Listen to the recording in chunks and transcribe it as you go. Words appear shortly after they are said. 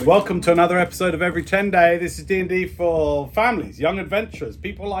Welcome to another episode of Every Tenday. This is D&D for families, young adventurers,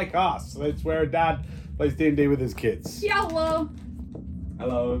 people like us. So it's where a dad plays D&D with his kids. Hello.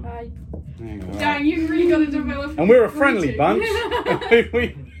 Hello. Hi. Dang, Dang, you really got to develop. And we're a friendly bunch.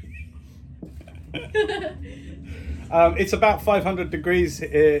 It's about 500 degrees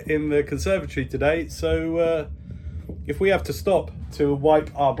in the conservatory today, so if we have to stop to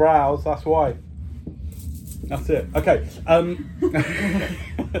wipe our brows, that's why. That's it. Okay.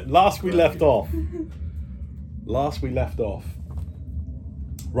 Last we left off.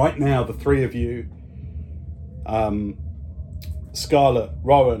 Right now, the three of you, Scarlett,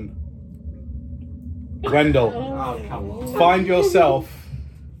 Rowan, Wendell, find yourself.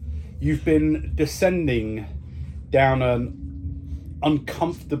 You've been descending down an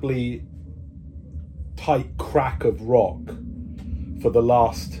uncomfortably tight crack of rock for the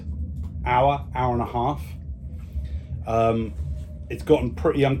last hour and a half. It's gotten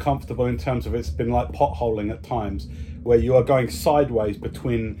pretty uncomfortable in terms of it's been like potholing at times, where you are going sideways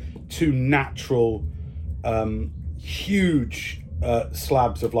between two natural huge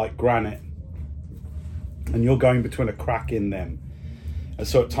slabs of like granite, and you're going between a crack in them. And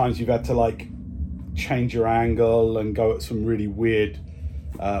so at times you've had to like change your angle and go at some really weird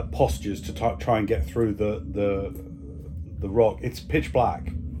postures to try and get through the rock. It's pitch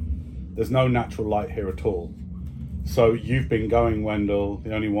black. There's no natural light here at all. So you've been going, Wendell,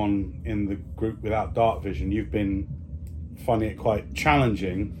 the only one in the group without dark vision. You've been finding it quite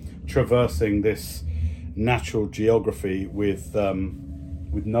challenging traversing this natural geography with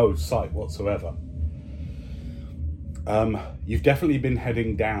no sight whatsoever. You've definitely been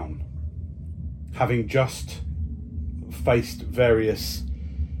heading down, having just faced various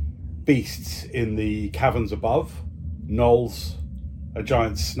beasts in the caverns above, gnolls, a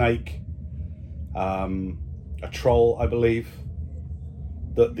giant snake, a troll, I believe,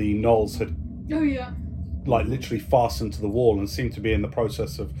 that the gnolls had like literally fastened to the wall and seemed to be in the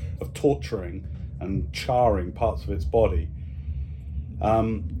process of torturing and charring parts of its body.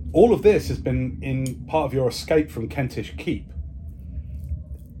 All of this has been in part of your escape from Kentish Keep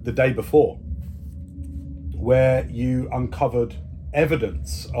the day before, where you uncovered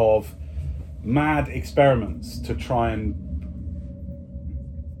evidence of mad experiments to try and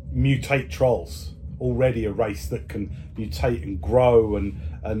mutate trolls, already a race that can mutate and grow and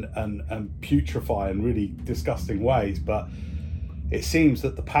putrefy in really disgusting ways. But it seems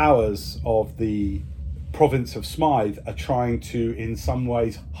that the powers of the province of Smythe are trying to, in some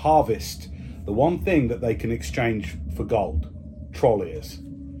ways, harvest the one thing that they can exchange for gold, troll ears.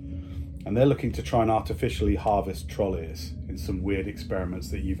 And they're looking to try and artificially harvest troll ears in some weird experiments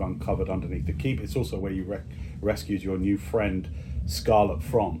that you've uncovered underneath the keep. It's also where you rescued your new friend, Scarlett,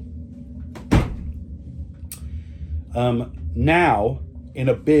 from. Now, in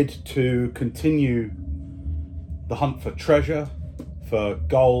a bid to continue the hunt for treasure, for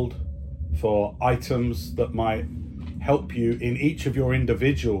gold, for items that might help you in each of your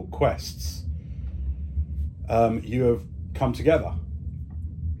individual quests, you have come together.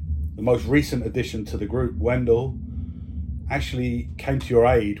 The most recent addition to the group, Wendell, actually came to your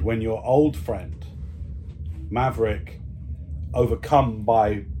aid when your old friend, Maverick, overcome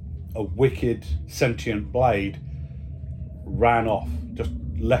by a wicked sentient blade, ran off, just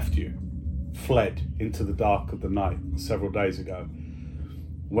left you, fled into the dark of the night several days ago.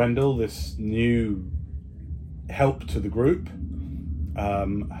 Wendell, this new help to the group,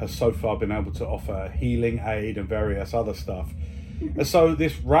 has so far been able to offer healing aid and various other stuff. And so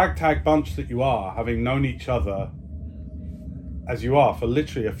this ragtag bunch that you are, having known each other as you are for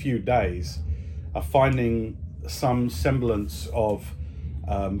literally a few days, are finding some semblance of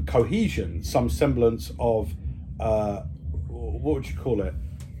cohesion, some semblance of what would you call it?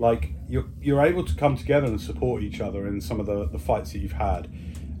 Like you're able to come together and support each other in some of the fights that you've had.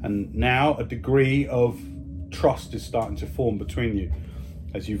 And now a degree of trust is starting to form between you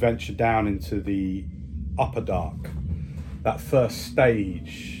as you venture down into the UNDERDARK, that first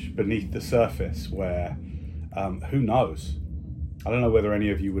stage beneath the surface where, who knows? I don't know whether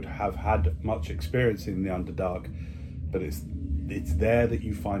any of you would have had much experience in the UNDERDARK, but it's there that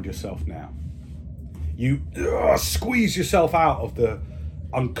you find yourself now. You squeeze yourself out of the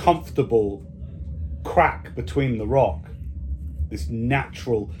uncomfortable crack between the rock, this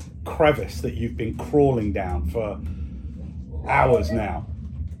natural crevice that you've been crawling down for hours now.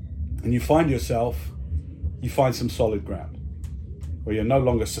 And you find some solid ground where you're no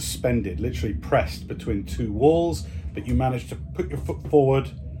longer suspended, literally pressed between two walls, but you manage to put your foot forward,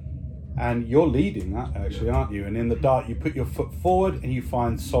 and you're leading that actually, aren't you? And in the dark, you put your foot forward and you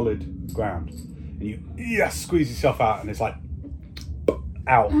find solid ground. And you squeeze yourself out, and it's like,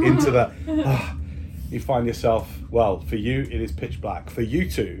 out into the... you find yourself, well, for you, it is pitch black. For you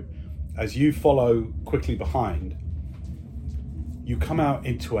two, as you follow quickly behind, you come out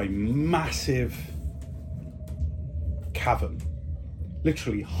into a massive cavern,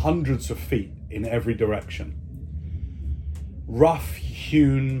 literally hundreds of feet in every direction. Rough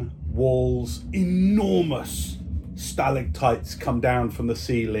hewn walls, enormous stalactites come down from the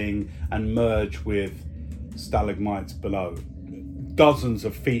ceiling and merge with stalagmites below, dozens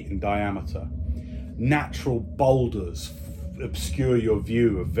of feet in diameter. Natural boulders obscure your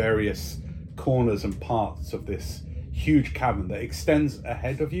view of various corners and parts of this huge cavern that extends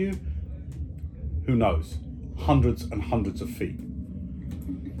ahead of you, who knows, hundreds and hundreds of feet.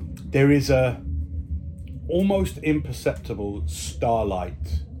 There is a almost imperceptible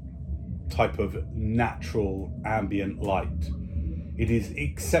starlight type of natural ambient light. It is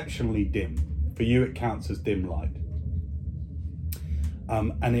exceptionally dim. For you, it counts as dim light.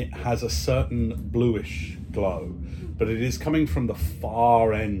 And it has a certain bluish glow, but it is coming from the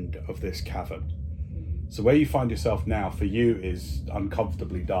far end of this cavern. So where you find yourself now, for you, is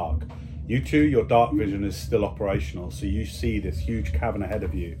uncomfortably dark. You two, your dark vision is still operational, so you see this huge cavern ahead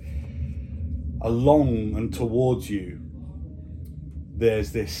of you. Along and towards you,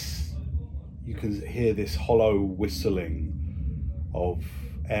 there's this, you can hear this hollow whistling of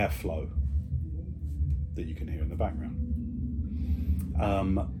airflow that you can hear in the background.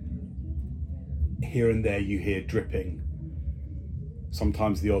 Here and there you hear dripping,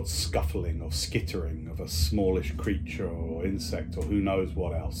 sometimes the odd scuffling or skittering of a smallish creature or insect or who knows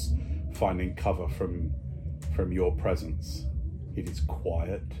what else, finding cover from your presence. It is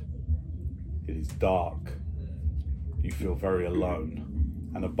quiet, it is dark, you feel very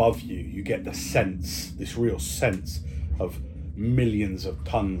alone, and above you, you get the sense, this real sense of millions of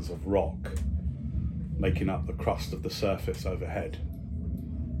tons of rock making up the crust of the surface overhead.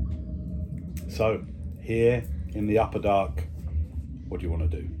 So, here in the upper dark, what do you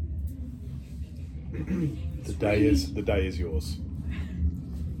want to do? The day is yours.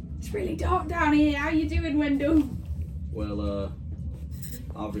 It's really dark down here. How you doing, Wendell? Well,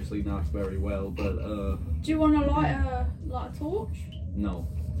 obviously not very well, but do you want to light a torch? no,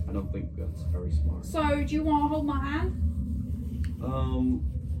 I don't think that's very smart. So, do you want to hold my hand?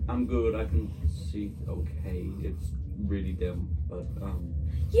 I'm good. I can see okay. It's really dim, but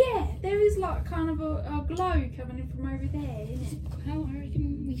Yeah, there is like kind of a glow coming in from over there, isn't it? Well, I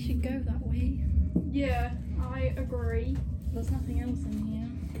reckon we should go that way. Yeah, I agree. There's nothing else in here,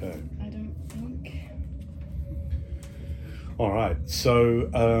 Okay. I don't think. All right. So,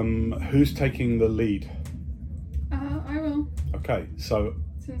 who's taking the lead? I will, Okay. So,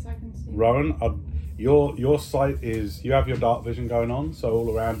 since I can see. Rowan, your sight is, you have your dark vision going on, so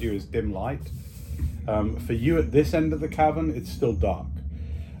all around you is dim light. For you at this end of the cavern, it's still dark.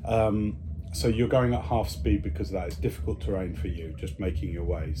 So you're going at half speed because of that. It's difficult terrain for you, just making your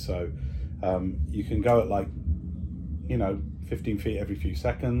way. So you can go at 15 feet every few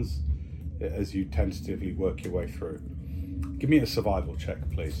seconds as you tentatively work your way through. Give me a survival check,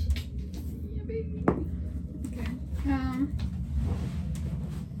 please. Okay.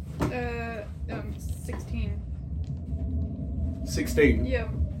 16. 16? Yeah.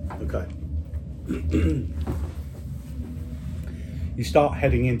 Okay. You start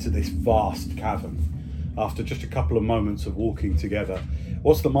heading into this vast cavern after just a couple of moments of walking together.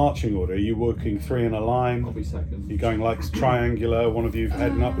 What's the marching order? Are you working three in a line? I'll be second. You're going like triangular, one of you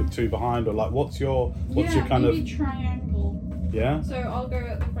heading up with two behind, or like what's your kind of... maybe triangle. Yeah? So I'll go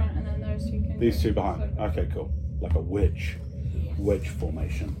at the front and then those two can These go two behind. side by Okay, cool. Like a wedge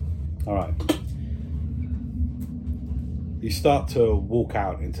formation. All right. You start to walk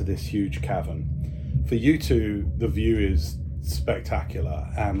out into this huge cavern. For you two, the view is spectacular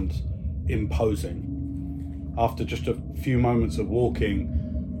and imposing. After just a few moments of walking,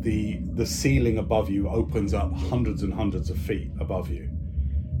 the ceiling above you opens up hundreds and hundreds of feet above you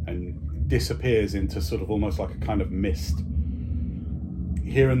and disappears into sort of almost like a kind of mist.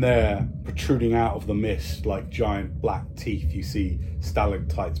 Here and there, protruding out of the mist like giant black teeth, you see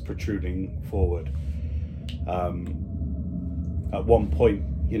stalactites protruding forward. At one point,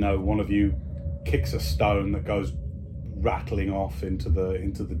 one of you kicks a stone that goes rattling off into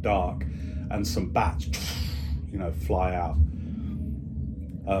the dark, and some bats, fly out.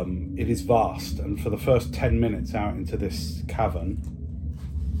 It is vast, and for the first 10 minutes out into this cavern,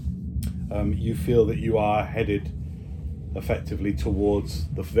 you feel that you are headed effectively towards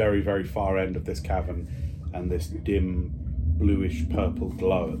the very, very far end of this cavern and this dim bluish purple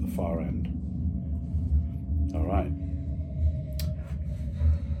glow at the far end. All right.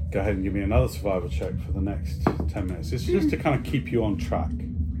 go ahead and give me another survival check for the next 10 minutes. This is just to kind of keep you on track.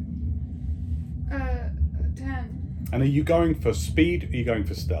 10. And are you going for speed or are you going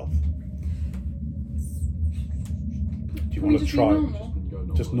for stealth? Do you want to try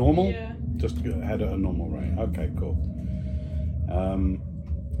just normal? Yeah. Just head at a normal rate. Okay, cool.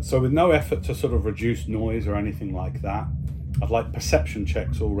 So with no effort to sort of reduce noise or anything like that, I'd like perception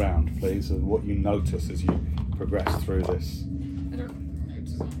checks all round, please, of what you notice as you progress through this. I don't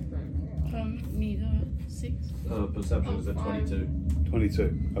notice anything. Neither 6. Perception is at 22.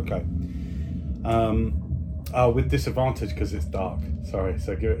 22, okay. With disadvantage because it's dark. Sorry,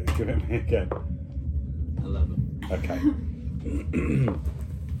 so give it me again. 11. Okay.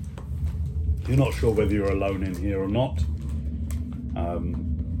 You're not sure whether you're alone in here or not.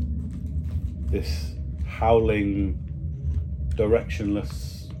 This howling,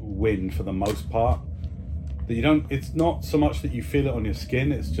 directionless wind for the most part. That you don't. It's not so much that you feel it on your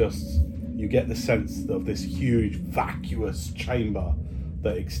skin. It's just you get the sense of this huge vacuous chamber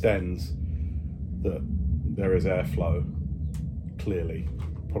that extends. That there is airflow, clearly,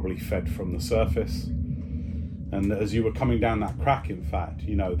 probably fed from the surface. And as you were coming down that crack, in fact,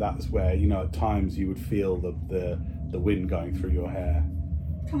 that's where at times you would feel the wind going through your hair.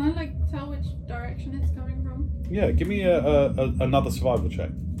 Can I tell which direction it's coming from? Yeah, give me another survival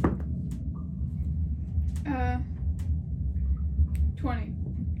check. 20.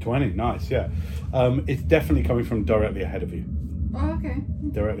 20, nice, yeah. It's definitely coming from directly ahead of you. Oh, okay.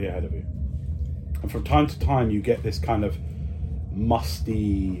 Directly ahead of you. And from time to time you get this kind of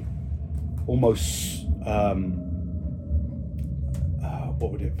musty, almost,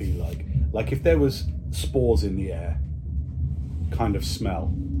 what would it be like? Like if there was spores in the air, kind of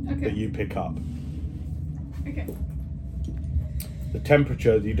smell that you pick up. Okay. The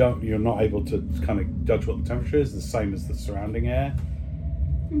temperature, you're not able to kind of judge what the temperature is, the same as the surrounding air.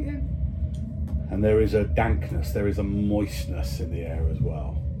 Okay. And there is a dankness, there is a moistness in the air as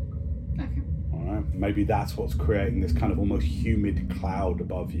well. Okay. Alright, maybe that's what's creating this kind of almost humid cloud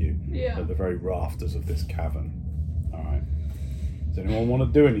above you at the very rafters of this cavern. Alright. Does anyone want to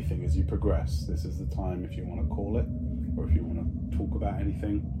do anything as you progress? This is the time if you want to call it, or if you want to talk about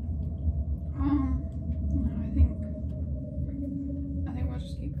anything. No, I think we'll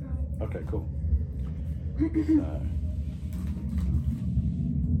just keep going. Okay, cool.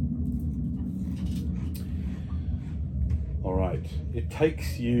 All right. It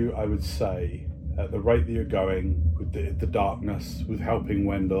takes you, I would say, at the rate that you're going, with the darkness, with helping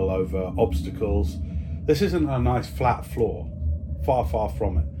Wendell over obstacles. This isn't a nice flat floor. Far, far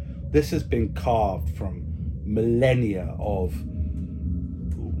from it. This has been carved from millennia of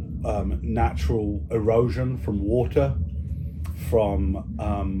natural erosion from water, from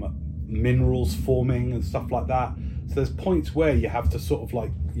minerals forming and stuff like that. So there's points where you have to sort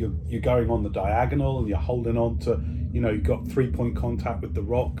of you're going on the diagonal and you're holding on to, you've got 3-point contact with the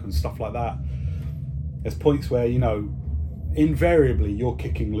rock and stuff like that. There's points where, invariably you're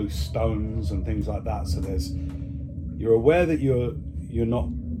kicking loose stones and things like that. So you're aware that you're not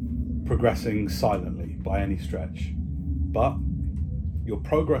progressing silently by any stretch, but your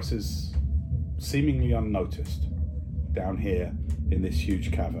progress is seemingly unnoticed down here in this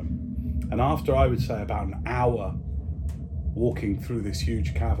huge cavern. And after, I would say, about an hour walking through this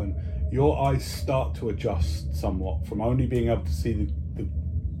huge cavern, your eyes start to adjust somewhat from only being able to see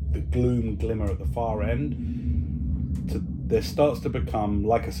the gloom glimmer at the far end to there starts to become,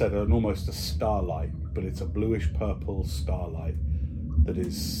 like I said, almost a starlight, but it's a bluish purple starlight that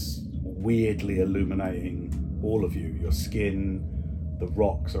is weirdly illuminating all of you, your skin, the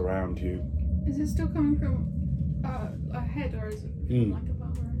rocks around you. Is it still coming from ahead, or is it like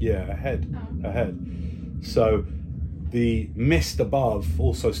above? Yeah, ahead. Oh. Ahead. So the mist above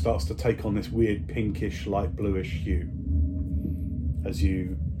also starts to take on this weird pinkish, light bluish hue as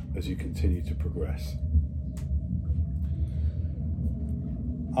you continue to progress.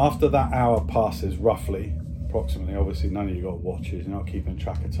 After that hour passes, roughly, approximately, obviously none of you got watches, you're not keeping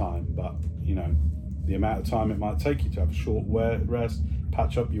track of time, but the amount of time it might take you to have a short rest,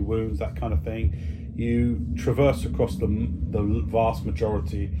 patch up your wounds, that kind of thing, you traverse across the vast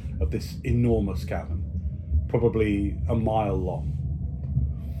majority of this enormous cavern, probably a mile long.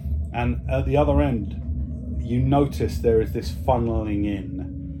 And at the other end, you notice there is this funneling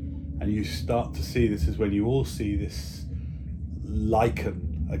in, and you start to see, this is when you all see this lichen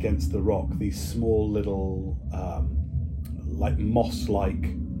against the rock, these small little like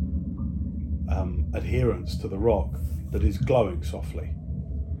moss-like adherence to the rock that is glowing softly,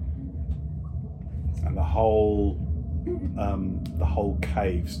 and the whole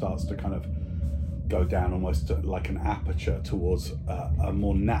cave starts to kind of go down almost like an aperture towards a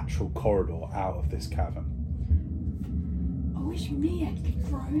more natural corridor out of this cavern. I wish Mia could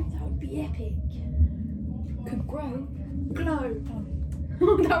grow. That would be epic. Could grow. Glow.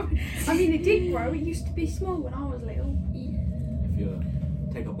 No, I mean, it did grow. It used to be small when I was little. If you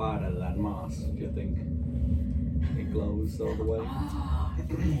take a bite out of that moss, do you think it glows all the way? Oh,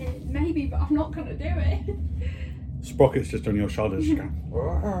 maybe, but I'm not going to do it. Sprocket's just on your shoulders. Just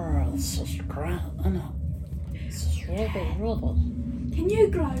going, This is great, isn't it? This is really, really. Can you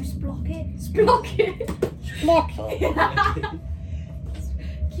glow, Sprocket? Sprocket. Lucky.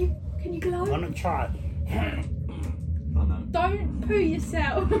 Can you glow? Let me try. Oh no. Don't poo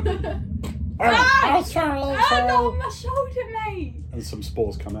yourself. I'll try a Not little. on my shoulder, mate. and some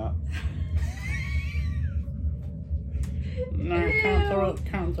spores come out. No, can't do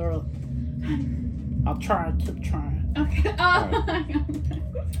it, can't do it. I'll try, keep trying. Okay. Alright. Hang on.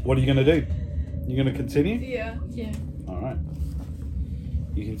 What are you going to do? You going to continue? Yeah. Yeah. All right.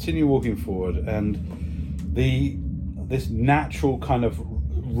 You continue walking forward, and this natural kind of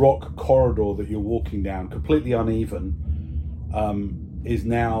rock corridor that you're walking down, completely uneven, is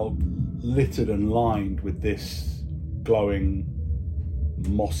now littered and lined with this glowing,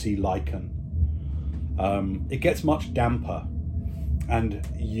 mossy lichen. It gets much damper, and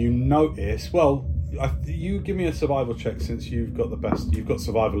you notice. Well, you give me a survival check since you've got the best. You've got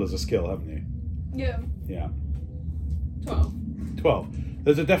survival as a skill, haven't you? Yeah. Yeah. 12. 12.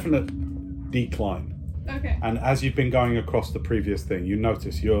 There's a definite decline, Okay. and as you've been going across the previous thing, you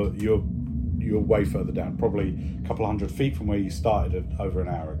notice you're way further down, probably a couple of 100 feet from where you started over an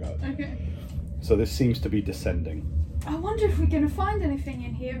hour ago. Okay. So this seems to be descending. I wonder if we're going to find anything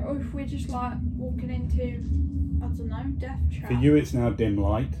in here, or if we're just like walking into, I don't know, death trap. For you, it's now dim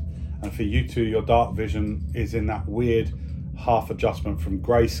light, and for you two, your dark vision is in that weird half adjustment from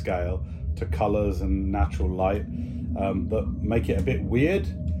grayscale to colours and natural light, that make it a bit weird,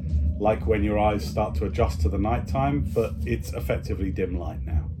 like when your eyes start to adjust to the nighttime, but it's effectively dim light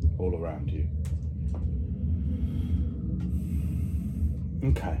now, all around you.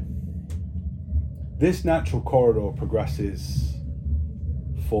 Okay. This natural corridor progresses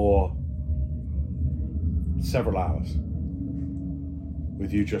for several hours,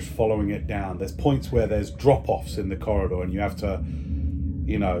 with you just following it down. There's points where there's drop-offs in the corridor and you have to,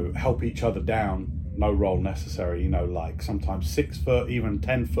 help each other down. No roll necessary, like sometimes 6 foot, even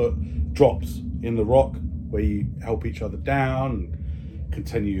 10 foot drops in the rock where you help each other down and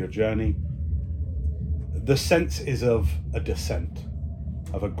continue your journey. The sense is of a descent,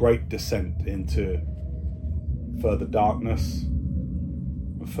 of a great descent into further darkness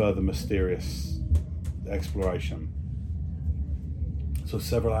and further mysterious exploration. So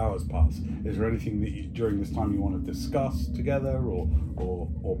several hours pass. Is there anything that during this time you want to discuss together or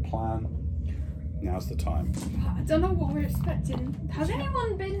plan? Now's the time. I don't know what we're expecting. Has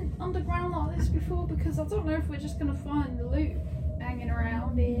anyone been underground like this before? Because I don't know if we're just going to find the loot hanging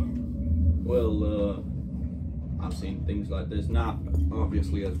around here. Well, I've seen things like this, not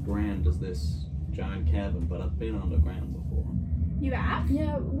obviously as grand as this giant cavern, but I've been underground before. You have?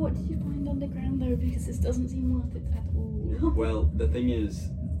 Yeah, what did you find underground though? Because this doesn't seem worth it at all. Well, the thing is,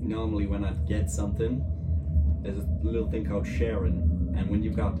 normally when I get something, there's a little thing called sharing, and when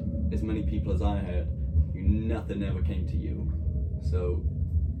you've got as many people as I had, nothing ever came to you. So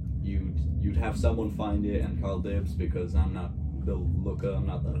you'd have someone find it and call dibs, because I'm not the looker, I'm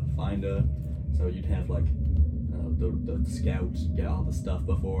not the finder. So you'd have like the scouts get all the stuff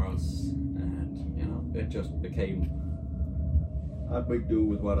before us, and it just became a big do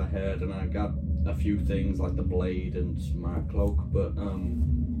with what I had, and I got a few things like the blade and my cloak, but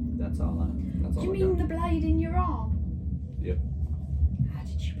that's all I Do you mean the blade in your arm? Yep. How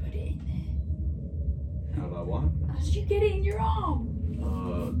did you put it in there? How about what? How did you get it in your arm?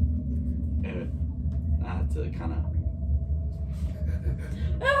 I had to kind of.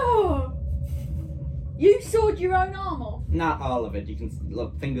 Oh! You sawed your own arm off? Not all of it. You can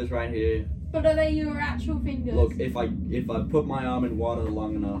look, fingers right here. But are they your actual fingers? Look, if I put my arm in water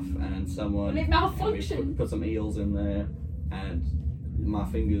long enough and someone Will it malfunction? put some eels in there, and my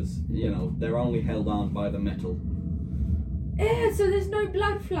fingers, they're only held on by the metal. Yeah, so there's no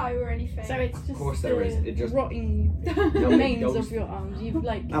blood flow or anything. So it's just Of course there is. It just rotting it remains goes- of your arms. You've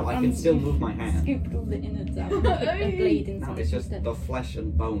like No, I can still move my hand. scooped all the innards out and put a blade No, inside it's just instead. the flesh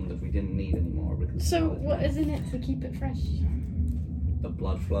and bone that we didn't need anymore. Because So what is in it to keep it fresh? the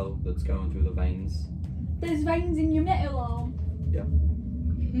blood flow that's going through the veins. There's veins in your metal arm.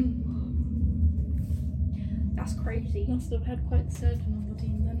 That's crazy. Must have had quite surgeon on the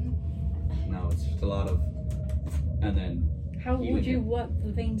team then. No, it's just a lot of, and then How You would and you your- work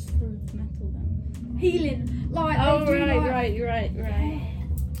the veins through the metal then? healing. Like, Oh, they do, right.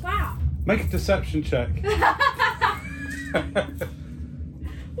 Wow. Make a deception check.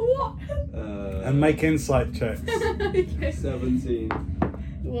 What? And make insight checks. Okay. 17.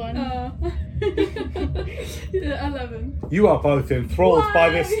 1. 11. You are both enthralled by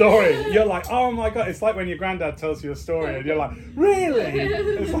this Why? story. You're like, oh my god, it's like when your granddad tells you a story and you're like, really?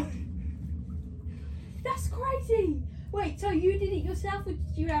 It's like, That's crazy. Wait, so you did it yourself or did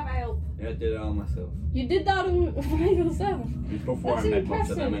you have help? Yeah, I did it all myself. You did that all by yourself. Before That's I met most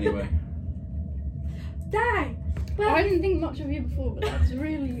of them impressive. anyway. Dang. Well, I didn't think much of you before, but that's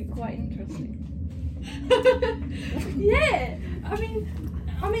really quite interesting. yeah.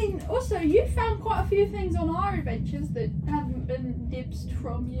 I mean, also you found quite a few things on our adventures that haven't been dibsed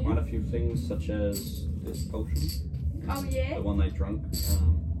from you. Quite a few things, such as this potion, Oh yeah. the one they drunk.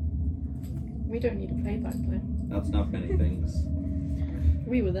 We don't need a playback though. That's not many things.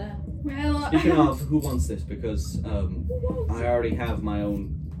 We were there. Well, Speaking of, who wants this? Because wants I already have my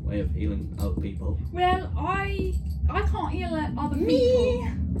own way of healing other people. well, I can't heal other Me.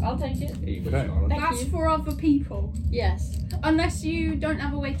 people. I'll take it. Here you go, Okay. Charlotte. Thank That's you. for other people. Yes. Unless you don't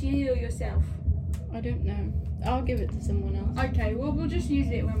have a way to heal yourself. I don't know. I'll give it to someone else. Okay, well we'll just use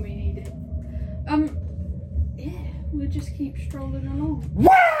it when we need it. Yeah, we'll just keep strolling along.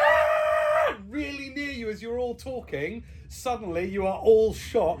 really near you as you're all talking, suddenly you are all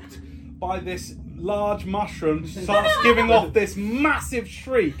shocked by this large mushroom starts giving off this massive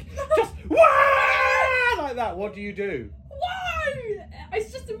shriek. Just wah! Like that. What do you do? Whoa!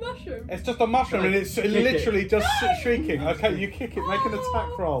 It's just a mushroom. It's just a mushroom and it's Kick it. literally just shrieking. Okay, you kick it, make an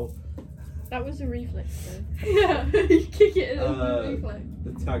attack roll. That was a reflex though. Yeah, you kick it as a reflex.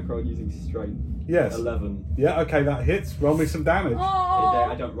 The attack roll using strength. Yes. 11. Yeah, okay, that hits. Roll me some damage. Oh,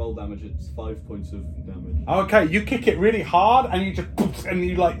 I don't roll damage, it's 5 points of damage. Okay, you kick it really hard and you just and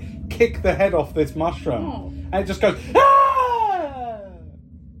you like kick the head off this mushroom. Oh. And it just goes ah!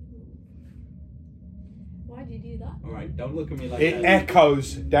 Why do you do that? Alright, don't look at me like It that.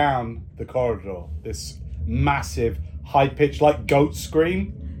 echoes down the corridor. This massive high pitched like goat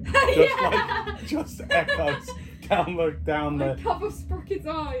scream. Just echoes down I the cover Sprocket's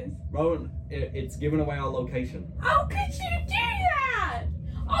eyes. Rowan, it's giving away our location. How could you do that?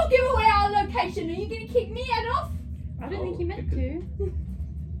 I'll give away our location. Are you going to kick me head off? I don't think you meant to.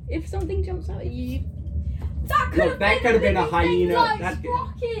 If something jumps out at you, That could Look, have that been could have been a living thing hyena. Like That-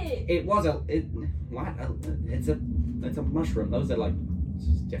 Sprocket. It was it's a mushroom. Those are like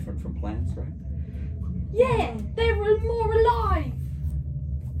just different from plants, right? Yeah, they were more alive.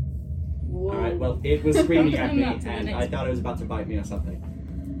 whoa. Alright, well, it was screaming at me Turn that to the and next I thought it was about to bite me or something.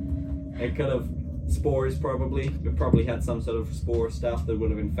 It could have spores probably. It probably had some sort of spore stuff that would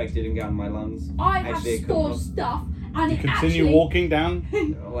have infected and gotten my lungs. I have Actually, it spore could have. stuff, and it Continue actually, walking down.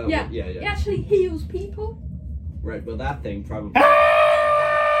 Well, yeah, yeah. it actually heals people. Right, well that thing probably.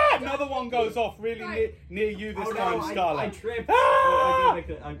 Ah! Another one goes off really Right. near you this Oh, time, no, Scarlet. I tripped. Ah!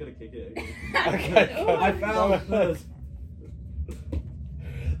 I'm gonna kick it. Okay. I found first.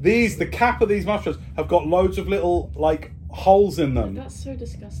 The cap of these mushrooms have got loads of little like holes in them. That's so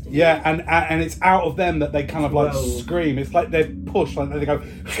disgusting. Yeah, and it's out of them that they kind of like 12. scream. It's like they push, like they go,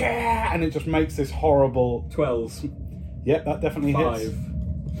 and it just makes this horrible. 12. Yep, that definitely 5 hits.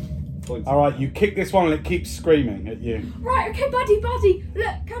 points. All right, you kick this one and it keeps screaming at you. Right, okay, buddy,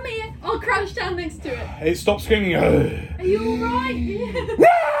 look, come here. I'll crouch down next to it. It stops screaming. Are you all right? Hey, look,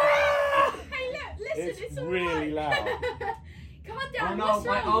 listen, It's it's all really right. loud. Come on Oh down. no, what's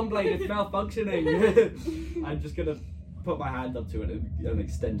my wrong? arm blade is malfunctioning. I'm just gonna put my hand up to it and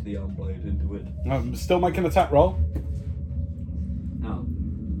extend the arm blade into it. Still make an attack roll. Oh.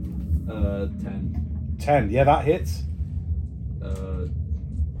 10. 10. Yeah, that hits.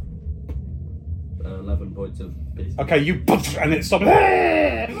 11 points of peace. Okay, you and it stops.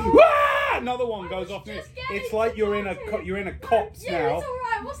 Ah! Another one goes was off. just getting It's like you're in a started. you're in a copse Yeah, now. it's all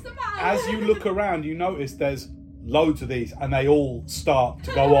right. What's the matter? As you look around, you notice there's loads of these, and they all start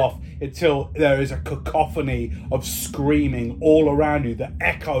to go off until there is a cacophony of screaming all around you that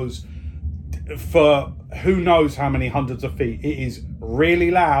echoes for who knows how many hundreds of feet. It is really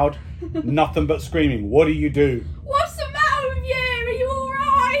loud, nothing but screaming. What do you do? What's the matter with you? Are you all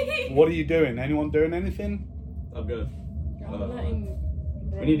right? What are you doing? Anyone doing anything? I'm good. I'm letting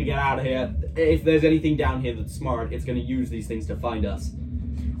We need to get out of here. If there's anything down here that's smart, it's gonna use these things to find us.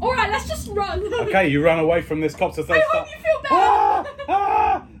 All right, let's just run. Okay, you run away from this copse as they I start. hope you feel better. Ah,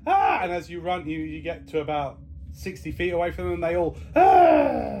 ah, ah, and as you run, you get to about 60 feet away from them, and they all.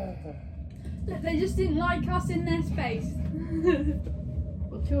 Ah. Look, they just didn't like us in their space.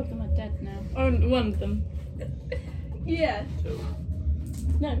 Well, 2 of them are dead now. Oh, 1 of them. Yeah. So,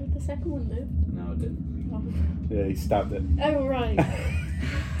 No, the second one did. No, it didn't. Oh, Yeah, he stabbed it. oh right.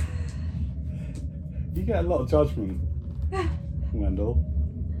 You get a lot of judgment, Wendell.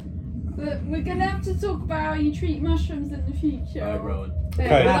 But we're gonna have to talk about how you treat mushrooms in the future. Alright, Rowan. Okay.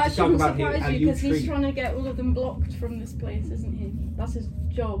 Well, We have that to talk shouldn't about surprise how you you because he's treat- trying to get all of them blocked from this place, isn't he? That's his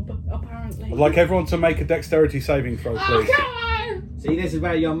job, apparently. I'd like everyone to make a dexterity saving throw, Oh, please. come on! See, this is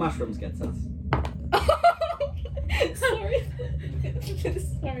where your mushrooms gets us. Sorry.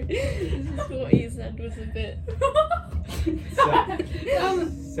 Sorry. This is what he said was a bit.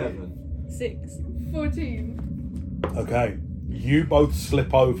 7. 6. 14. Okay, you both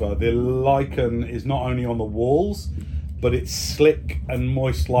slip over. The lichen is not only on the walls, but it's slick and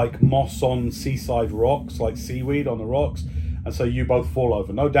moist like moss on seaside rocks, like seaweed on the rocks. And so you both fall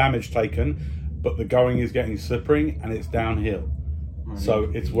over. No damage taken, but the going is getting slippery and it's downhill. So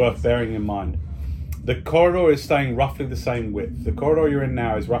it's worth bearing in mind. The corridor is staying roughly the same width. The corridor you're in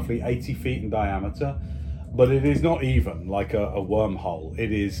now is roughly 80 feet in diameter, but it is not even like a wormhole.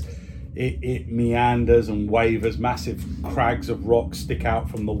 It meanders and wavers. Massive crags of rock stick out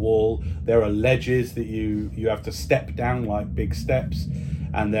from the wall. There are ledges that you have to step down like big steps,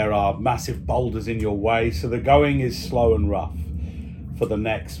 and there are massive boulders in your way. So the going is slow and rough. For the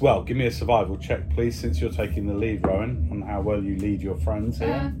next, well, give me a survival check, please, since you're taking the lead, Rowan, on how well you lead your friends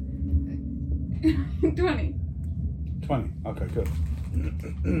here. 20. 20. Okay, good.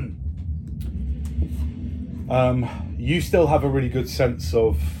 You still have a really good sense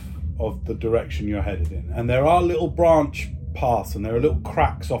of the direction you're headed in, and there are little branch paths and there are little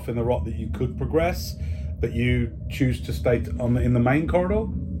cracks off in the rock that you could progress, but you choose to stay in the main corridor.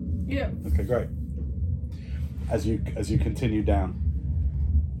 Yeah. Okay, great. As you continue down,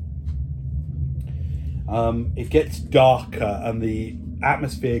 it gets darker and the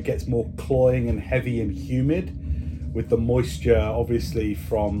atmosphere gets more cloying and heavy and humid, with the moisture obviously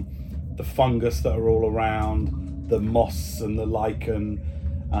from the fungus that are all around, the moss and the lichen,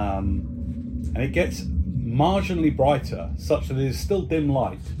 and it gets marginally brighter, such that it is still dim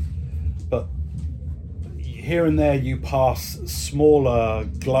light, but here and there you pass smaller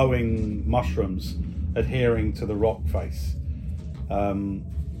glowing mushrooms adhering to the rock face,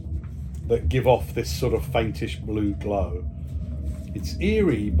 that give off this sort of faintish blue glow. It's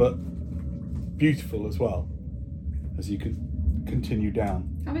eerie but beautiful as well as you can continue down.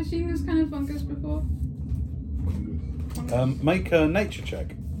 Have I seen this kind of fungus before? Make a nature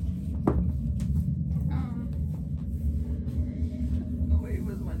check. Wait,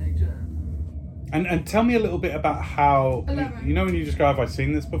 where's my nature? And tell me a little bit about how 11. you know when you just go, have I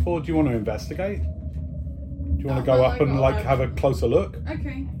seen this before? Do you want to investigate? Do you want to go well, up I and got like 11. have a closer look?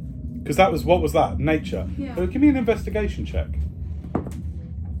 Okay. Because that was, what was that? Nature. Yeah. Give me an investigation check.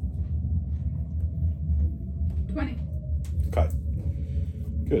 20. Okay.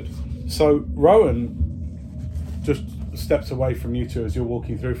 Good. So Rowan just steps away from you two as you're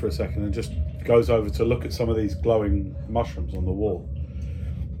walking through for a second and just goes over to look at some of these glowing mushrooms on the wall.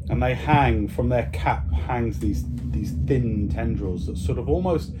 And they hang, from their cap hangs these thin tendrils that sort of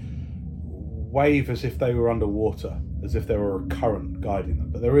almost wave as if they were underwater, as if there were a current guiding them,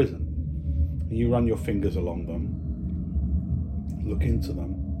 but there isn't. And you run your fingers along them, look into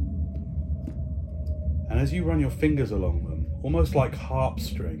them, and as you run your fingers along them, almost like harp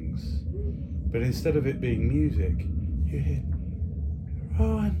strings, but instead of it being music, you hear,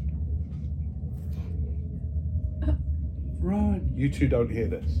 Rowan. Rowan. You two don't hear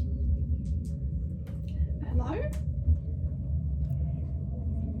this. Hello?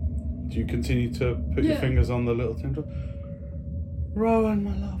 Do you continue to put your Yeah. fingers on the little tendril? Rowan,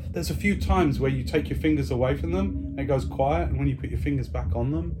 my love. There's a few times where you take your fingers away from them and it goes quiet, and when you put your fingers back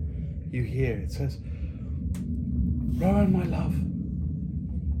on them, you hear it says, Rowan, my love.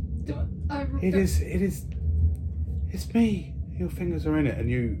 It's me. Your fingers are in it, and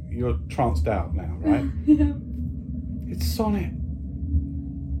you're tranced out now, right? Yeah. It's Sonnet.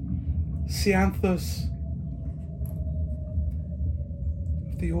 Cianthus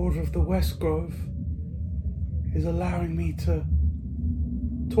of the Order of the West Grove is allowing me to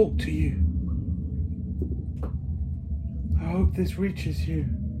talk to you. I hope this reaches you.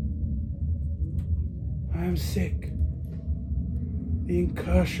 I am sick. The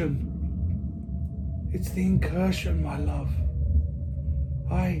incursion. It's the incursion, my love.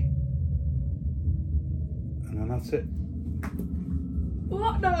 And then that's it.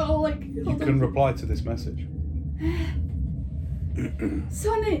 What? No, like. You hold can on. reply to this message.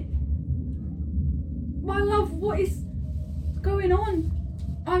 Sonnet! My love, what is going on?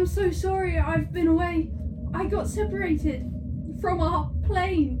 I'm so sorry I've been away. I got separated from our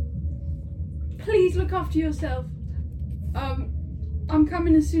plane. Please look after yourself. I'm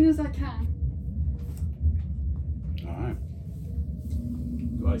coming as soon as I can. Alright.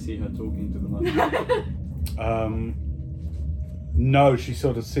 Do I see her talking to the mushroom? No, she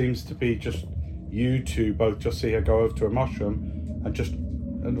sort of seems to be just you two both just see her go over to a mushroom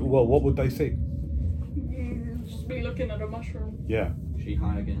and well, what would they see? Just be looking at a mushroom. Yeah. She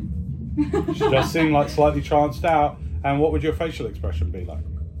high again. She does seem like slightly tranced out. And what would your facial expression be like?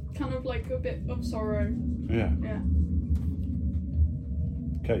 Kind of like a bit of sorrow. Yeah. Yeah.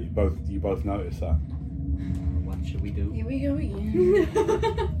 Okay, you both notice that. What should we do? Here we go again.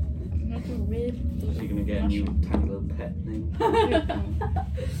 Another weird. Is she gonna get a new tiny little pet name?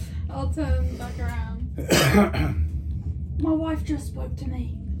 I'll turn back around. My wife just spoke to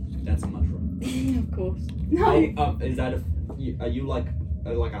me. That's a mushroom. Of course. No. Is that are you like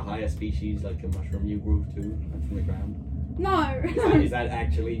a higher species, like a mushroom you grew to from the ground? No. Is that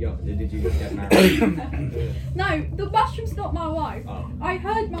actually did you just get married? No, the mushroom's not my wife. Oh, I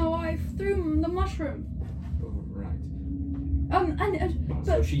heard my wife through the mushroom. right.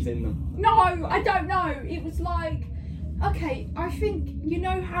 So But she's in them. no, I don't know. It was like, okay, I think you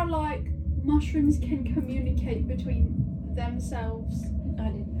know how like mushrooms can communicate between themselves. I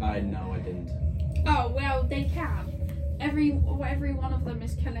didn't. I didn't. Oh well, they can. Every one of them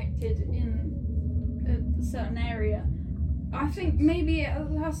is connected in a certain area. I think maybe it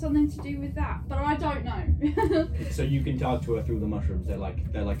has something to do with that, but I don't know. So you can talk to her through the mushrooms. They're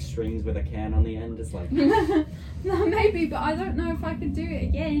like strings with a can on the end. It's like No, maybe, but I don't know if I can do it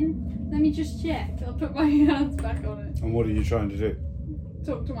again. Let me just check. I'll put my hands back on it. And what are you trying to do?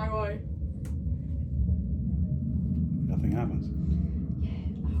 Talk to my wife. Nothing happens.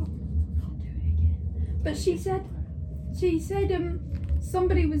 I'll do it again. But she said,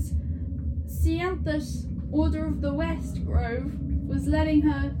 somebody was Sianthus Order of the West Grove was letting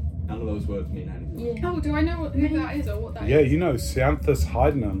her. none of those words mean anything. Yeah. Oh, do I know who that is or what that is? Yeah, you know, Sianthus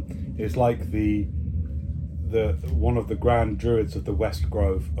Hydenum is like the one of the grand druids of the West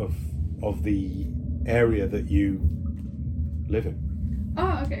Grove of the area that you live in.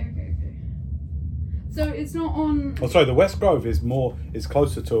 Oh, okay. So it's not on. Oh, sorry, the West Grove is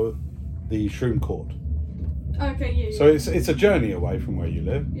closer to the Shroom Court. Okay, yeah. So it's a journey away from where you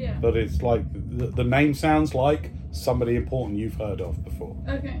live. Yeah. But it's like the name sounds like somebody important you've heard of before.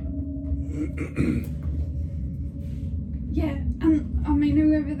 Okay. Yeah, and I mean,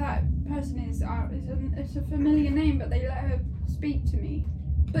 whoever that person is, it's a familiar name, but they let her speak to me.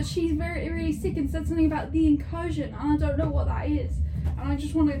 But she's very, really sick and said something about the incursion, and I don't know what that is. And I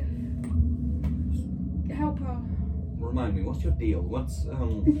just want to help her. Remind me, what's your deal? What's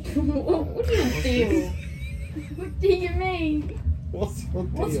What do you deal? What do you mean? What's your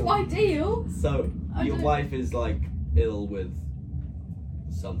deal? What's my deal? So I your don't- wife is like ill with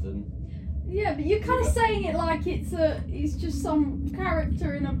something. Yeah, but you're kind of Yeah. saying it like it's just some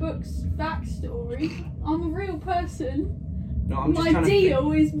character in a book's backstory. I'm a real person. No, I'm just My trying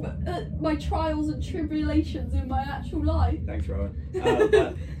deal is my trials and tribulations in my actual life. to think. Thanks, Rowan.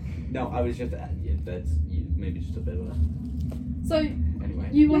 But no, I was just maybe just a bit of a. So Anyway,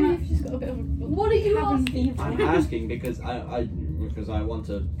 you Maybe wanna? you've just got a bit of a. What are you Haven't asking? I'm asking because I want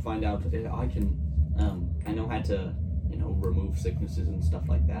to find out if I can. I know how to remove sicknesses and stuff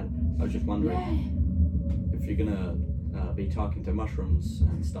like that. I was just wondering Yeah. if you're gonna be talking to mushrooms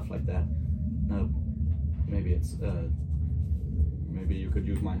and stuff like that. Maybe it's maybe you could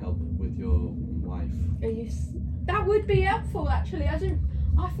use my help with your wife. Are you? That would be helpful, actually. I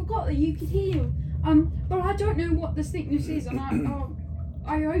forgot that you could heal. But I don't know what the sickness is, and I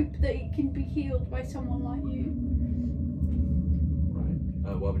hope that it can be healed by someone like you. Right.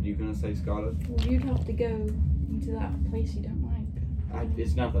 What were you gonna say, Scarlett? Well, you'd have to go into that place you don't like.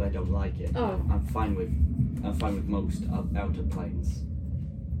 It's not that I don't like it. Oh. I'm fine with most outer planes,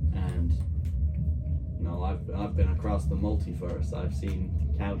 and no, I've been across the multiverse. I've seen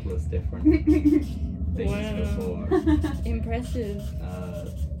countless different things Wow. before. Impressive.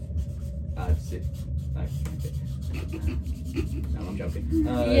 I've seen. No, I'm joking.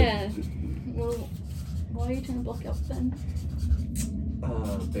 Yeah. Well, why are you trying to block it up then?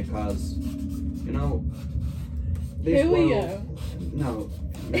 Because this Here we world. go. No,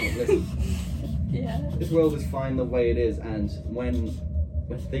 listen. Yeah. This world is fine the way it is, and when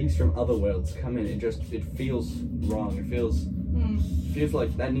things from other worlds come in, it feels wrong. It feels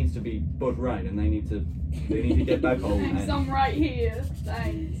like that needs to be put right, and they need to get back home. Thanks, And I'm right here.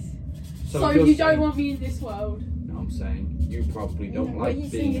 Thanks. So if you're you don't saying- want me in this world? No, I'm saying you probably don't What like you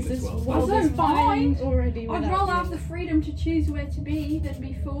being think in is this world. world I is don't mind. fine already. I'd without rather you. have the freedom to choose where to be than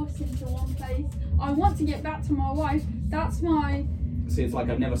be forced into one place. I want to get back to my wife. That's my See, it's like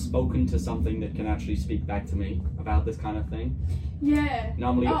I've never spoken to something that can actually speak back to me about this kind of thing. Yeah.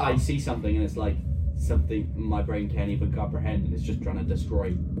 Normally, I see something and it's like something my brain can't even comprehend, and it's just trying to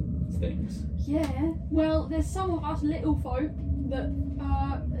destroy things. Yeah. Well, there's some of us little folk that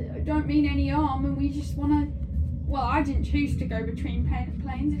don't mean any harm, and we just want to. Well, I didn't choose to go between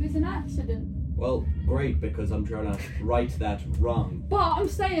planes. It was an accident. Well, great, because I'm trying to right that wrong. But I'm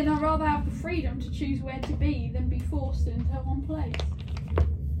saying I'd rather have the freedom to choose where to be than be forced into one place.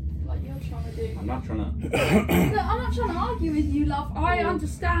 Like you're trying to do. I'm not trying to. Look, I'm not trying to argue with you, love. I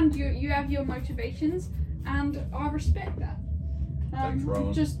understand you have your motivations, and I respect that. Thanks,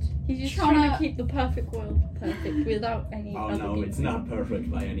 Rowan. He's just trying to keep the perfect world perfect without any Oh other no, people. it's not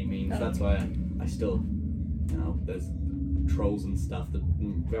perfect by any means. That's why I still, there's trolls and stuff that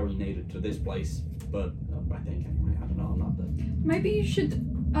are very native to this place. But I think anyway, I don't know. I'm not the. Maybe you should,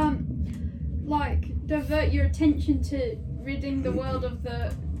 divert your attention to ridding the world of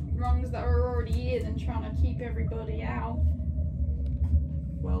the wrongs that are already here than trying to keep everybody out.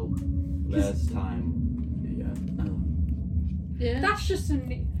 Well, last time, Yeah. That's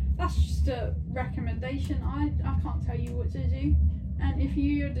just a recommendation. I can't tell you what to do. And if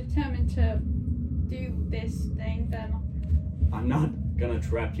you're determined to do this thing, then I'm not gonna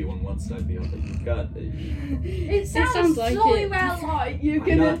trap you on one side or the other. You've got. it sounds like jolly it. well like you're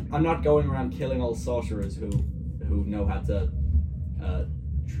gonna. I'm not going around killing all sorcerers who know how to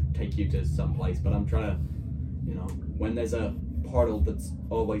take you to some place. But I'm trying to, when there's a portal that's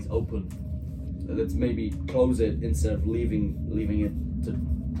always open, let's maybe close it instead of leaving it to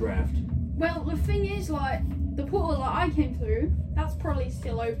draft. Well, the thing is, the portal that I came through, that's probably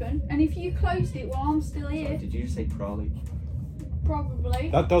still open. And if you closed it while I'm still here, Sorry, did you say probably? probably.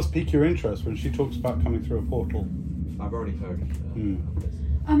 That does pique your interest when she talks about coming through a portal. I've already heard of this.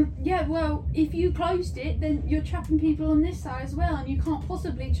 Yeah, well, if you closed it, then you're trapping people on this side as well, and you can't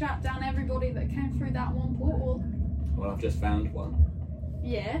possibly trap down everybody that came through that one portal. Well, I've just found one.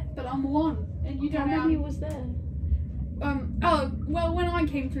 Yeah, but I'm one, and you How don't many have... was there? Well, when I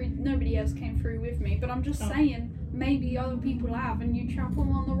came through, nobody else came through with me, but I'm just saying, maybe other people have, and you trap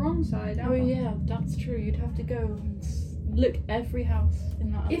them on the wrong side. Oh yeah, that's true. You'd have to go and look every house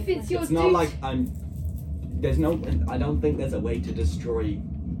in that. If it's your It's not like I don't think there's a way to destroy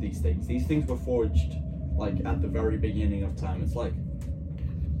these things. These things were forged, at the very beginning of time. It's like,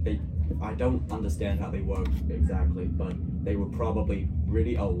 I don't understand how they work exactly, but they were probably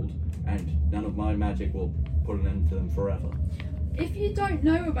really old, and none of my magic will put an end to them forever. If you don't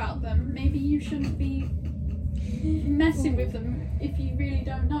know about them, maybe you shouldn't be messing with them if you really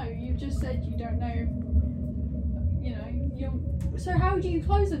don't know. You just said you don't know. So how do you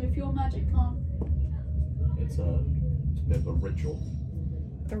close them if your magic can't? It's a bit of a ritual.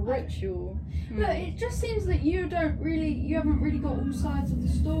 A ritual. But it just seems that you haven't really got all sides of the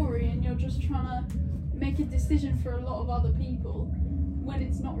story, and you're just trying to make a decision for a lot of other people when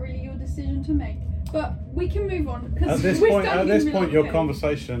it's not really your decision to make. But we can move on At this point, your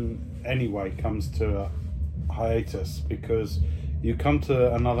conversation anyway comes to a hiatus because you come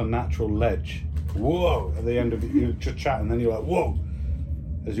to another natural ledge. Whoa! At the end of it, you just chat, and then you're like, whoa!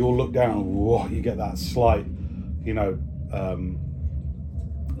 As you all look down, whoa! You get that slight,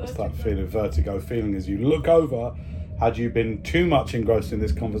 what's that feeling? Vertigo feeling as you look over. Had you been too much engrossed in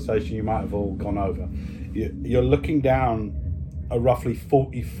this conversation, you might have all gone over. You're looking down a roughly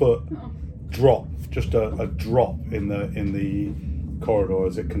 40-foot drop, just a drop in the corridor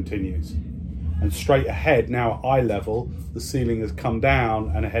as it continues. And straight ahead, now at eye level, the ceiling has come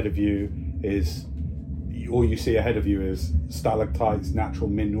down, and ahead of you is, all you see ahead of you is stalactites, natural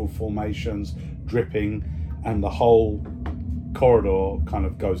mineral formations, dripping, and the whole corridor kind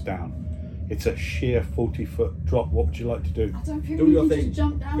of goes down. It's a sheer 40-foot drop. What would you like to do? I don't think Do we your need to thing.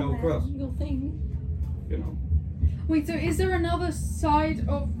 jump down Go there. across. Your thing. Wait, so is there another side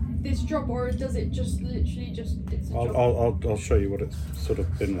of this drop, or does it just literally just it's a drop? I'll show you what it's sort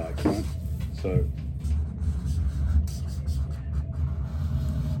of been like, right? So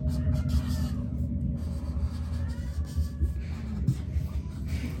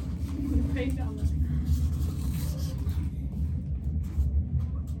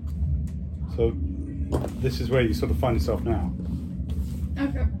this is where you sort of find yourself now.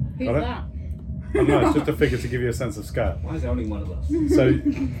 Okay. Who's Got it? that? I don't know, it's just a figure to give you a sense of scale. Why is there only one of us? So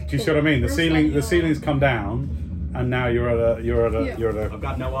do you see what I mean? The ceiling's come down, and now you're at I've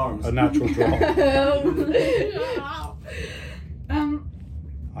got no arms. a natural drop. Um.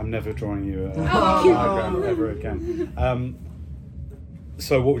 I'm never drawing you a Oh. diagram ever again.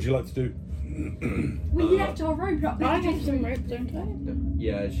 So what would you like to do? We left our rope up there. I have some rope, don't I?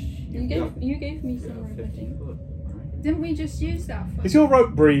 Yeah, You gave me some rope, I 50 think. foot. Right. Didn't we just use that for? Is your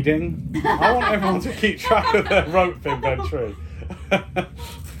rope breeding? I want everyone to keep track of their rope inventory.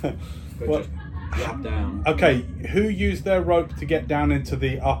 What? Drop down. Okay, who used their rope to get down into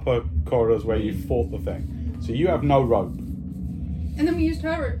the upper corridors where you fought the thing? So you have no rope. And then we used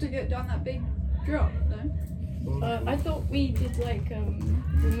her rope to get down that big drop, no? I thought we did like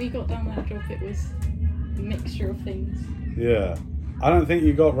when we got down that drop, it was a mixture of things. Yeah. I don't think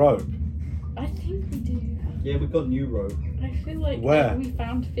you got rope. I think we do. Yeah, we've got new rope. I feel like Where? we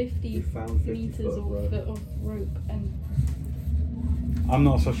found 50 We found 50 meters foot or of rope. foot of rope and I'm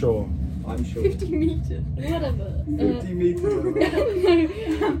not so sure. I'm sure. 50 meters. whatever. 50 meters of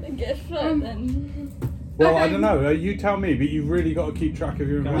rope. Get foot then. Well, I Okay. don't know. You tell me, but you've really got to keep track of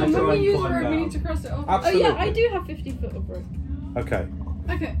your Can I And inventory. when try we and use the climb rope, we down? need to cross it off. Absolutely. Oh yeah, I do have 50 foot of rope. Okay.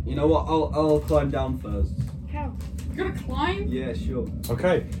 Okay. You know what? I'll climb down first. How? You're gonna climb? Yeah, sure.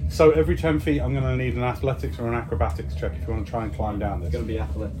 Okay. So every 10 feet, I'm going to need an athletics or an acrobatics check if you want to try and climb down It's this. gonna be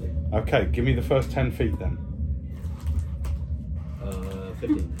athletic. Okay. Give me the first 10 feet then.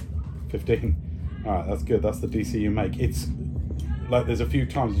 15. 15. All right. That's good. That's the DC you make. It's like there's a few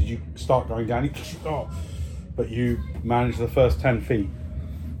times as you start going down, but you manage the first 10 feet.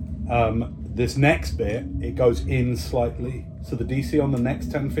 This next bit, it goes in slightly. So the DC on the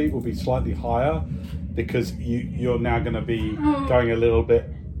next 10 feet will be slightly higher because you're now going to be going a little bit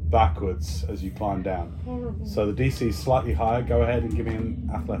backwards as you climb down. Horrible. So the DC is slightly higher. Go ahead and give me an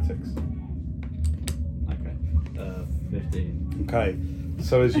athletics. Okay. 15. Okay.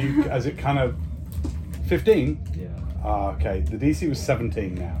 So as it kind of 15. Yeah. Okay, the DC was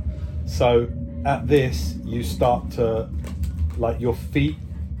 17 now. So at this, you start to, like, your feet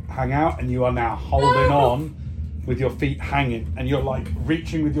hang out and you are now holding on with your feet hanging and you're like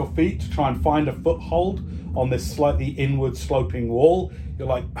reaching with your feet to try and find a foothold on this slightly inward sloping wall. You're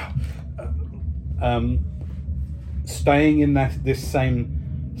like staying in this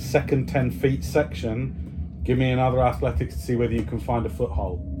same second 10 feet section. Give me another athletics to see whether you can find a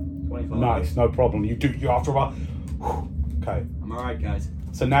foothold. 25. Nice, no problem. You after a while. Okay. I'm alright, guys.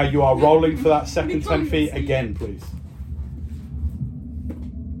 So now you are rolling for that second 10 can't feet see. again, please.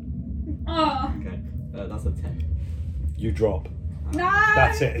 Ah. Okay. That's a 10. You drop. No!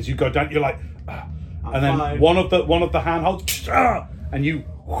 That's it. As you go down, you're like, I'm and then fine. one of the handholds, and you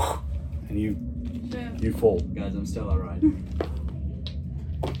fall. Guys, I'm still alright.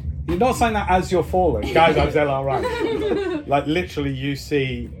 You're not saying that as you're falling, guys. I'm still all right. Like literally, you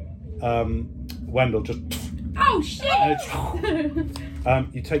see Wendell just. Oh shit! And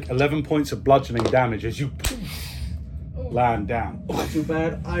it's, you take 11 points of bludgeoning damage as you land down. Not too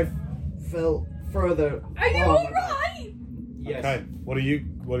bad. I fell further. Are you alright? Yes. Okay, what are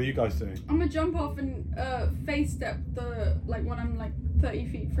you guys doing? I'm gonna jump off and face step when I'm like 30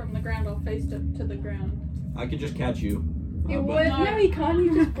 feet from the ground, I'll face step to the ground. I could just catch you. You but would? No, he can't. He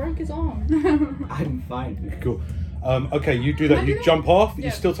just broke his arm. I'm fine. Cool. Okay, you do that. Can I do You that? jump off. Yeah.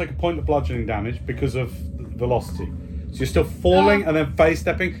 You still take a point of bludgeoning damage because of velocity. So you're still falling and then face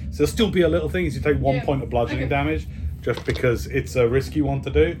stepping. So there'll still be a little thing as you take 1 Yeah. point of bludgeoning Okay. damage, just because it's a risky one to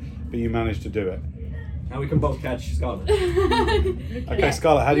do, but you managed to do it. Now we can both catch Scarlet. Okay,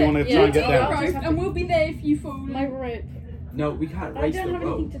 Scarlett, how do you want to Yeah, try and get yeah. down? Rope, and we'll be there if you fall. My rope. No, we can't I race don't the have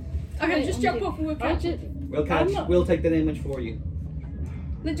rope. anything to. Okay, Wait, just I'm jump good. off and we'll I catch just. We'll catch. I'm not- We'll take the damage for you.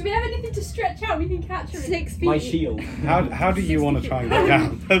 Like, do we have anything to stretch out? We can catch her. 6 feet. My shield. How do you want to try and get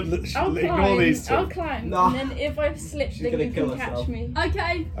down? I'll Ignore climb. these two. I'll climb. Nah. And then if I've slipped, She's then gonna you kill can catch herself. me.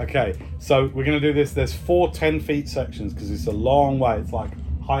 Okay. Okay, so we're going to do this. There's 4 10-feet sections because it's a long way. It's like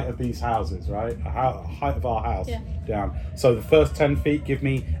height of these houses, right? Height of our house down. So the first 10 feet, give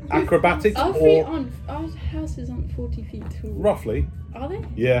me acrobatics Our or houses aren't 40 feet tall. roughly. Are they?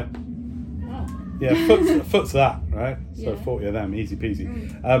 Yeah. Oh. Yeah, foot's that, right? So Yeah. 40 of them, easy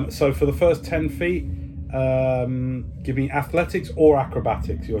peasy. So for the first 10 feet, give me athletics or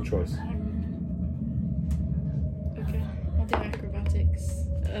acrobatics, your choice. Okay, I'll do acrobatics.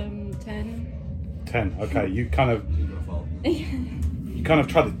 10. 10. Okay, you kind of She's gonna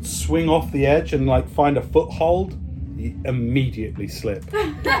fall. try to swing off the edge and like find a foothold. You immediately slip.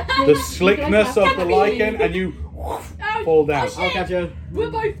 The slickness of the lichen, and you fall down. shit. I'll catch you.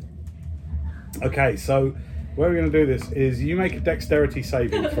 We're both. Okay, so where we're going to do this is you make a dexterity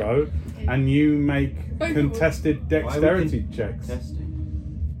saving throw, and you make Both of contested dexterity checks.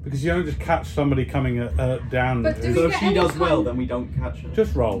 Testing. Because you don't just catch somebody coming down. But do who's- we So if get she any does well, kind- then we don't catch her.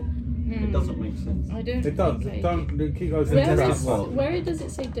 Just roll. It doesn't make sense. I don't. It does. think I Don't keep those Where things is- around. Where does it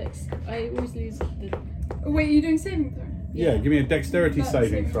say dex? I always lose the. Wait, are you doing saving throw? Yeah, give me a dexterity That's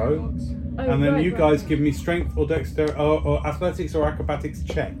saving throw. box. and then you guys give me strength or dexterity or athletics or acrobatics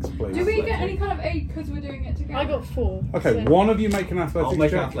checks, please. Do we get any kind of aid because we're doing it together? I got 4. Okay, so- one of you make an athletics I'll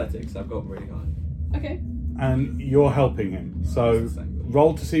make check, athletics. I've got really high. Okay. and you're helping him. So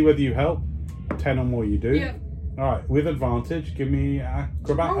roll to see whether you help. 10 or more, you do. Yeah. All right, with advantage, give me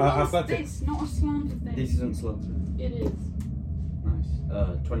athletics. This, not a slanted thing. This isn't slow. It is.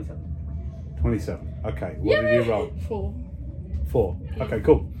 Nice. 27. 27. Okay, what did you roll? 4. 4. Okay,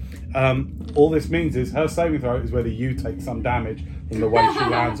 cool. All this means is her saving throw is whether you take some damage from the way she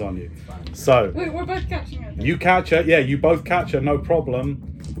lands on you. So Wait, we're both catching her. you catch her. Yeah, you both catch her, no problem.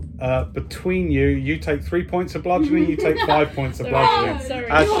 Between you, you take 3 points of bludgeoning. You take 5 points of bludgeoning Sorry.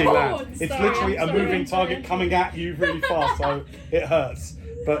 as she Lord, lands. It's sorry, literally I'm a sorry, moving I'm target sorry. coming at you really fast, so it hurts.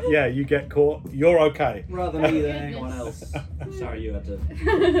 But yeah, you get caught. You're okay. Rather me than anyone else. Sorry you had to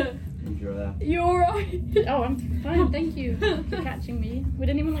endure that. You're alright. Oh, I'm fine, thank you for catching me. Would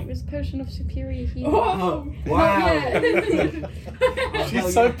anyone like this potion of superior healing? Oh, Wow. Yeah.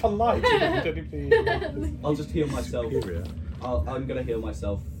 She's so polite. She doesn't do anything. I'll just heal myself. Superior. I'm gonna heal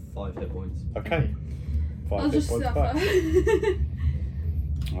myself 5 hit points. Okay. 5 I'll hit just points suffer. back.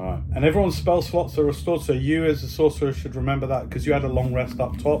 Alright. And everyone's spell slots are restored, so you as a sorcerer should remember that because you had a long rest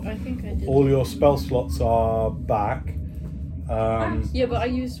up top. I think I did. All your spell slots are back. Yeah, but I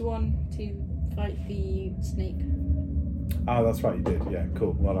used one to fight the snake. Oh, that's right, you did. Yeah,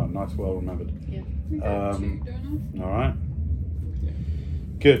 cool. Well done. Nice, well remembered. Yeah. We got two, don't Alright.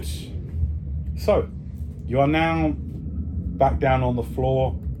 Good. So, you are now back down on the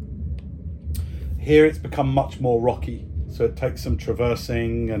floor. Here it's become much more rocky, so it takes some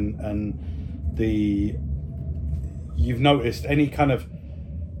traversing and you've noticed any kind of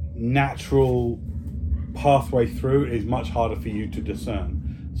natural pathway through is much harder for you to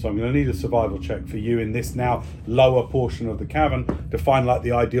discern. So I'm going to need a survival check for you in this now lower portion of the cavern to find like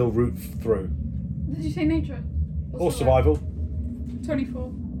the ideal route through. Did you say nature? Or survival.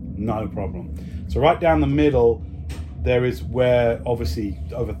 24. No problem. So right down the middle, there is where obviously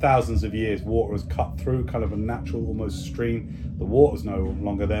over thousands of years water has cut through, kind of a natural almost stream. The water's no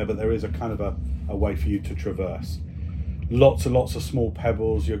longer there, but there is a kind of a way for you to traverse. Lots and lots of small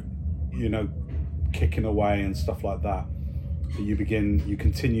pebbles, you're kicking away and stuff like that. But you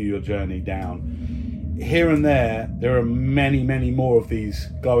continue your journey down. Here and there are many, many more of these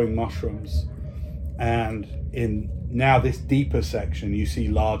glowing mushrooms. And in now this deeper section, you see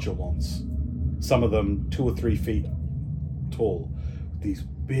larger ones. Some of them 2 or 3 feet tall. These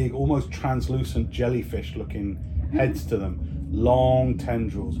big, almost translucent jellyfish-looking heads to them. Long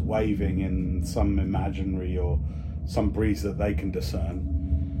tendrils waving in some imaginary or some breeze that they can discern.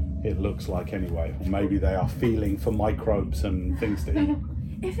 It looks like anyway. Or maybe they are feeling for microbes and things to eat.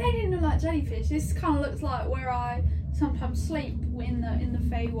 If they didn't look like jellyfish, this kind of looks like where I sometimes sleep in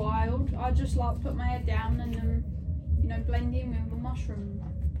the Feywild. I just like put my head down and then, blend in with the mushroom.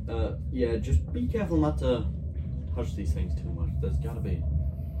 Yeah, just be careful not to hush these things too much. There's gotta be.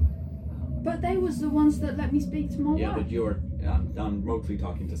 But they was the ones that let me speak to my Yeah, wife. but you're. I'm mostly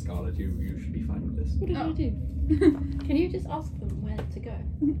talking to Scarlet. You should be fine with this. What did Oh. you do? Can you just ask them where to go?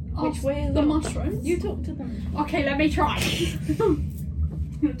 Which Ask way? the look? mushrooms? You talk to them. Okay, let me try.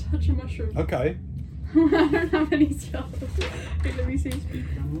 I'm gonna touch a mushroom. Okay. I don't have any spells. Wait, let me see.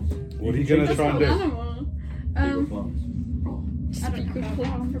 What are you going to That's try and not an do? animal. Bigger plants. I don't know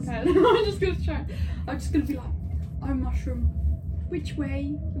how I'm prepared. I'm just gonna try. I'm just gonna be like, oh mushroom, which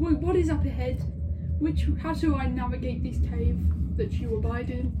way? What is up ahead? How do I navigate this cave that you abide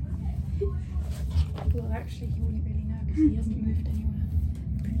in? Well, actually, he wouldn't really know because he hasn't moved anywhere.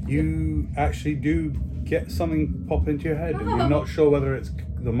 You actually do get something pop into your head, and you're not sure whether it's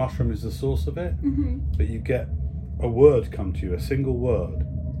the mushroom is the source of it, but you get a word come to you, a single word.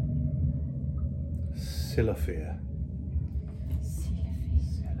 Silafir.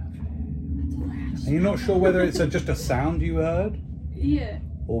 And you're not sure whether it's just a sound you heard, Yeah.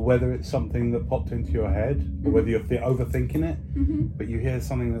 or whether it's something that popped into your head, or whether you're overthinking it, but you hear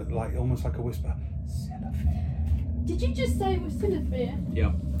something that, like, almost like a whisper. Silafir. Did you just say it was Silafir?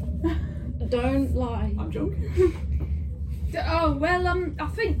 Yep. Don't lie. I'm joking. Oh well, I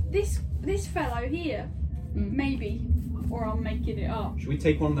think this fellow here, maybe, or I'm making it up. Should we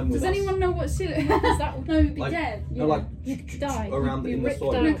take one of them with Does us? anyone know what Silafir? Is that No, the Like- dead. No, like You'd die. around You'd in be the ripped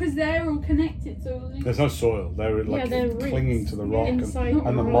soil. out. No, because they're all connected. So There's no soil. They're like they're roots clinging to the rock inside and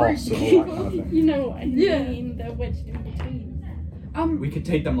the the moss and all that kind of thing. You know what I Yeah. mean? They're wedged in between. We could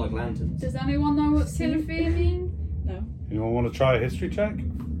take them like lanterns. Does anyone know what Silafir mean? No. Anyone want to try a history check?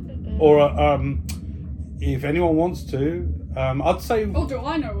 Or if anyone wants to, I'd say Or do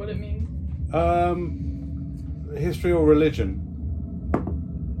I know what it means? history or religion.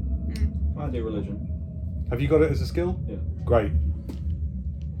 I do religion. Have you got it as a skill? Yeah. Great.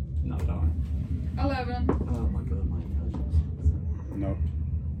 No, don't 11. I? Oh my god, my intelligence. No.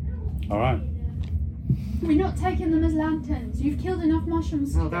 All right. We're not taking them as lanterns. You've killed enough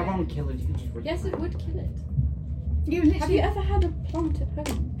mushrooms. No, that won't kill it. You can just. Yes, it would kill it. You literally. Have you ever had a plant at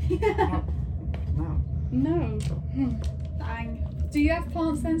home? Yeah. No. No. Dang. Do you have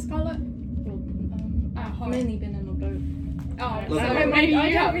plants then, Scarlett? Well, At I've home. mainly been on a boat. Oh, Look, so I maybe I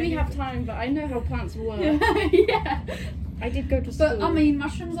you don't have really have time, but I know how plants work. Yeah. I did go to school. But I mean,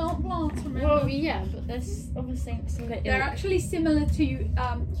 mushrooms aren't plants. Remember? well, yeah, but there's obviously similar. They're actually similar to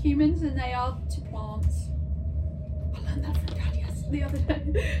humans, and they are to plants. I learned that from Dad the other day.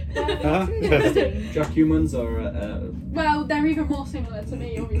 Huh? Interesting. Jack humans are. Well, they're even more similar to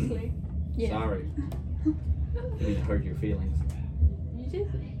me, obviously. Yeah. Sorry. I didn't hurt your feelings. You did.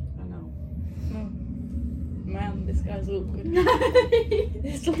 I know. Oh. Man, this guy's awkward.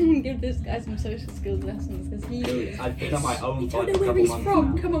 Someone give this guy some social skills lessons because he. Dude, I've been on my own You for don't a know where couple he's months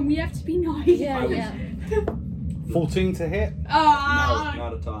from. now. Come on, we have to be nice. Yeah, I was- yeah. 14 to hit. No, Ah.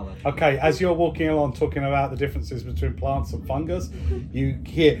 not at all. Okay, as you're walking along talking about the differences between plants and fungus, you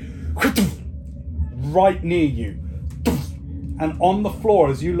hear right near you. And on the floor,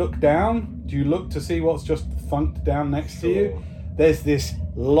 as you look down, do you look to see what's just thunked down next to you? There's this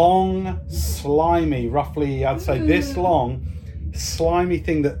long, slimy, roughly, I'd say this long, slimy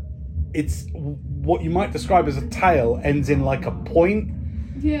thing that it's what you might describe as a tail, ends in like a point,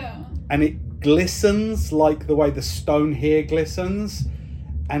 Yeah. and it glistens like the way the stone here glistens.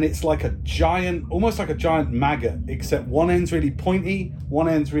 And it's like a giant, almost like a giant maggot, except one end's really pointy, one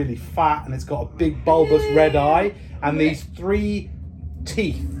end's really fat, and it's got a big bulbous red eye, and these 3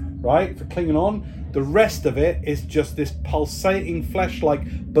 teeth, right, for clinging on. The rest of it is just this pulsating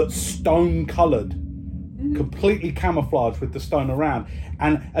flesh-like, but stone-coloured, completely camouflaged with the stone around.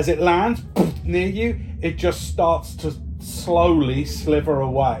 And as it lands near you, it just starts to slowly sliver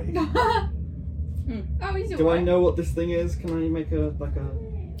away. Oh, he's Do I alright. know what this thing is? Can I make a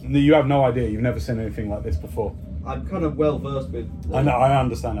You have no idea. You've never seen anything like this before. I'm kind of well versed with. I know. I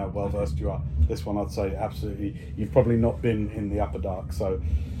understand how well versed you are. This one, I'd say, absolutely. You've probably not been in the Upper Dark, so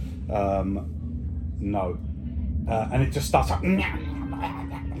no. And it just starts like,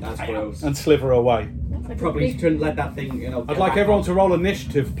 That's gross. and sliver away. That's like a Probably big- shouldn't let that thing. I'd like everyone to roll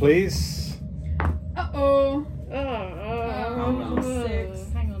initiative, please. Uh-oh. Oh, no.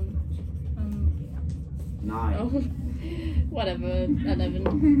 6. Hang on. 9. Oh, whatever.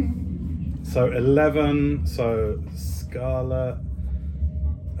 11. So 11. So Scarlet.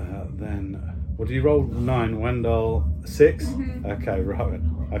 Then what do you roll? 9. Wendell 6. Okay, right.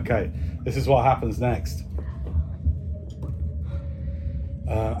 Okay, this is what happens next.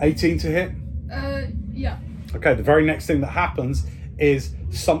 18 to hit. Yeah. Okay, the very next thing that happens is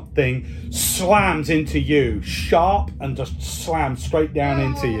something slams into you, sharp, and just slams straight down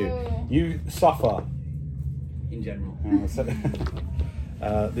into you. Oh. You suffer. In general.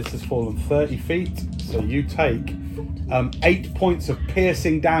 This has fallen 30 feet, so you take 8 points of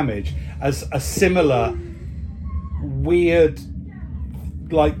piercing damage as a similar weird,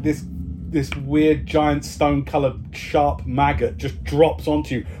 like this weird giant stone-coloured sharp maggot just drops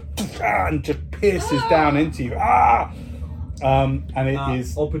onto you and just pierces down into you. And it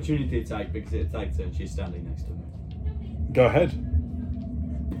is. Opportunity attack because it attacked her and she's standing next to me. Go ahead.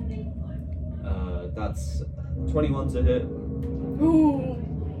 That's 21 to hit. Ooh.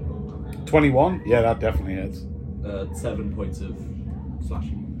 21. Yeah, that definitely hits. 7 points of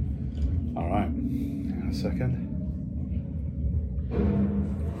slashing. All right. Hang on a second.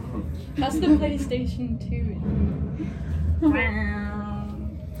 That's the PlayStation 2. No,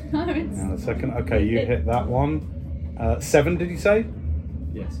 Hang on a second. Okay, you hit that one. 7, did you say?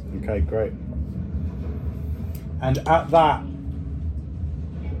 Yes. Okay, great. And at that,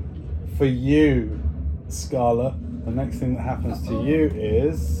 for you, Scarlet, the next thing that happens to you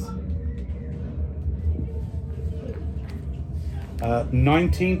is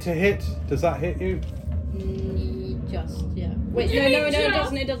 19 to hit. Does that hit you? Just, yeah. Wait, You no, mean it just?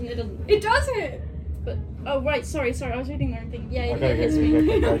 doesn't. it does hit. But, oh, right, sorry, I was reading the wrong thing. Yeah, Okay, it hits me.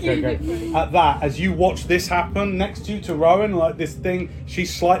 okay. At that, as you watch this happen next to you to Rowan, like this thing,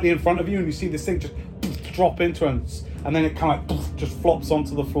 she's slightly in front of you, and you see this thing just drop into her, and then it kind of just flops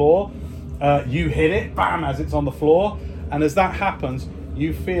onto the floor. You hit it, bam, as it's on the floor, and as that happens,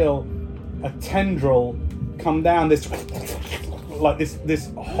 you feel a tendril come down. This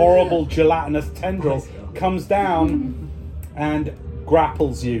horrible gelatinous tendril comes down and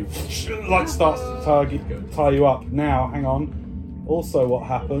grapples you, like starts to tie you up. Now, hang on. Also, what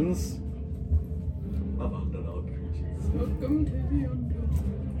happens? Of underdog. Welcome to the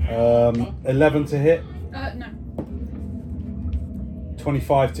Underdark. 11 to hit. No.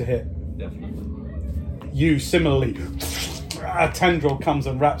 25 to hit. Definitely. You similarly, a tendril comes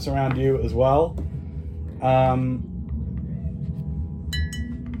and wraps around you as well. Wow,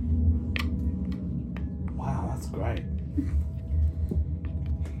 that's great.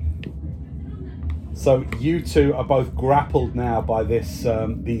 So you two are both grappled now by this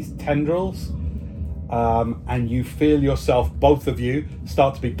these tendrils, and you feel yourself, both of you,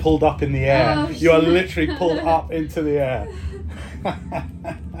 start to be pulled up in the air. Oh, you are shit. literally pulled up into the air.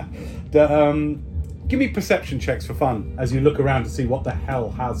 Give me perception checks for fun as you look around to see what the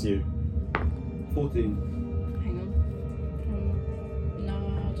hell has you. 14. Hang on.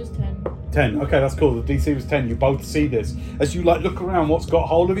 No, just 10. 10. Okay, that's cool. The DC was 10. You both see this. As you like look around, what's got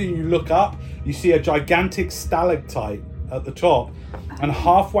hold of you, and you look up, you see a gigantic stalactite at the top, and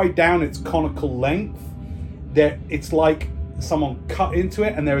halfway down its conical length, there it's like someone cut into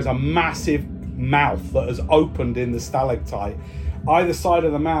it, and there is a massive mouth that has opened in the stalactite. Either side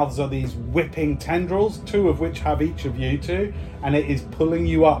of the mouths are these whipping tendrils, 2 of which have each of you two, and it is pulling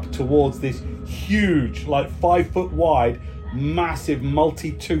you up towards this huge, like 5 foot wide, massive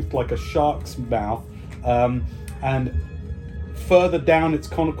multi-toothed, like a shark's mouth, and further down its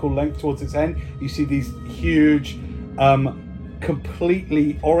conical length towards its end, you see these huge,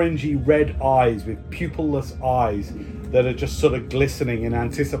 completely orangey red eyes with pupilless eyes that are just sort of glistening in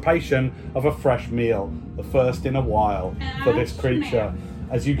anticipation of a fresh meal, the first in a while for this creature.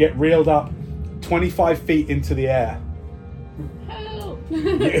 As you get reeled up 25 feet into the air. Help!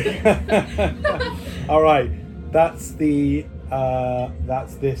 All right, that's the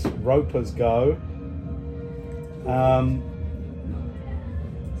that's this roper's go.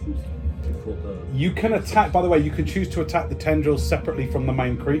 You can attack, by the way, you can choose to attack the tendrils separately from the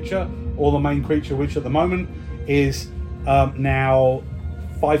main creature, or the main creature, which at the moment is now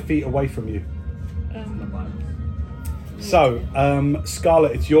 5 feet away from you. So,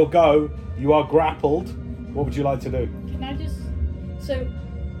 Scarlet, it's your go. You are grappled. What would you like to do? Can I just... So,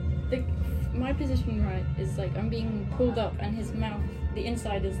 my position, right, is like I'm being pulled up and his mouth, the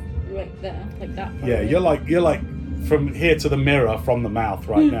inside is right there, like that. Yeah, you're like from here to the mirror from the mouth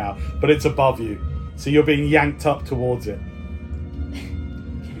right now, but it's above you. So you're being yanked up towards it.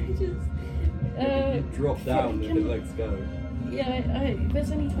 Can I just... Drop down and the legs go. Yeah,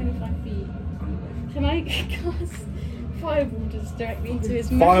 there's only 25 feet. Can I cast fireball just directly into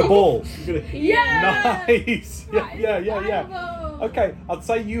his mouth? Fireball. Yeah! Nice. Yeah. Okay, I'd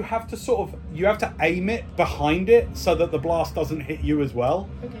say you have to aim it behind it so that the blast doesn't hit you as well.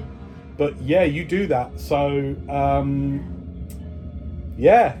 Okay. But yeah, you do that. So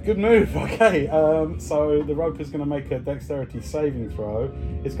yeah, good move. Okay, so the rope is going to make a dexterity saving throw.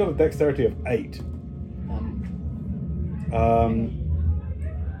 It's got a dexterity of 8.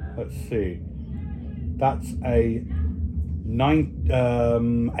 Let's see. That's a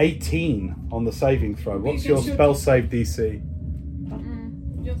 18 on the saving throw. What's your spell save DC?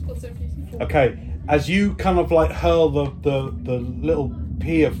 Your spell save DC 4. Okay, as you kind of like hurl the little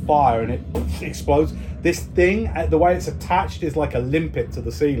pea of fire and it explodes, this thing, the way it's attached is like a limpet to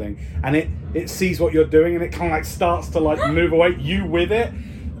the ceiling, and it sees what you're doing and it kind of like starts to like move away, you with it.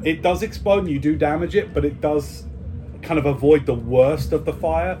 It does explode and you do damage it, but it does kind of avoid the worst of the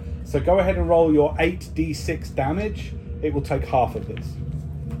fire. So go ahead and roll your 8d6 damage. It will take half of this.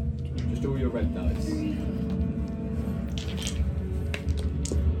 Just all your red dice.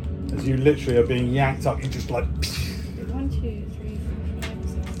 As you literally are being yanked up, you just like... 1, 2, 3, 4, 5,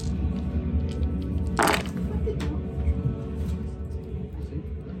 6.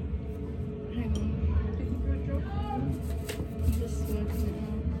 Hang on. I'm just working it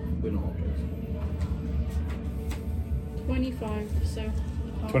We're not objects. out. 25, so...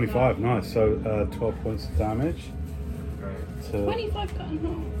 half 25, that. nice. So 12 points of damage. To... 25 cut in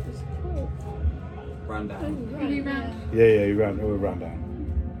half. It's cool. Ran Oh, down. right, You round. Yeah, we'll round down.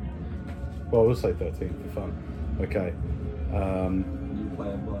 Well, we'll say 13 for fun. Okay. You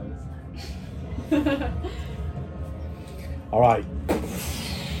play and All right.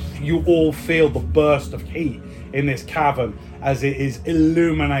 You all feel the burst of heat in this cavern as it is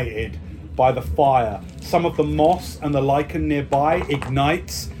illuminated by the fire. Some of the moss and the lichen nearby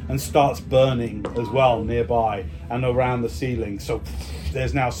ignites and starts burning as well nearby and around the ceiling. So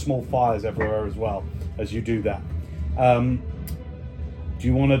there's now small fires everywhere as well as you do that. Do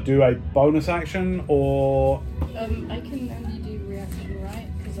you want to do a bonus action or... I can only do reaction, right?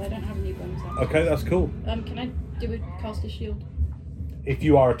 Because I don't have any bonus action. Okay, that's cool. Can I cast a shield? If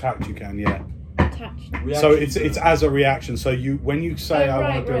you are attacked, you can, yeah. Attached. So it's as a reaction. So when you say I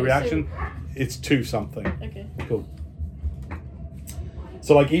want to do a right, reaction, it's to something. Okay. Cool.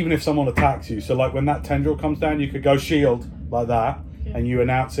 So like even if someone attacks you, so like when that tendril comes down, you could go shield like that, and you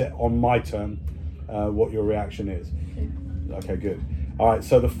announce it on my turn what your reaction is. Okay, good. All right,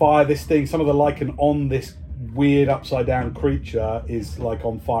 so the fire, this thing, some of the lichen on this weird upside down creature is like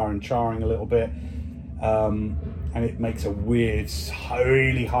on fire and charring a little bit, and it makes a weird,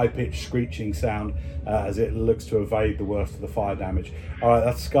 really high-pitched screeching sound as it looks to evade the worst of the fire damage. All right,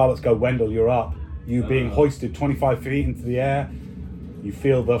 that's Scarlet's go. Wendell, you're up. You being hoisted 25 feet into the air. You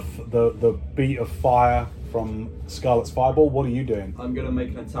feel the beat of fire from Scarlet's fireball. What are you doing? I'm going to make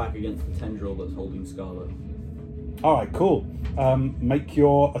an attack against the tendril that's holding Scarlet. All right, cool. Make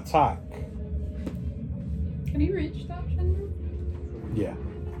your attack. Can you reach that tendril? Yeah.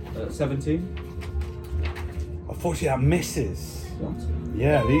 17. Unfortunately, that misses. What?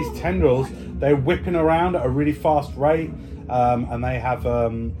 Yeah, these tendrils, they're whipping around at a really fast rate, and they have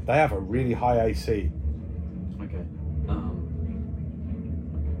a really high AC. Okay.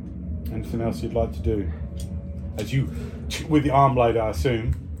 Anything else you'd like to do? As you, with the arm blade, I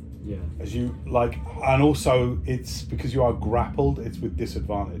assume. Yeah. As you like, and also it's because you are grappled, it's with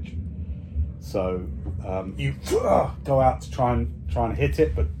disadvantage. So you go out to try and hit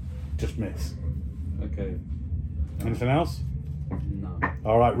it, but just miss. Okay. Anything else? No.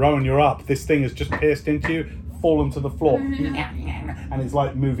 All right, Rowan, you're up. This thing has just pierced into you, fallen to the floor, and it's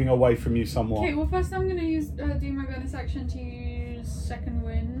like moving away from you somewhat. Okay, well first I'm going to use do my bonus action to use second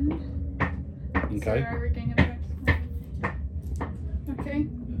wind. Okay. So I regain effect. Okay.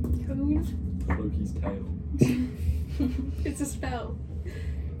 Cool. Loki's tail. It's a spell.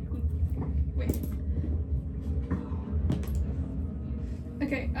 Wait.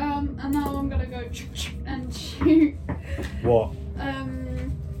 Okay, and now I'm gonna go and shoot. What?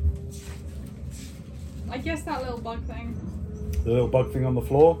 I guess that little bug thing. The little bug thing on the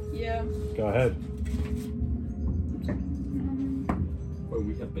floor? Yeah. Go ahead. Well,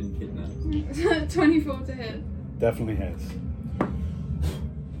 we have been kidnapped. 24 to hit. Definitely hits.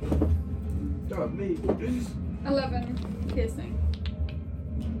 Don't me. 11 piercing.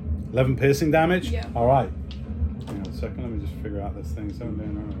 11 piercing damage? Yeah. All right. Hang on a second, let me just figure out this thing.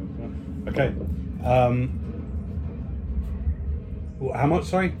 Okay. How much,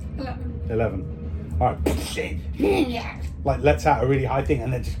 sorry? 11. 11. All right. Like lets out a really high thing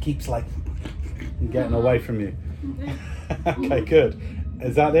and then just keeps like getting away from you. Okay. Okay, good.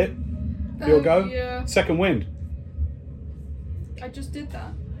 Is that it? Your go? Yeah. Second wind. I just did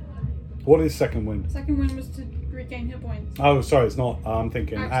that. What is second wind? Second wind was to regain hit points. Oh, sorry, it's not. I'm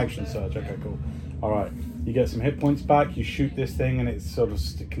thinking Action action surge. surge. Okay, cool. All right. You get some hit points back. You shoot this thing and it sort of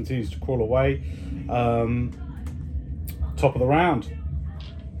continues to crawl away. Top of the round.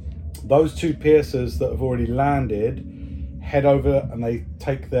 Those two piercers that have already landed head over and they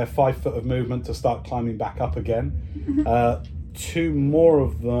take their 5 foot of movement to start climbing back up again. 2 more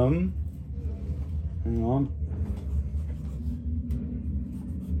of them. Hang on.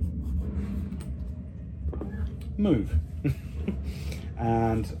 Move.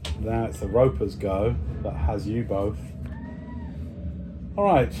 And then it's the roper's go that has you both.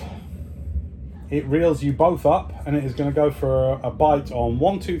 Alright. It reels you both up and it is going to go for a bite on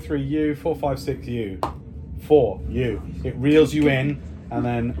 1, 2, 3 you, 4, 5, 6 you. 4 you. It reels you in and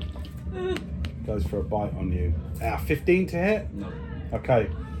then goes for a bite on you. 15 to hit? No. Okay.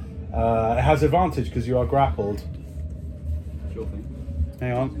 It has advantage because you are grappled. Sure thing.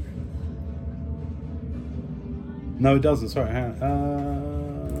 Hang on. No, it doesn't. Sorry. Hang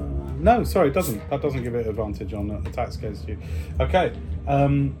on. No, sorry, it doesn't. That doesn't give it advantage on attacks against you. Okay.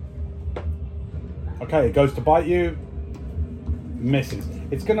 Okay, it goes to bite you. Misses.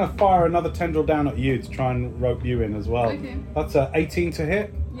 It's going to fire another tendril down at you to try and rope you in as well. Okay. That's a 18 to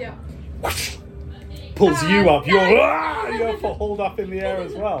hit. Yeah. Pulls you up. You're hauled up in the air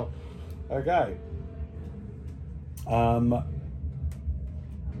as well. Okay.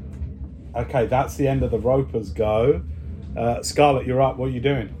 Okay, that's the end of the roper's go. Scarlet, you're up. What are you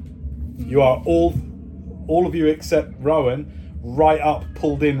doing? You are all of you except Rowan, right up,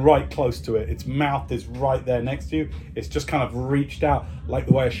 pulled in right close to it. Its mouth is right there next to you. It's just kind of reached out like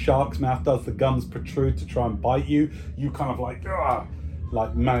the way a shark's mouth does. The gums protrude to try and bite you. You kind of like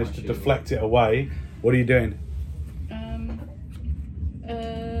manage to deflect it away. What are you doing?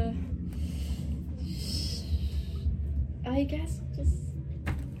 I guess just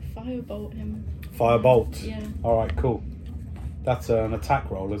firebolt him. Firebolt. Yeah. All right, cool. That's an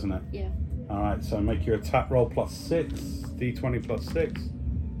attack roll, isn't it? Yeah. All right, so make your attack roll +6, d20 +6.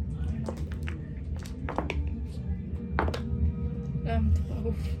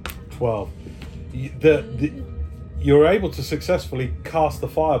 12. 12. You're able to successfully cast the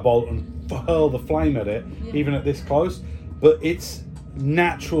firebolt and hurl the flame at it, even at this close, but it's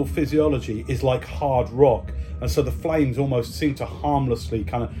natural physiology is like hard rock, and so the flames almost seem to harmlessly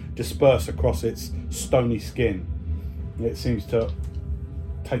kind of disperse across its stony skin. It seems to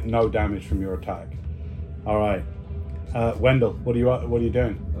take no damage from your attack. All right, Wendell, what are you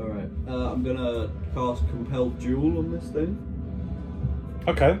doing? All right, I'm gonna cast Compelled Duel on this thing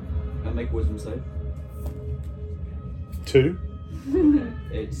Okay, and make a Wisdom save. 2.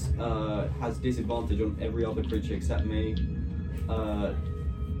 It has disadvantage on every other creature except me, and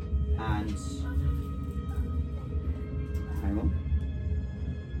hang on.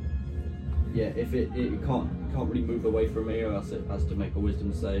 Yeah, if it can't really move away from me, or else it has to make a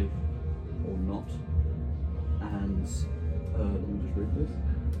Wisdom save, or not. And let me just read this.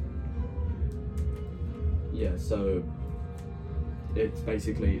 Yeah, so it's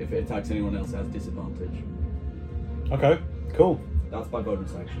basically if it attacks anyone else, it has disadvantage. Okay, cool. That's my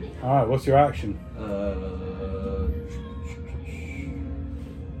bonus action. All right, what's your action? Hang on.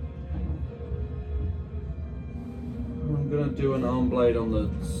 I'm gonna do an arm blade on the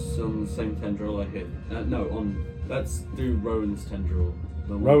same tendril I hit. Let's do Rowan's tendril.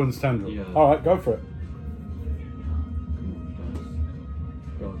 Rowan's tendril. Yeah. All right, go for it.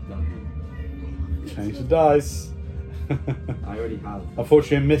 God damn Change the dice. it. I already have.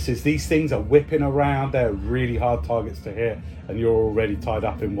 Unfortunately, it misses. These things are whipping around. They're really hard targets to hit, and you're already tied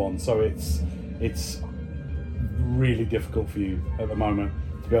up in one. So it's really difficult for you at the moment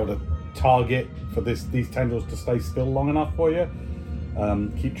to be able to target for these tendrils to stay still long enough for you.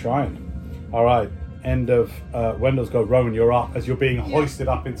 Keep trying. All right. End of Wendell's go. Rowan, you're up as you're being hoisted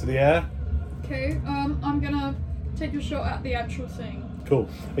up into the air. Okay, I'm gonna take a shot at the actual thing. Cool.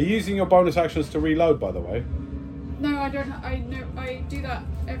 Are you using your bonus actions to reload, by the way? No, I don't. I do that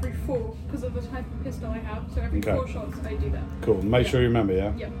every 4 because of the type of pistol I have. So every Okay. 4 shots, I do that. Cool. Make sure you remember,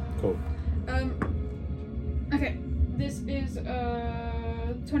 yeah? Yep. Cool. Okay, this is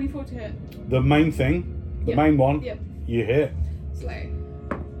 24 to hit. The main thing, the Yep. main one, Yep. you hit. Slay.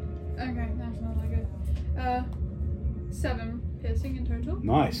 Okay, that's not that good. 7 piercing in total.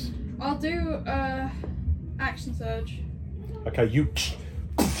 Nice. I'll do action surge. Okay, you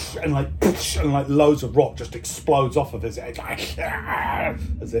and like loads of rock just explodes off of his head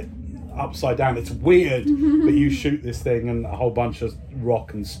as it upside down. It's weird, but you shoot this thing and a whole bunch of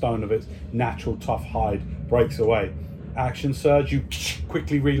rock and stone of its natural tough hide breaks away. Action surge, you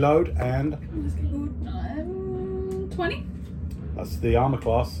quickly reload, and 20. that's the armor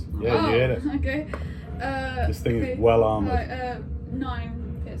class. Yeah, you hit it. Okay. This thing is well armored.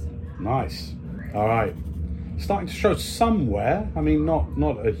 9 piercing. Nice. All right. Starting to show somewhere. I mean,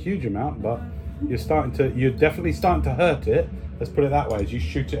 not a huge amount, but you're definitely starting to hurt it. Let's put it that way. As you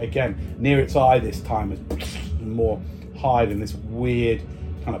shoot it again near its eye this time, as more hide and this weird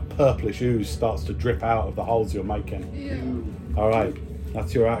kind of purplish ooze starts to drip out of the holes you're making. Yeah. All right,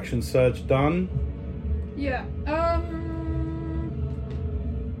 that's your action surge done. Yeah.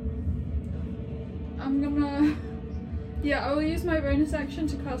 I'm gonna. Yeah, I will use my bonus action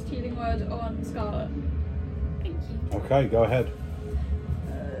to cast Healing Word on Scarlet. Thank you. Okay, go ahead.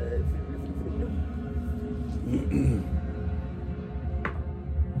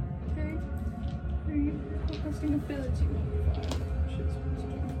 Okay. Casting ability modifier.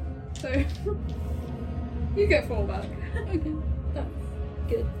 So you get 4 back. Okay, that's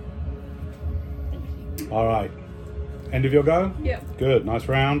good. Thank you. All right, end of your go. Yeah. Good, nice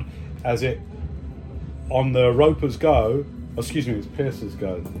round. As it on the Roper's go, excuse me, it's Pierce's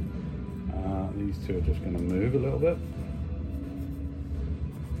go. These two are just going to move a little bit.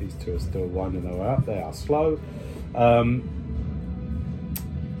 These two are still winding their way up. They are slow. Now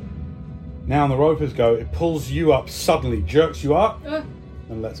on the Roper's go, it pulls you up suddenly, jerks you up,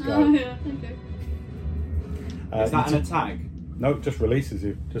 and lets go. Oh yeah. Okay. Is that an attack? No, it just releases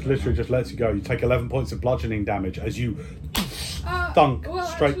you. Just literally just lets you go. You take 11 points of bludgeoning damage as you thunk well,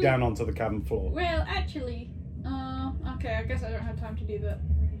 straight actually- down onto the cabin floor. Well, actually, okay. I guess I don't have time to do that.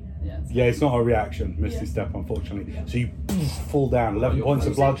 Yeah. Yeah, it's not a reaction, Misty Yeah. Step, unfortunately. Yeah. So you fall down, 11 you're points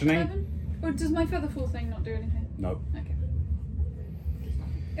of close. bludgeoning. 11? Or does my featherfall thing not do anything? No. Okay.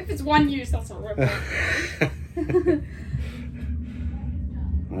 If it's 1 use, that's alright.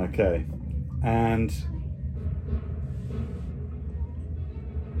 Okay. And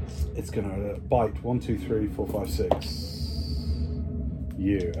it's going to bite 1, 2, 3, 4, 5, 6.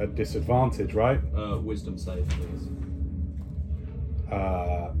 You at disadvantage, right? Wisdom save, please.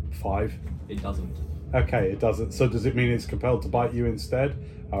 5. It doesn't. Okay, it doesn't. So does it mean it's compelled to bite you instead?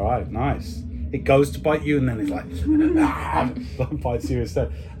 All right, nice. It goes to bite you and then it's like bites you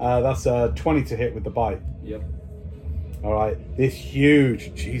instead. That's 20 to hit with the bite. Yep. All right, this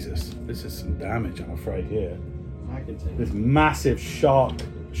huge, Jesus, this is some damage, I'm afraid here. I can take this it. massive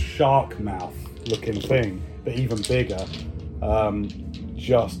shark mouth looking thing, but even bigger,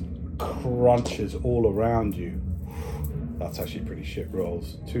 just crunches all around you. That's actually pretty shit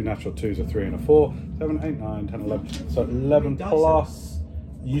rolls. 2 natural 2s, a 3 and a 4. 7, 8, 9, 10, 11. So 11 plus.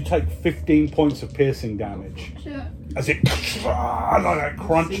 You take 15 points of piercing damage Sure. as it like that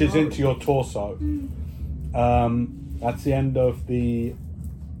crunches into your torso. That's the end of the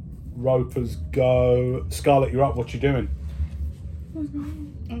ropers go. Scarlet, you're up. What you doing?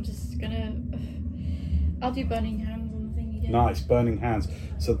 I'm just gonna. I'll do burning hands on the thing again. Nice, burning hands.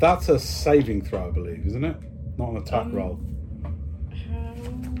 So that's a saving throw, I believe, isn't it? Not an attack roll. How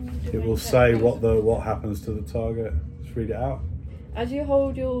do It I will get say hands? what happens to the target. Just read it out. As you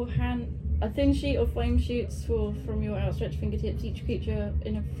hold your hand, a thin sheet of flame shoots forth from your outstretched fingertips. Each creature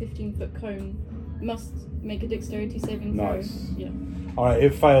in a 15-foot cone must make a dexterity saving throw. Nice. Yeah. All right,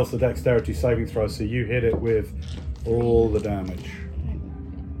 it fails the dexterity saving throw, so you hit it with all the damage.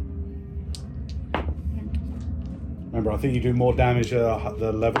 Remember, I think you do more damage at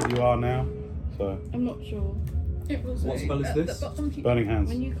the level you are now. So I'm not sure. It was What spell is this? burning hands.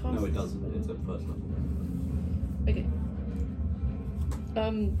 When you cast. No, it doesn't. It's at first level. Okay.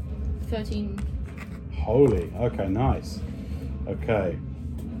 13. Holy. Okay, nice. Okay,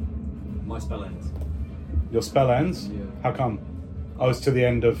 My spell ends. your spell ends. Yeah. How come? Oh, it's to the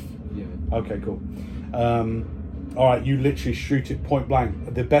end of. Yeah. Okay, cool. All right, you literally shoot it point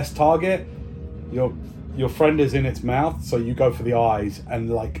blank. The best target, your friend is in its mouth, so you go for the eyes, and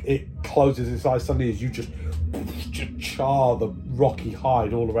like it closes its eyes suddenly as you just char the rocky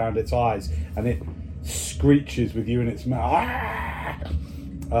hide all around its eyes, and it screeches with you in its mouth.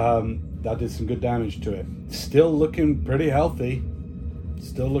 That did some good damage to it. Still looking pretty healthy.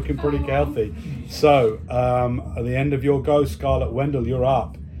 Still looking pretty healthy. So, at the end of your go, Scarlet, Wendell, you're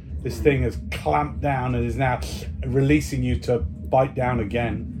up. This thing has clamped down and is now releasing you to bite down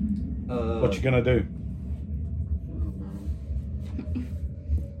again. What you gonna do? Oh, no.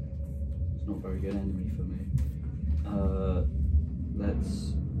 It's not a very good enemy for me.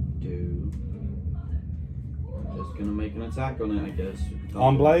 Let's do. Just gonna make an attack on it, I guess.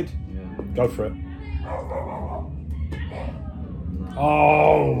 Arm blade? Yeah. Go for it.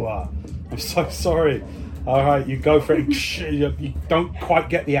 Oh, I'm so sorry. All right, you go for it. You don't quite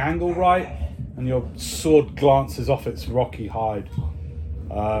get the angle right, and your sword glances off its rocky hide.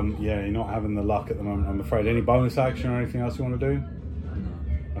 Yeah, you're not having the luck at the moment, I'm afraid. Any bonus action or anything else you want to do?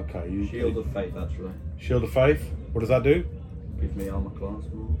 No. Okay, you Shield of Faith, actually. Shield of Faith. What does that do? Give me armor class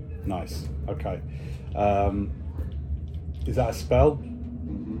more. Nice. Okay. Is that a spell?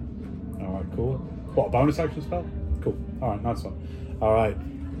 Mm-hmm. All right, cool. What, a bonus action spell? Cool. All right, nice one. All right.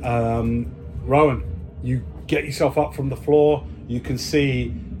 Rowan, you get yourself up from the floor. You can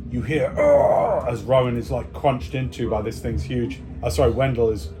see, you hear as Rowan is like crunched into by this thing's huge. Sorry, Wendell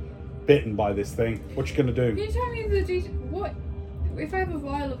is bitten by this thing. What you gonna Can do? you tell me what if I have a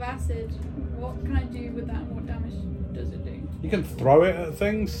vial of acid? What can I do with that? And what damage does it do? You can throw it at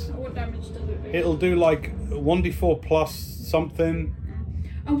things. What damage does it do? It'll do like 1d4 plus something.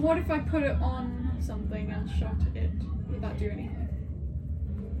 And what if I put it on something and shot it? Would that do anything?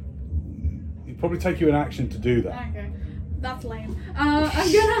 It'll probably take you an action to do that. Okay, that's lame. I'm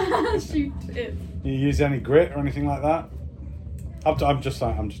gonna shoot it. You use any grit or anything like that? I'm just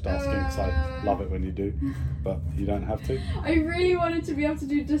asking because I love it when you do, but you don't have to. I really wanted to be able to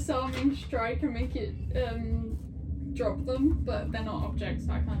do disarming strike and make it drop them, but they're not objects,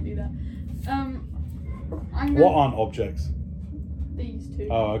 so I can't do that. What aren't objects? These two.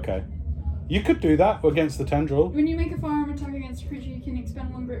 Oh, okay. You could do that against the tendril. When you make a firearm attack against a creature, you can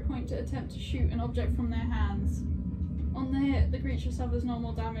expend 1 grit point to attempt to shoot an object from their hands. On the hit, the creature suffers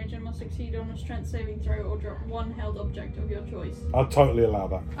normal damage and must succeed on a strength saving throw or drop 1 held object of your choice. I'd totally allow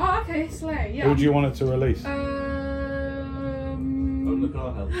that. Oh, okay, slay, yeah. Who do you want it to release? Oh, look at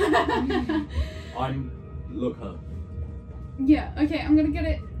our health. Look her. Yeah, okay, I'm gonna get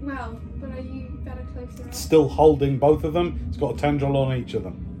it. Well, but are you better closer up? Still holding both of them. It's got a tendril on each of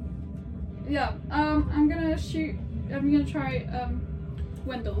them. Yeah, I'm gonna shoot. I'm gonna try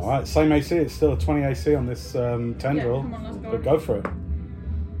Wendell's. All right, same AC. It's still a 20 AC on this tendril. Yeah, come on, let's go. But go for it.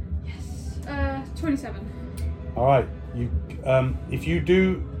 Yes. 27. All right. You, if you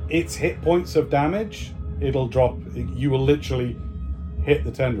do its hit points of damage, it'll drop. You will literally hit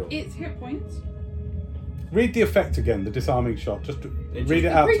the tendril. Its hit points. Read the effect again. The disarming shot. Just read it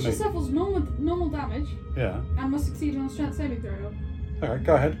The out to creature me. suffers normal damage Yeah. and must succeed on a strength saving throw. Okay.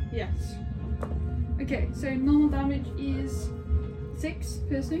 Go ahead. Yes. Okay, so normal damage is 6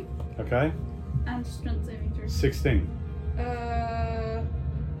 piercing Okay. and strength saving throw. 16.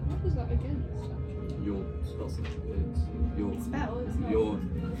 What was that against? Actually? Your spell spells. It's your Spell, it's not. your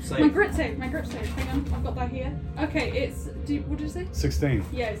save. My grip save. Hang on, I've got that here. Okay, it's. What did you say? 16.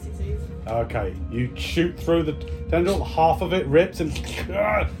 Yeah, it succeeds. Okay, you shoot through the tendril, half of it rips, and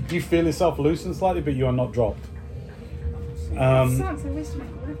you feel yourself loosen slightly, but you are not dropped. Sucks, I wasted my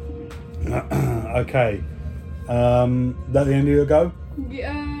grip on it. Okay. That the end of your go?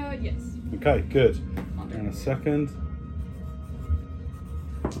 Yes. Okay, good. In a second.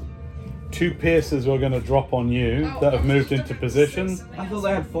 2 piercers were going to drop on you that have moved into position. I thought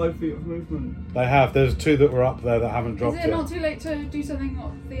they had 5 feet of movement. They have. There's 2 that were up there that haven't dropped Is it yet. not too late to do something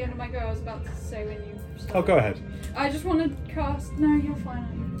at the end of my go? I was about to say when you start. Oh, go ahead. I just want to cast. No, you're fine.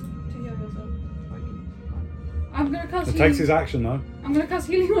 To heal yourself. I'm gonna cast. It takes his action though. I'm gonna cast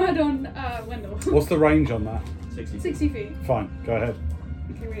Healing Word on Wendell. What's the range on that? 60 feet. Fine, go ahead.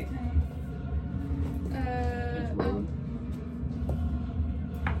 Okay, wait. Hang on.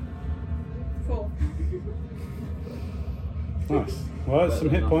 Roll. 4. Nice. Well, it's some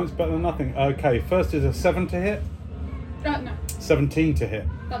hit points, better than nothing. Okay, first is a 7 to hit. No, 17 to hit.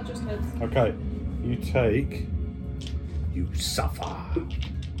 that just hits. Okay, you take. You suffer.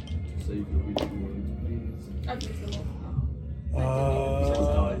 Save your weak wounds, please. I've used them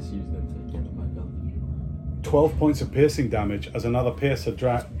all. Dice, use them to get them back up. 12 points of piercing damage as another piercer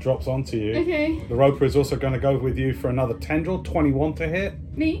drops onto you. Okay. The roper is also going to go with you for another tendril. 21 to hit.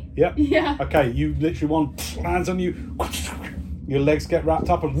 Me? Yep. Yeah. Okay, you literally lands on you. Your legs get wrapped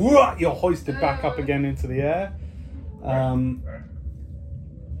up and you're hoisted back up again into the air.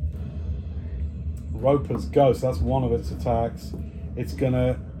 Roper's go, so that's one of its attacks. It's going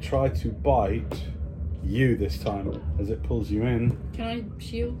to try to bite you this time as it pulls you in. Can I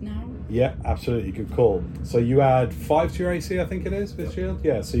shield now? Yeah, absolutely, good call. So you add 5 to your AC, I think it is, with shield?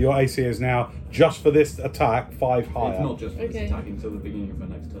 Yeah, so your AC is now, just for this attack, 5 higher. It's not just for this Okay. attacking until the beginning of the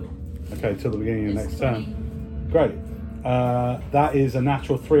next turn. Okay, till the beginning of the It's next 20. turn. Great. That is a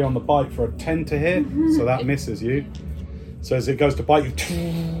natural 3 on the bite for a 10 to hit, so that misses you. So as it goes to bite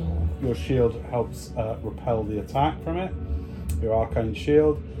you, your shield helps repel the attack from it, your arcane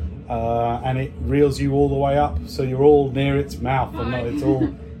shield, and it reels you all the way up, so you're all near its mouth, and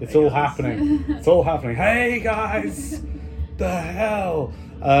it's all happening. It's all happening. Hey guys, the hell!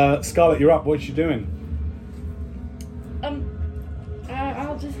 Scarlet, you're up. What you doing?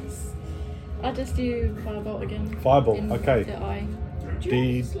 I'll just do firebolt again. Firebolt, in okay. The eye. Do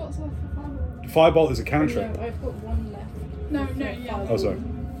you have slots left for Firebolt? Firebolt is a cantrip. No, I've got 1 left. No, yeah. Oh, sorry.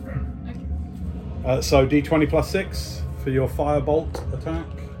 Okay. So D20 plus 6 for your firebolt attack.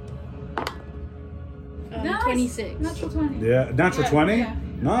 Nice. 26. Natural 20. Yeah, natural Yeah, 20. yeah.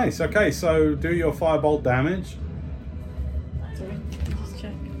 Nice. Okay, so do your firebolt damage. Sorry, I'll just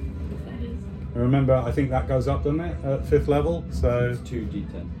check what that is. Remember, I think that goes up, doesn't it, at 5th level? So It's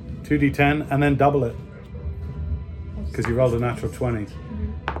 2d10. 2d10 and then double it because you rolled a natural 20.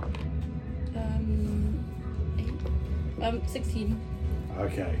 16.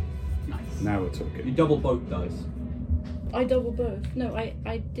 Okay, Nice. now we're You talking. double both dice. I double both. No, I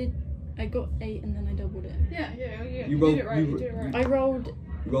got 8 and then I doubled it. Yeah. You You rolled- did it right. you- You did it right. I rolled.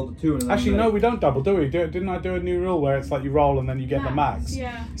 You roll the 2 and then Actually, no, we don't double, do we? Didn't I do a new rule where it's like you roll and then you get the max?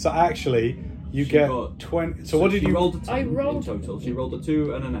 Yeah. So actually, you She get got- 20. So what did she you? rolled a 2 I rolled- in total. She rolled a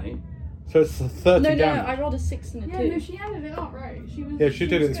 2 and an 8. So it's 30 No, damage. I rolled a 6 and a 2. Yeah, no, she added it up right. She was. Yeah, she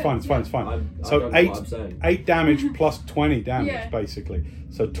did it. was It's good. fine. It's fine. It's fine. I So don't know what I'm saying. 8 damage plus 20 damage, Yeah. basically.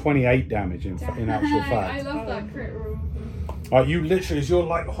 So 28 damage in actual I fact. love that crit rule. Right, you literally, as you're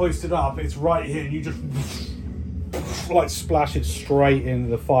like hoisted up, it's right here, and you just like splash it straight into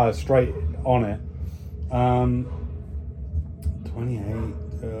the fire, straight on it. 28.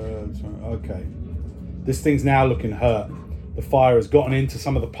 Okay. This thing's now looking hurt. The fire has gotten into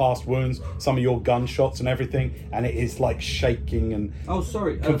some of the past wounds, some of your gunshots and everything, and it is like shaking and Oh,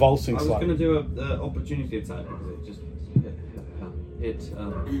 sorry. Convulsing I was slightly. going to do a opportunity attack because it just hit.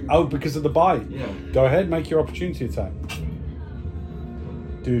 oh, because of the bite. Yeah. Go ahead, make your opportunity attack.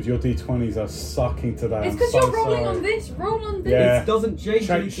 Dude, your D20s are sucking today. It's I'm because so you're rolling sorry. on this. Roll on this. Yeah. It doesn't change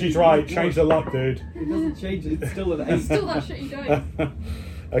anything. She's right. Change the luck, dude. It doesn't change. It's still an 8. It's still that shitty dice.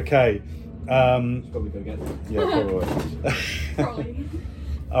 Okay. Probably go get it. Yeah, probably. Probably.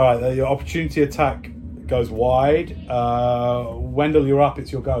 All right, your opportunity attack goes wide. Wendell, you're up.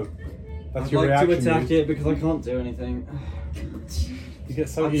 It's your go. That's I'd your like to reaction. attack you, it because I can't do anything. you get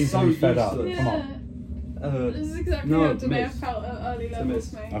so I'm easily so fed up. useless. Come Yeah. on. This is exactly No, how today I miss. felt at early It's a levels,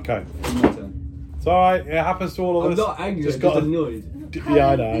 miss. mate. Okay. It's my turn. It's all right. It happens to all of I'm us. not angry. Just I'm got just to- annoyed. Yeah,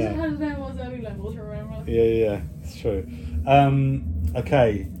 I know. This I is know. how today was early levels, remember? Yeah, it's true.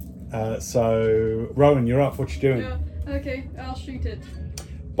 Okay. So Rowan, you're up. What you doing? Yeah. Okay, I'll shoot it.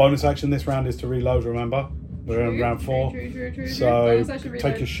 Bonus action this round is to reload. Remember. We're in round 4. True. So Bonus action take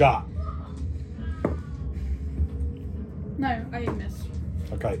reload. a shot. No, I missed.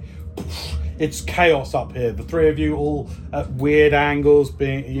 Okay. It's chaos up here. The three of you all at weird angles,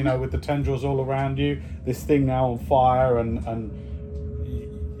 being, you know, with the tendrils all around you. This thing now on fire and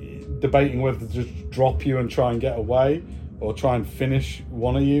debating whether to just drop you and try and get away or try and finish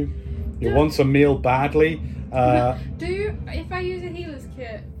one of you. It wants a meal badly. If I use a healer's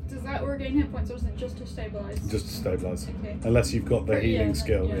kit, does that regain hit points or is it just to stabilize? Just to stabilize. Okay. Unless you've got the But healing yeah,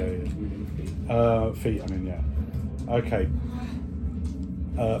 skill. yeah. Feet, I mean, yeah. Okay.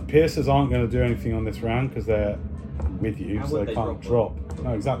 Piercers aren't going to do anything on this round because they're with you, How so would they they can't drop drop.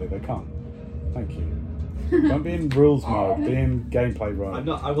 No, exactly, they can't. Thank you. Don't be in rules mode, be in gameplay mode. I'm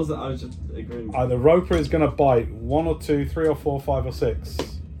not. I wasn't. I was just agreeing. With Either Roper is going to bite 1 or 2, 3 or 4, 5 or 6.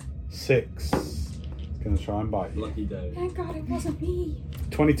 6. It's going to try and bite you. Lucky day. Thank God it wasn't me.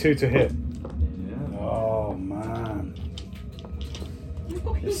 22 to hit. Yeah. Oh man. You've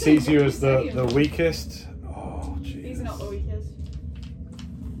got It healer, sees you what as are the saying? weakest. Oh jeez. He's not the weakest.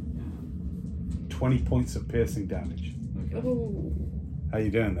 20 points of piercing damage. Okay. Oh. How you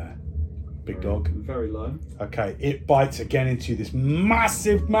doing there, big dog? Very low. Okay, it bites again into this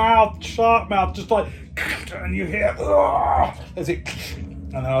massive mouth, sharp mouth, just like, and you hear as it,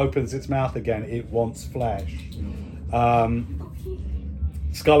 and then opens its mouth again. It wants flesh.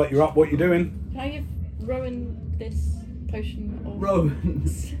 Scarlet, you're up. What you doing? Can I give Rowan this potion of... Rowan.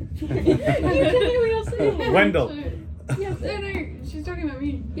 You can hear what you're saying. Wendell. Yes, no, she's talking about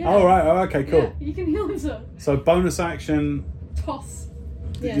me. Yeah. Oh right. Oh, okay. Cool. Yeah, you can heal himself. So bonus action. Toss.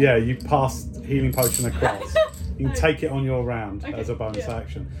 Yeah, you passed healing potion across. You can Oh. take it on your round Okay, as a bonus yeah.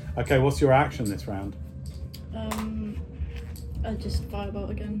 action. Okay, what's your action this round? I just firebolt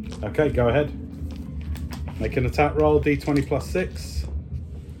again. Okay, go ahead. Make an attack roll, d20 plus 6.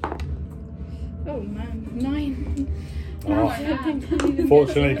 Oh man, 9. Oh. I don't think I'll even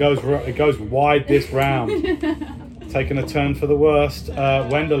Fortunately, get it goes wide this round. Taking a turn for the worst.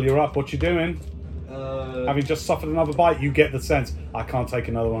 Wendell, you're up. What you doing? Having just suffered another bite, you get the sense, I can't take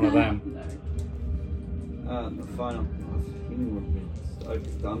another one of them. Fine.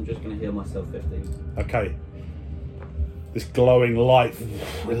 I'm just gonna heal myself 15. Okay. This glowing light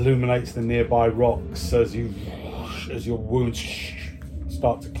illuminates the nearby rocks as your wounds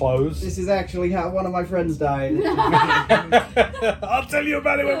start to close. This is actually how one of my friends died. I'll tell you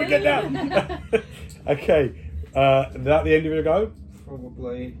about it when we get down. Okay. Is that the end of your go?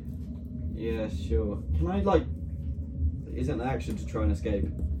 Probably. Yeah, sure. Can I, like... Is it an action to try and escape?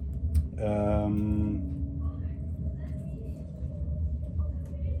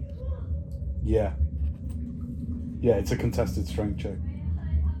 Yeah. Yeah, it's a contested strength check.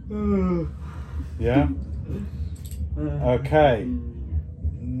 Yeah? Okay.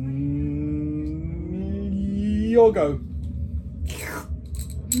 Your go.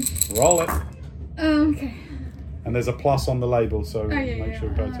 Roll it. Okay. And there's a plus on the label, so Oh, yeah, make yeah. sure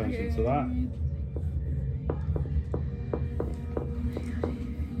you pay attention to that.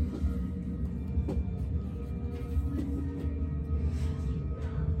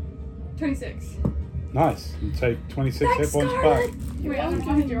 26. Nice. You take 26 hit Thanks, points Scarlet. back. Wait, I'm gonna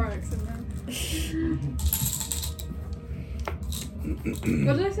find your accent then.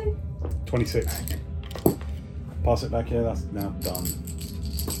 What did I say? 26. Pass it back here. That's now done.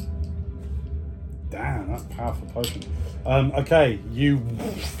 Damn, that's a powerful potion. Okay, you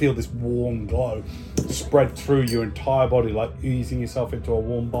feel this warm glow spread through your entire body, like easing yourself into a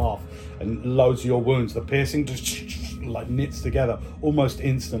warm bath, and loads of your wounds. The piercing just like knits together almost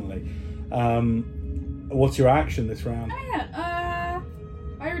instantly. What's your action this round? Oh yeah.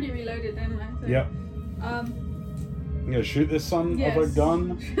 I already reloaded, didn't I? So, Yep. You gonna shoot this son Yes. of a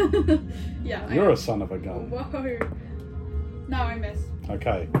gun? Yeah. You're a son of a gun. Whoa. No, I missed.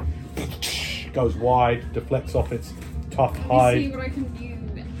 Okay. Goes wide, deflects off its tough Let me see hide. what I can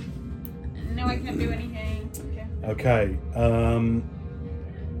do. No, I can't do anything. Okay. Okay.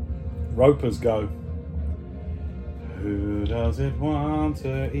 Ropers go. Who does it want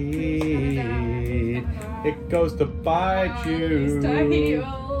to eat? It goes to bite you.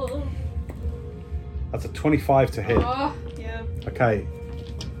 That's a 25 to hit. Oh, yeah. Okay.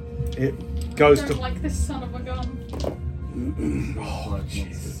 It goes I to. don't like this son of a gun. Oh,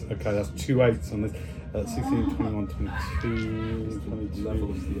 Jesus. Okay, that's 2 8s on this. 16, 21, 22,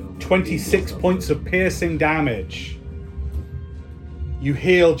 22. 26 points of piercing damage. You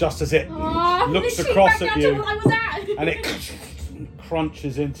heal just as it Oh, looks this across back at down to you, what I was at. and it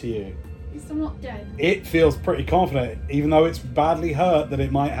crunches into you. At least I'm not dead. It feels pretty confident, even though it's badly hurt, that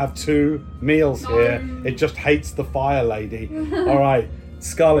it might have 2 meals here. No. It just hates the fire lady. All right,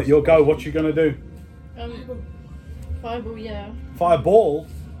 Scarlet, your go. What you gonna do? Fireball, yeah. Fireball,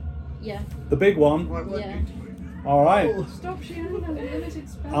 Yeah. the big one. Yeah. All right. Stop, she only has a limited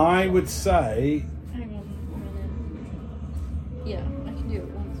spell. I would say Hang on a minute. Yeah, I can do it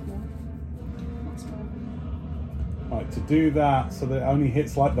once more. That's fine. right to do that so that it only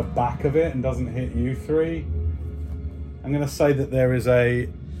hits like the back of it and doesn't hit you three. I'm going to say that there is a.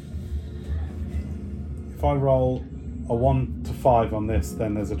 If I roll a 1 to 5 on this,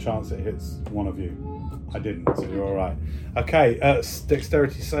 then there's a chance it hits one of you. I didn't, so you're all right. Okay,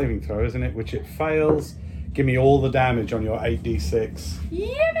 dexterity saving throw, isn't it? Which it fails. Give me all the damage on your 8d6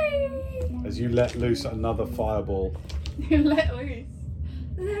 Yippee! as you let loose another fireball. You let loose.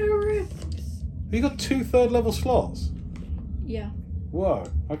 Let loose. You got 2 third-level slots. Yeah. Whoa.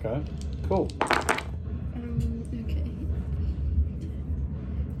 Okay. Cool. Okay.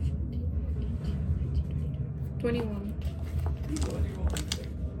 21.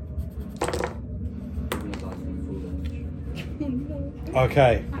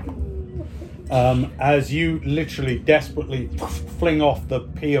 Okay. As you literally desperately fling off the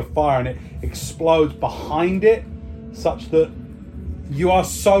pea of fire and it explodes behind it, such that you are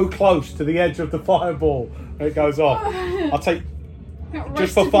so close to the edge of the fireball, it goes off. I'll take,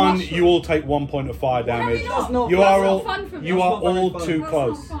 just for fun, you all take 1 point of fire damage. You are all too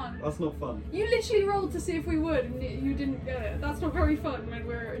close. That's not fun. You literally rolled to see if we would, and you didn't get it. That's not very fun when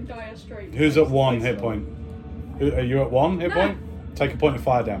we're in dire straits. Who's at 1 hit point? Are you at 1 hit No. point? Take a point of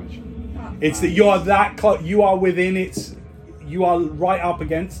fire damage. Ah. It's that you are that close. You are within its. You are right up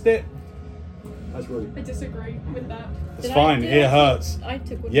against it. That's rude. I disagree with that. It's fine. It hurts. I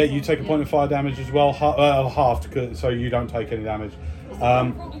took one. Yeah, you take a point of fire damage as well, halved, so you don't take any damage.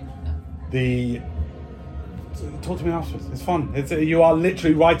 Talk to me afterwards. It's fun. You are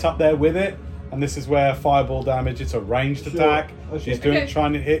literally right up there with it, and this is where fireball damage. It's a ranged attack. Okay. She's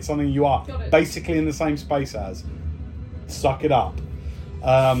trying to hit something you are Got it. basically in the same space as. Suck it up.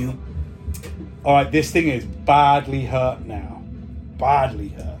 All right, this thing is badly hurt now. Badly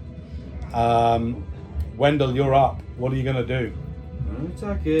hurt. Wendell, you're up. What are you gonna do? I'm gonna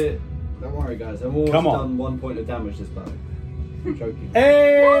attack it. Don't worry, guys. I've almost Come on. done 1 point of damage this battle. I'm joking.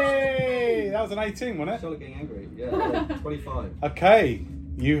 Hey, that was an 18, wasn't it? Charlotte getting angry. Yeah, 25. Okay,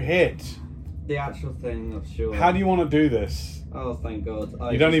 you hit. The actual thing, I'm sure. How do you want to do this? Oh, thank God.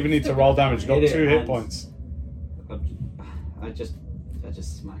 You don't even need to roll damage. You've got Hit it 2 hit and- points. I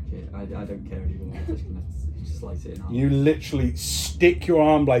just smack it. I don't care anymore. I'm just gonna slice it in half. You literally stick your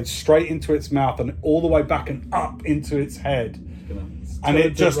arm blade straight into its mouth and all the way back and up into its head. And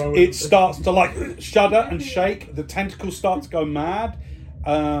it starts to like shudder and shake. The tentacles start to go mad.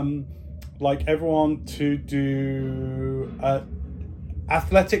 Like everyone to do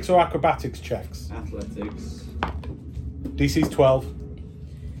athletics or acrobatics checks. Athletics. DC's 12.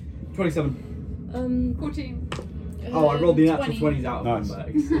 27. 14. Oh, I rolled the natural 20. 20s out Nice. of my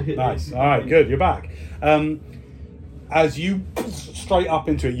bags. Nice. All right, good. You're back. As you straight up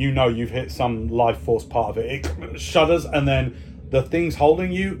into it, you know you've hit some life force part of it. It shudders, and then the things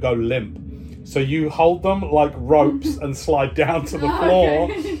holding you go limp. So you hold them like ropes and slide down to the floor.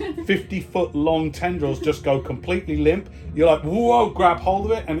 50-foot long tendrils just go completely limp. You're like, whoa, grab hold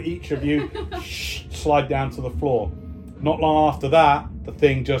of it, and each of you slide down to the floor. Not long after that, the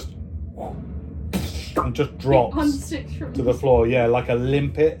thing just drops Unsticks from to the floor. Yeah, like a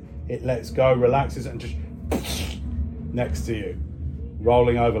limpet. It lets go, relaxes, and just next to you,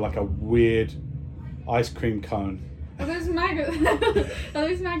 rolling over like a weird ice cream cone. Are those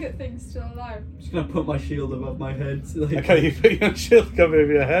maggot things still alive? I'm just gonna put my shield above my head. So like, Okay, you put your shield over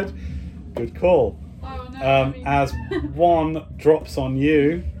your head. Good call. Oh no. As one drops on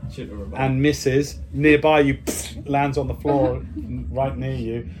you shouldn't have and misses, nearby you lands on the floor right near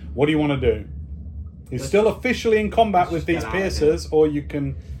you. What do you want to do? You're still officially in combat with these get out of piercers, or you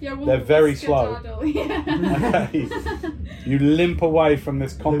can. Yeah, They're very slow. skedaddle, yeah. Okay. You limp away from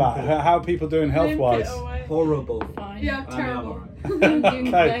this combat. How are people doing health wise? Limp it away. horrible. Fine. Yeah, I terrible. am I'm doing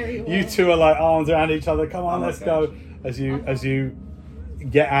very Okay, well. you two are like arms around each other. Come on, Oh, let's okay. go. As you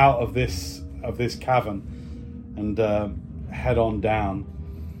get out of this cavern and head on down.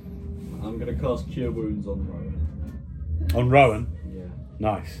 I'm gonna cast Cure Wounds on Rowan. On Rowan, Yeah,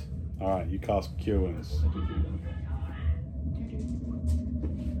 nice. All right, you cast Cure Wounds. I do that.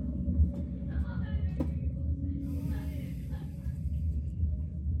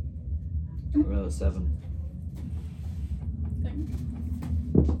 Well, 7.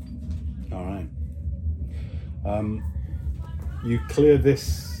 All right. You clear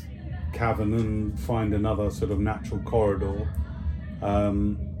this cavern and find another sort of natural corridor.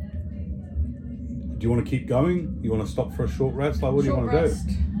 Do you want to keep going? You want to stop for a short rest? Like, what do you Short want to rest.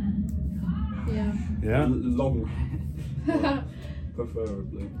 Yeah. Yeah? Long rest.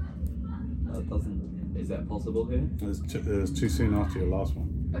 Preferably. That doesn't. Is that possible here? There's too soon after your last one.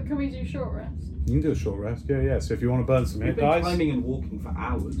 But can we do short rest? You can do a short rest, yeah. So if you want to burn some We've hit been dice. climbing and walking for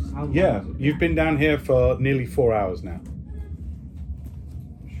hours. How long Yeah, has it you've been down here for nearly 4 hours now.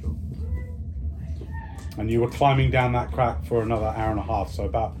 Sure. And you were climbing down that crack for another hour and a half, so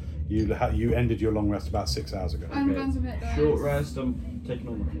about you ended your long rest about 6 hours ago. I'm going to hit dice. Short rest. I'm taking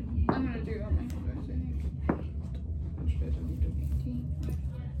all my hit. I'm going to do it on my hit dice, Actually, I don't need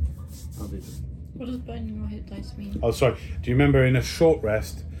to. I'll do this. What does burning your hit dice mean? Oh, sorry. Do you remember in a short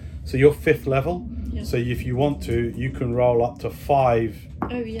rest, so you're 5th level, Yeah. so if you want to, you can roll up to 5 Oh,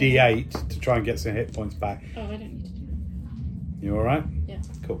 yeah. D8 to try and get some hit points back. Oh, I don't need to do that. You alright? Yeah.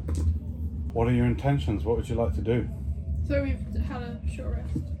 Cool. What are your intentions? What would you like to do? So we've had a short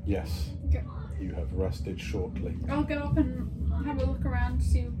rest. Yes, Okay. you have rested shortly. I'll go up and have a look around to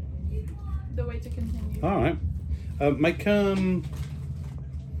see the way to continue. Alright. Make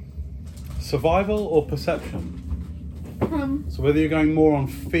survival or perception. So whether you're going more on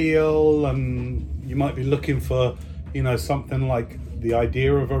feel and you might be looking for, something like the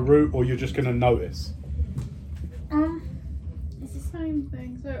idea of a route, or you're just going to notice. It's the same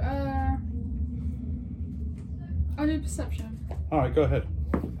thing. So I'll do perception. Alright, go ahead.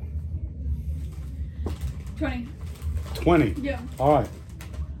 20. 20. Yeah. Alright.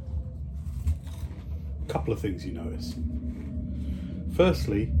 Couple of things you notice.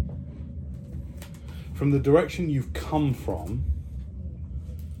 Firstly, from the direction you've come from,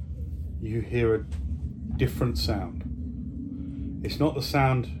 you hear a different sound. It's not the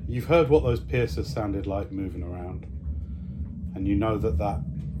sound, you've heard what those piercers sounded like moving around, and you know that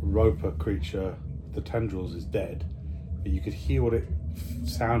roper creature, the tendrils, is dead, but you could hear what it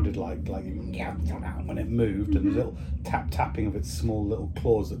sounded like when it moved, and the little tapping of its small little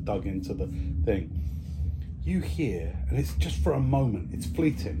claws that dug into the thing. You hear, and it's just for a moment, it's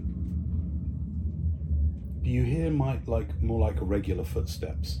fleeting. But you hear more like regular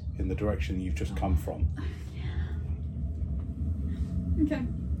footsteps in the direction you've just come from. Okay.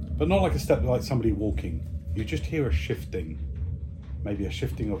 But not like a step like somebody walking. You just hear a shifting. Maybe a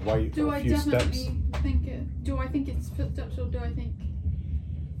shifting of weight Do or a I few definitely steps. think it? Do I think it's footsteps, or do I think?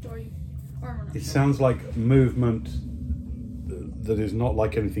 I'm not It sure. sounds like movement that is not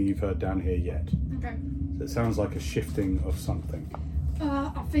like anything you've heard down here yet. Okay. It sounds like a shifting of something.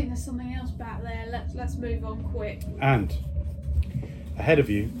 I think there's something else back there. Let's move on quick. And ahead of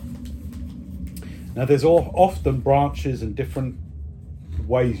you, now there's often branches and different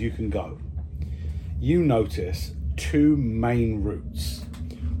ways you can go. You notice 2 main routes.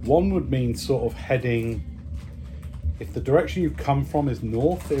 One would mean sort of heading, if the direction you've come from is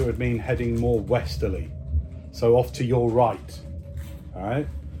north, it would mean heading more westerly, so off to your right. Alright?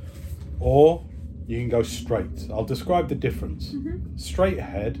 Or you can go straight. I'll describe the difference. Straight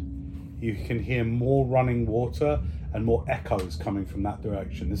ahead, you can hear more running water and more echoes coming from that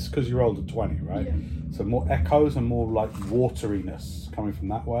direction. This is because you rolled a 20, right? Yeah. So more echoes and more like wateriness coming from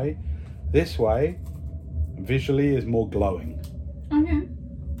that way. This way, visually, is more glowing. Okay.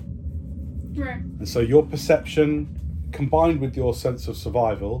 Right. And so your perception, combined with your sense of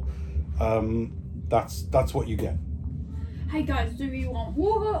survival, that's what you get. Hey guys, do we want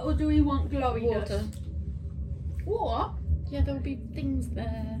water or do we want glowiness? Water. Water? Yeah, there'll be things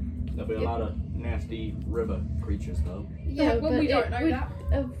there. There'll be a lot of nasty river creatures, though. Yeah, well, we don't know would that.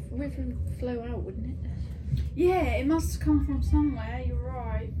 A river flow out, wouldn't it? Yeah, it must come from somewhere. You're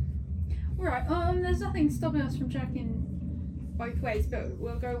right. Right. There's nothing stopping us from checking both ways, but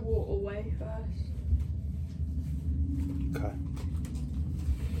we'll go water way first. Okay.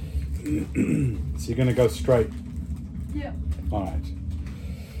 So you're going to go straight. Yeah. All right.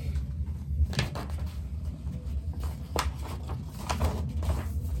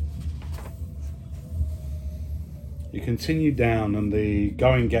 You continue down and the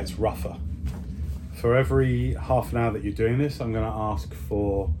going gets rougher. For every half an hour that you're doing this, I'm going to ask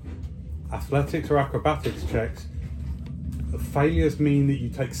for athletics or acrobatics checks. Failures mean that you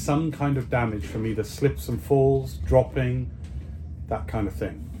take some kind of damage from either slips and falls, dropping, that kind of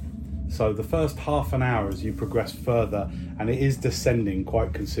thing. So the first half an hour as you progress further, and it is descending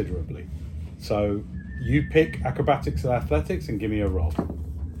quite considerably. So you pick acrobatics and athletics and give me a roll.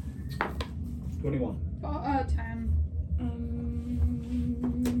 21. 10.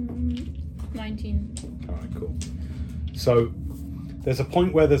 19. All right, cool. So there's a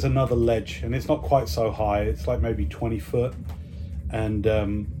point where there's another ledge, and it's not quite so high. It's like maybe 20 foot, and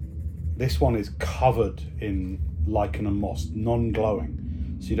this one is covered in lichen and moss,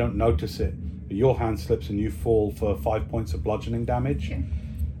 non-glowing, so you don't notice it. But your hand slips and you fall for 5 points of bludgeoning damage. Okay.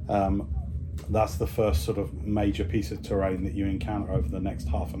 That's the first sort of major piece of terrain that you encounter over the next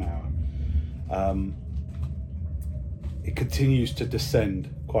half an hour. It continues to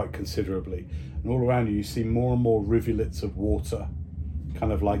descend quite considerably, and all around you see more and more rivulets of water,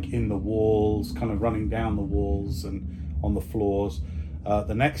 kind of like in the walls, kind of running down the walls and on the floors.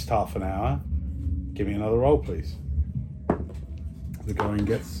 The next half an hour, give me another roll, please. The going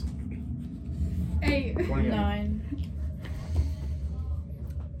gets 8. 9.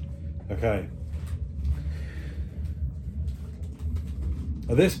 okay.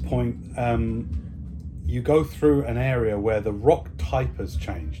 At this point, you go through an area where the rock type has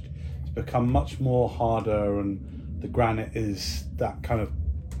changed. It's become much more harder, and the granite is that kind of,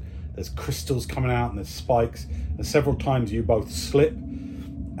 there's crystals coming out and there's spikes, and several times you both slip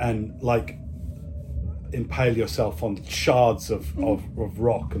and like impale yourself on shards of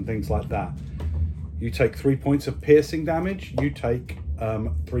rock and things like that. You take 3 points of piercing damage. You take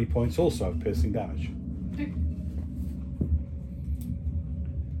 3 points also of piercing damage.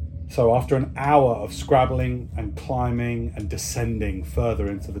 So after an hour of scrabbling and climbing and descending further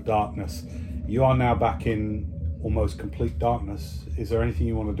into the darkness, you are now back in almost complete darkness. Is there anything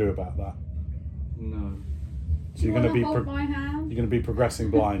you want to do about that? No. So you're going to be hold my hand? you're going to be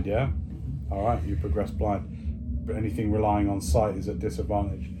progressing blind, yeah? All right, you progress blind. But anything relying on sight is at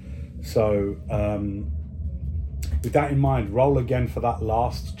disadvantage. So with that in mind, roll again for that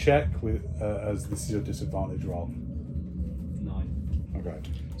last check with as this is a disadvantage roll. 9. Okay.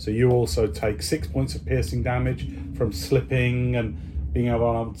 So you also take 6 points of piercing damage from slipping and being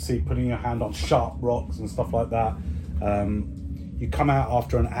able to see, putting your hand on sharp rocks and stuff like that. You come out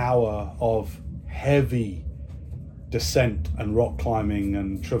after an hour of heavy descent and rock climbing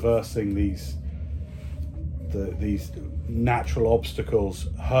and traversing these natural obstacles,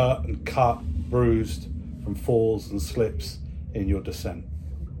 hurt and cut, bruised from falls and slips in your descent.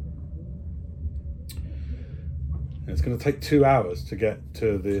 It's going to take 2 hours to get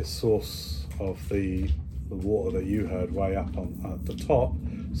to the source of the water that you heard way up at the top.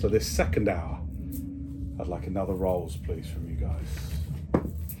 So this second hour, I'd like another rolls, please, from you guys.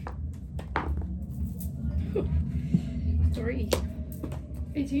 3.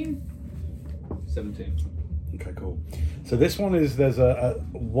 18. 17. Okay, cool. So this one is, there's a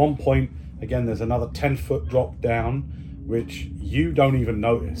 1 point, again, there's another 10-foot drop down, which you don't even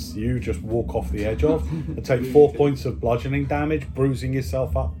notice. You just walk off the edge of and take 4 points of bludgeoning damage, bruising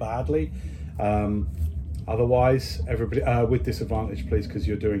yourself up badly. Otherwise, everybody, with disadvantage, please, because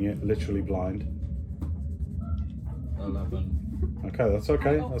you're doing it literally blind. 11. Okay, that's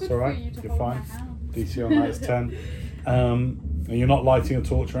okay. I That's offered all right. for you to You're hold fine. my hand. DC on that is 10. And you're not lighting a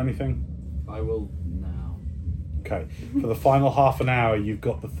torch or anything? I will now. Okay. For the final half an hour, you've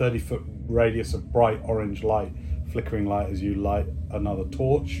got the 30-foot radius of bright orange light, flickering light as you light another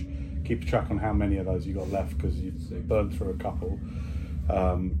torch. Keep track on how many of those you got left, because you've burned through a couple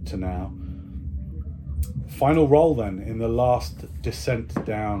to now. Final roll then, in the last descent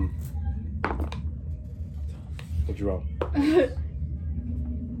down. What'd you roll?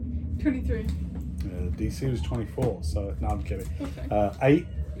 23. DC was 24, so no, I'm kidding. Okay. 8.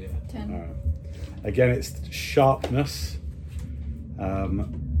 Yeah. 10. Again, it's sharpness.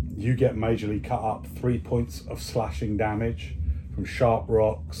 You get majorly cut up, 3 points of slashing damage from sharp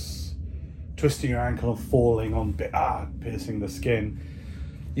rocks, twisting your ankle and falling on piercing the skin.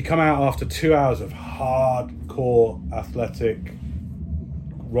 You come out after 2 hours of hardcore athletic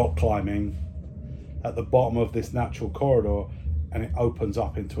rock climbing at the bottom of this natural corridor, and it opens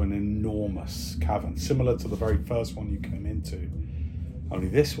up into an enormous cavern, similar to the very first one you came into. Only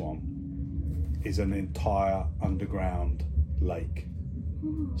this one is an entire underground lake,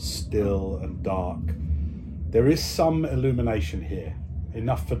 still and dark. There is some illumination here,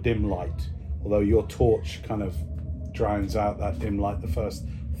 enough for dim light, although your torch kind of drowns out that dim light the first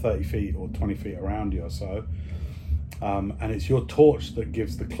 30 feet or 20 feet around you or so. And it's your torch that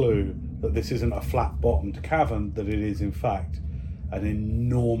gives the clue that this isn't a flat-bottomed cavern, that it is in fact an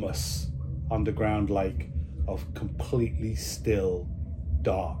enormous underground lake of completely still,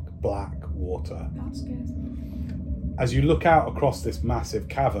 dark, black water. That's good. As you look out across this massive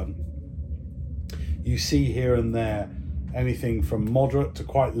cavern, you see here and there anything from moderate to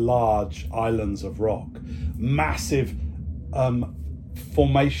quite large islands of rock. Massive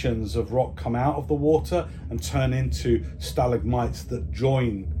formations of rock come out of the water and turn into stalagmites that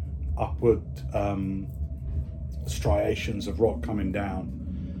join upward striations of rock coming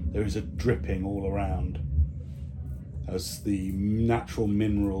down. There is a dripping all around as the natural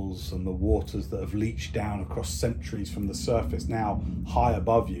minerals and the waters that have leached down across centuries from the surface, now high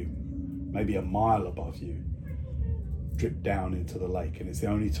above you, maybe a mile above you, drip down into the lake, and it's the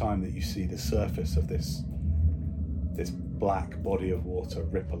only time that you see the surface of this black body of water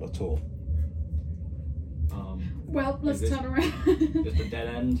ripple at all. Well, let's Is this turn around. Just a dead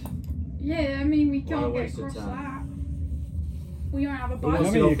end. Yeah, I mean, we What a can't get waste of across time. that. We don't have a Well, boat.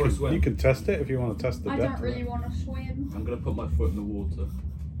 let's I go mean, for a swim. you can test it if you want to test the I depth. don't of really it. want to swim. I'm gonna put my foot in the water.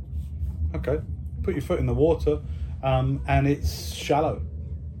 Okay, put your foot in the water, and it's shallow.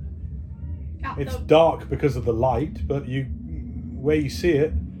 Out It's the- dark because of the light, but where you see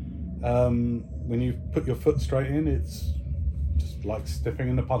it, when you put your foot straight in, it's just like stepping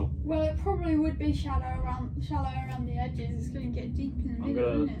in a puddle. Well, it probably would be shallow around the edges. It's going to get deep in the I'm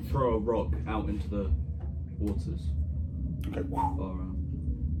middle, gonna isn't it? throw a rock out into the waters. Okay, Far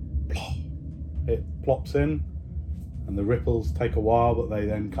around. it plops in, and the ripples take a while, but they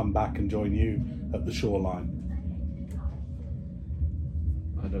then come back and join you at the shoreline.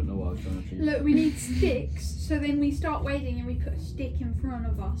 I don't know what I was trying to achieve. Look, we need sticks, so then we start wading and we put a stick in front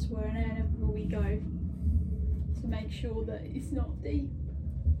of us wherever we go to make sure that it's not deep.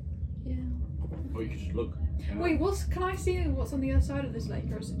 Yeah. Or you could just look. Wait, can I see what's on the other side of this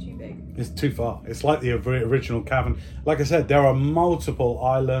lake, or is it too big? It's too far. It's like the original cavern. Like I said, there are multiple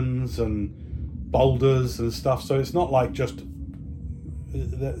islands and boulders and stuff, so it's not like just...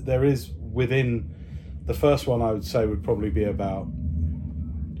 There is within... The first one I would say would probably be about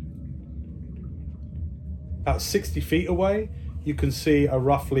 60 feet away. You can see a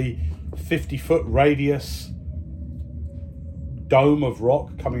roughly 50-foot radius dome of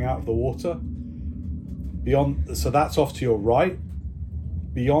rock coming out of the water. So that's off to your right.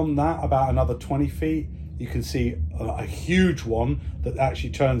 Beyond that, about another 20 feet, you can see a huge one that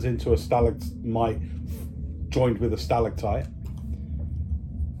actually turns into a stalagmite joined with a stalactite.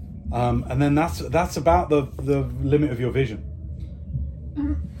 And then that's about the limit of your vision.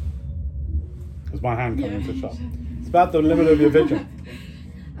 Is my hand coming to shut? It's about the limit of your vision.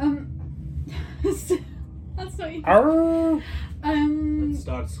 That's not even... Arr! Let's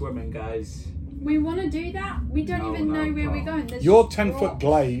start swimming, guys. We want to do that. We don't No, even know no, where no. we're going. There's Your just 10-foot rocks.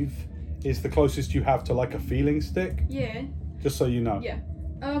 glaive is the closest you have to like a feeling stick, Yeah, just so you know. yeah.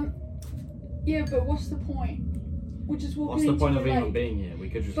 Yeah, but what's the point? We're just walking What's the into point of the even lake. being here? We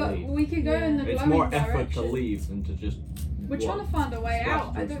could just But leave. we could go Yeah. in the It's glowing more direction. effort to leave than to just. We're trying to find a way Splash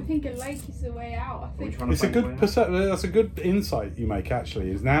out. I don't person. think a lake is the way out. I Are we think trying to It's a find way good out? that's a good insight you make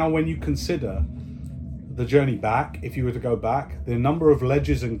actually. Is now when you consider the journey back, if you were to go back, the number of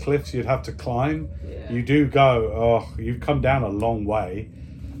ledges and cliffs you'd have to climb, Yeah. you do go. Oh, you've come down a long way,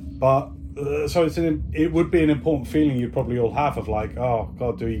 but so it would be an important feeling you'd probably all have of like, oh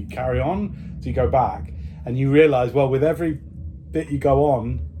God, do you carry on? Do you go back? And you realise, well, with every bit you go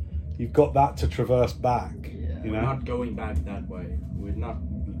on, you've got that to traverse back. Yeah. You We're know. not going back that way. We're not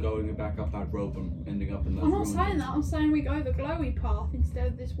going back up that rope and ending up in those I'm not ruins. saying that. I'm saying we go the glowy path instead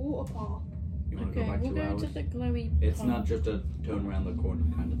of this water path. You want to Okay, go back we'll 2 go hours? to the glowy It's part. not just a turn around the corner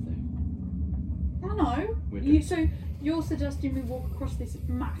kind of thing. I know. We're You, just- so you're suggesting we walk across this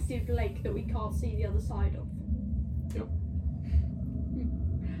massive lake that we can't see the other side of? Yep.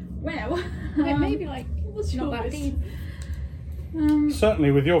 Well, It may be like what's not that yours? deep.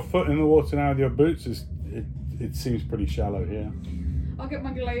 Certainly, with your foot in the water now, with your boots, it seems pretty shallow here. I'll get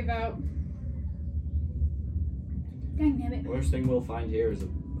my glaive out. Dang it. Worst thing we'll find here is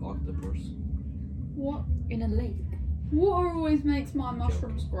an octopus. What? In a lake. Water always makes my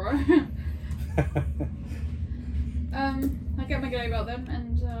mushrooms grow. I get my glaive out then,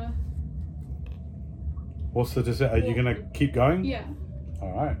 and What's the decision? Are you going to keep going? yeah.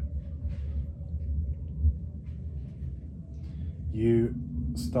 All right. You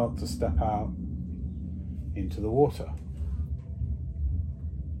start to step out into the water.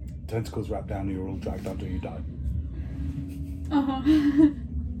 Tentacles wrap down you, you're all dragged under, you die.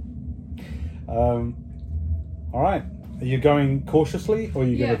 All right. Are you going cautiously, or are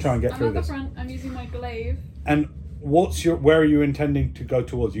you going to try and get I'm through at the this? front. I'm using my glaive. And where are you intending to go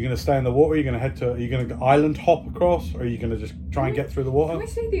towards? Are you going to stay in the water? Are you going to are you going to island hop across, or are you going to just try and get through the Can water? we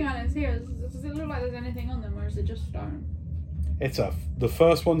see the islands here? Does it look like there's anything on them, or is it just stone? It's the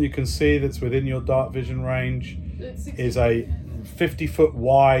first one you can see that's within your dark vision range It's 60 is a 50-foot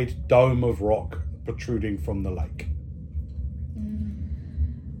wide dome of rock protruding from the lake.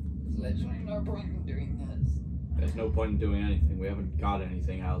 There's literally no point in doing this. There's no point in doing anything. We haven't got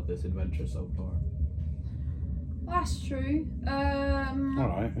anything out of this adventure so far. That's true. All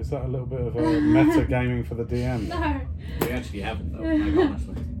right, is that a little bit of a meta gaming for the DM? No. We actually haven't, though, like,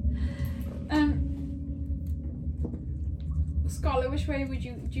 honestly. Scarlett, which way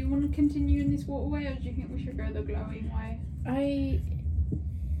do you want to continue in this waterway, or do you think we should go the glowing way?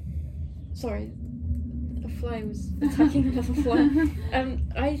 Sorry. fly was attacking another fly.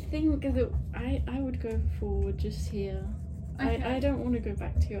 I think that I would go forward just here. Okay. I don't want to go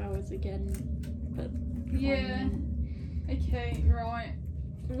back 2 hours again, but Yeah. Okay, right.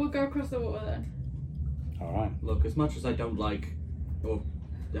 We'll go across the water then. All right. Look, as much as I don't like, or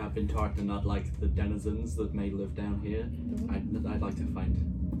I've been taught to not like the denizens that may live down here, I'd like to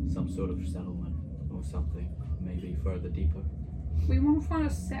find some sort of settlement or something, maybe further deeper. We want to find a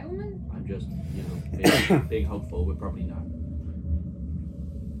settlement? I'm just, being hopeful. We're probably not.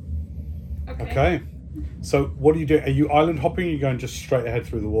 Okay. So what do you do? Are you island hopping or are you going just straight ahead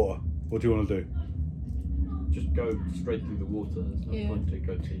through the water? What do you want to do? Just go straight through the water. There's no point to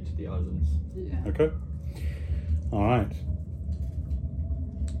go to each of the islands. Yeah. Okay. All right.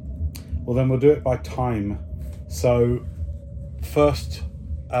 Well, then we'll do it by time. So first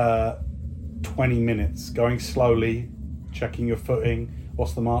 20 minutes, going slowly, checking your footing.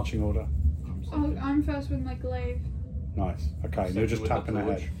 What's the marching order? Oh, I'm first with my glaive. Nice. Okay, Second you're just with the tapping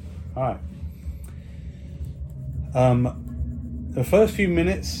torch. ahead. All right. The first few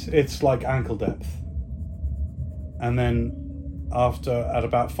minutes, it's like ankle depth. And then at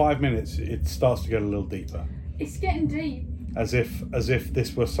about 5 minutes, it starts to get a little deeper. It's getting deep. As if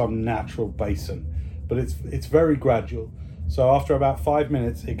this were some natural basin. But it's very gradual. So after about 5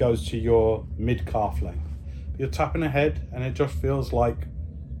 minutes, it goes to your mid-calf length. You're tapping ahead, and it just feels like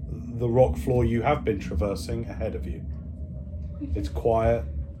the rock floor you have been traversing ahead of you. It's quiet,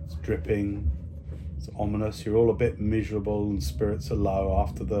 it's dripping, it's ominous. You're all a bit miserable and spirits are low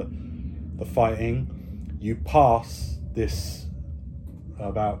after the fighting. You pass this,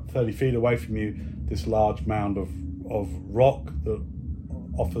 about 30 feet away from you, this large mound of rock that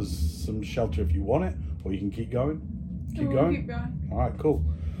offers some shelter if you want it, or you can keep going. Keep We'll going? Keep going. All right, cool.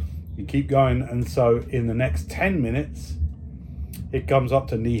 You keep going, and so in the next 10 minutes, it comes up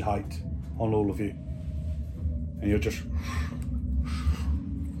to knee height on all of you. And you're just...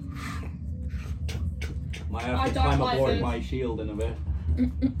 Might have I to don't climb like aboard this. my shield in a bit.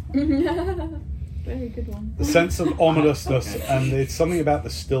 Very good one. The sense of ominousness, and it's something about the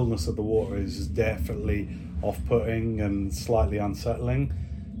stillness of the water is definitely off-putting and slightly unsettling,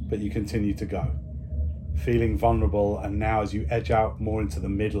 but you continue to go, feeling vulnerable. And now as you edge out more into the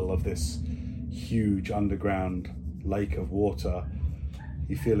middle of this huge underground lake of water,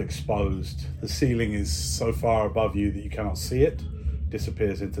 you feel exposed. The ceiling is so far above you that you cannot see it,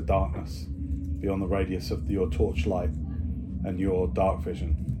 disappears into darkness beyond the radius of your torchlight and your dark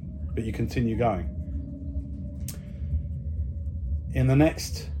vision. But you continue going. In the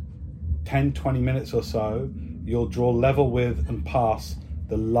next 10-20 minutes or so, you'll draw level with and pass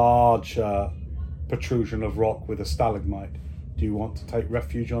the large protrusion of rock with a stalagmite. Do you want to take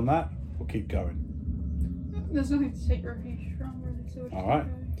refuge on that or keep going? There's nothing to take refuge from, really, so we'll just All right.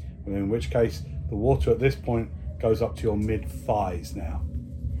 keep going. Well, in which case, the water at this point goes up to your mid-thighs now.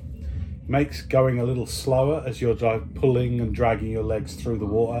 Makes going a little slower as you're pulling and dragging your legs through the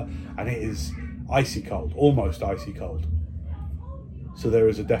water, and it is icy cold, almost icy cold. So there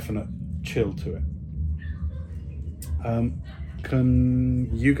is a definite chill to it. Can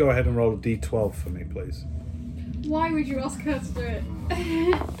you go ahead and roll a d12 for me, please? Why would you ask her to do it?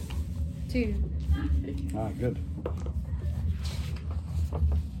 2. Ah, good.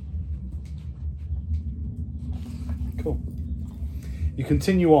 Cool. You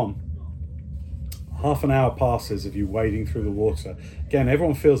continue on. Half an hour passes of you wading through the water. Again,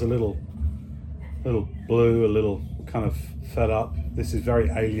 everyone feels a little blue, a little kind of fed up. This is very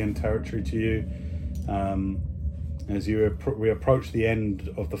alien territory to you. As we approach the end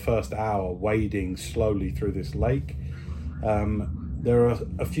of the first hour, wading slowly through this lake. There are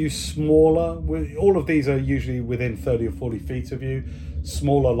a few smaller, all of these are usually within 30 or 40 feet of you,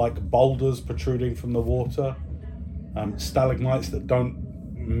 smaller like boulders protruding from the water, stalagmites that don't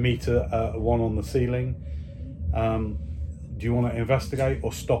meet one on the ceiling. Do you want to investigate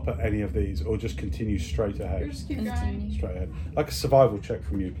or stop at any of these, or just continue straight We'll ahead? just keep going. Continue. Straight ahead. Like a survival check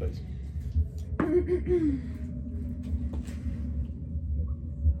from you, please.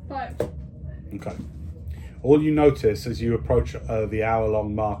 5. Okay. All you notice as you approach the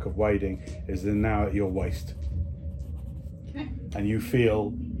hour-long mark of wading is they're now at your waist. Okay. And you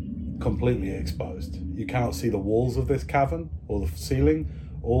feel completely exposed. You cannot see the walls of this cavern or the ceiling.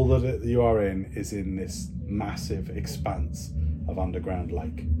 All that you are in is in this massive expanse of underground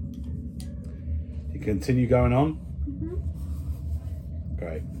lake. You continue going on? Mm-hmm.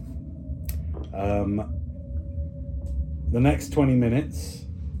 Great. The next 20 minutes,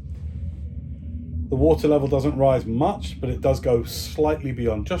 The water level doesn't rise much, but it does go slightly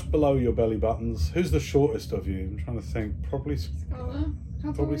beyond, just below your belly buttons. Who's the shortest of you? I'm trying to think. Probably Scarlet.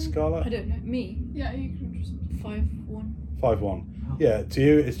 How tall Probably are you? Scarlet. I don't know. Me, Yeah, you can just. 5'1". 5'1". Yeah, to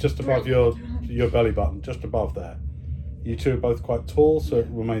you it's just above your belly button, just above there. You two are both quite tall, so it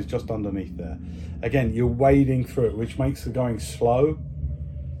remains just underneath there. Again, you're wading through it, which makes the going slow,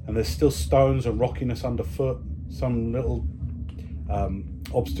 and there's still stones and rockiness underfoot, some little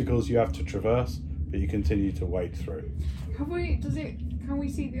obstacles you have to traverse, but you continue to wade through. Have we? Can we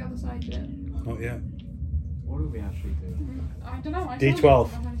see the other side yet? Not yet. What do we actually do? I don't know. D12.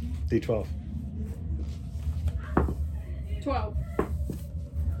 D12. 12.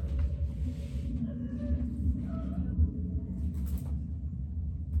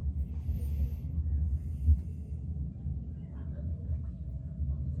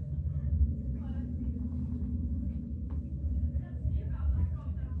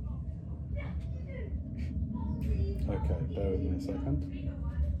 Okay, bear with me a second.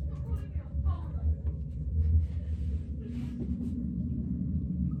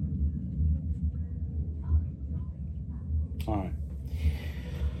 Alright.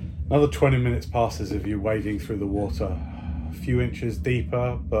 Another 20 minutes passes of you wading through the water. A few inches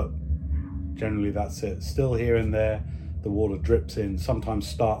deeper, but generally that's it. Still here and there, the water drips in, sometimes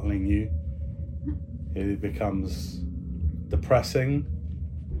startling you. It becomes depressing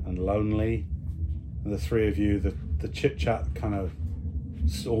and lonely. And the three of you, the chit-chat kind of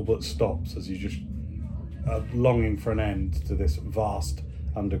all but stops as you just are longing for an end to this vast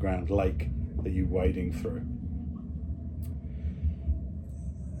underground lake that you're wading through.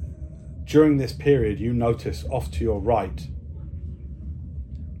 During this period, you notice off to your right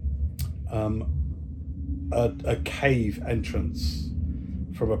a cave entrance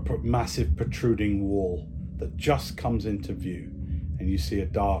from a massive protruding wall that just comes into view, and you see a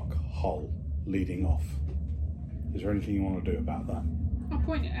dark hole leading off. Is there anything you want to do about that? I'll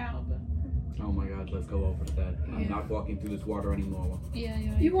point it out, but. Oh my god, let's go over to that. I'm Yeah. not walking through this water anymore. Yeah.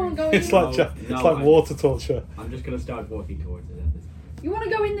 You want to go in? It's like No, water torture. I'm just gonna start walking towards it at this point. You want to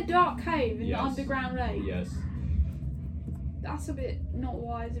go in the dark cave in Yes. the underground lake? Yes. That's a bit not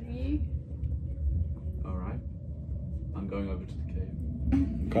wise of you. Alright. I'm going over to the cave.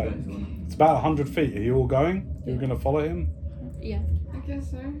 Okay. You guys wanna... It's about 100 feet. Are you all going? You're going to follow him? Yeah. I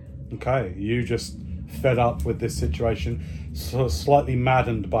guess so. Okay, you just fed up with this situation, so slightly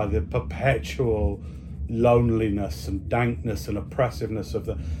maddened by the perpetual loneliness and dankness and oppressiveness of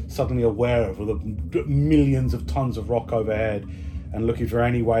the, suddenly aware of the millions of tons of rock overhead, and looking for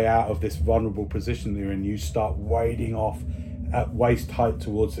any way out of this vulnerable position you're in. You start wading off at waist height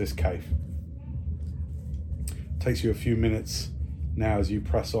towards this cave. Takes you a few minutes now as you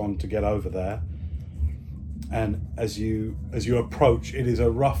press on to get over there. And as you approach, it is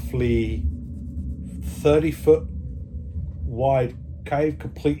a roughly 30-foot wide cave,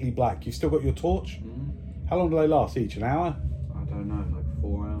 completely black. You still got your torch? How long do they last each? An hour? I don't know, like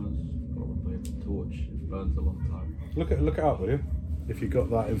 4 hours probably. The torch, it burns a long time. Look it up, will you? If you've got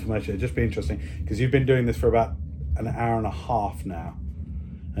that information, it'd just be interesting, because you've been doing this for about an hour and a half now.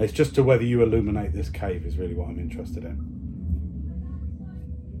 And it's just to whether you illuminate this cave is really what I'm interested in.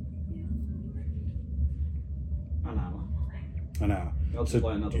 An hour. An hour. I'll just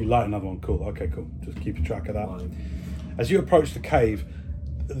light another you one. light another one, cool. Okay, cool. Just keep track of that. Light. As you approach the cave,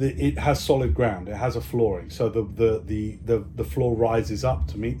 it has solid ground. It has a flooring, so the floor rises up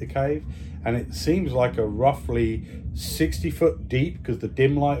to meet the cave, and it seems like a roughly 60 foot deep, because the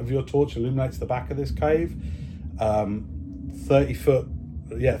dim light of your torch illuminates the back of this cave. 30 foot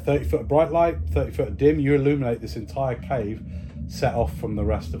of bright light, 30 foot of dim. You illuminate this entire cave, set off from the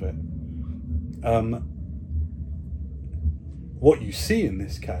rest of it. What you see in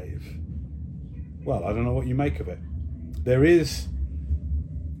this cave, well, I don't know what you make of it. There is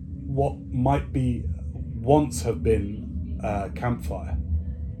what might be once have been a campfire.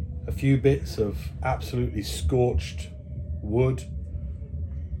 A few bits of absolutely scorched wood,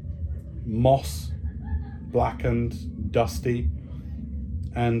 moss, blackened, dusty,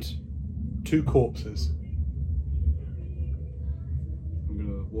 and 2 corpses, I'm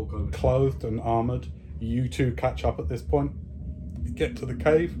gonna walk over. clothed and armoured. You two catch up at this point. You get to the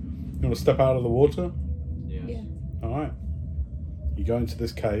cave. You want to step out of the water? Yes. Yeah. All right. You go into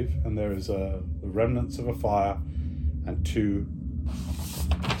this cave, and there is the remnants of a fire and 2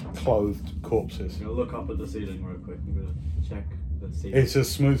 clothed corpses. I'm gonna look up at the ceiling real quick. I'm gonna check the ceiling. It's a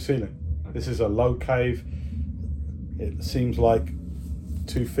smooth ceiling. Okay. This is a low cave. It seems like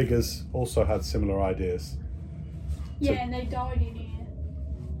 2 figures also had similar ideas. Yeah, and they died in here.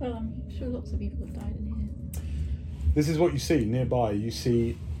 Well, I'm sure lots of people have died in here. This is what you see nearby. You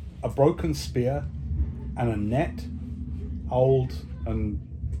see a broken spear and a net, old and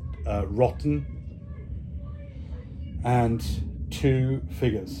rotten, and 2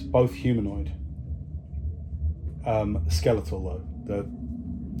 figures, both humanoid. Skeletal though, they're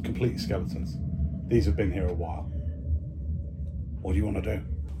complete skeletons. These have been here a while. What do you want to do?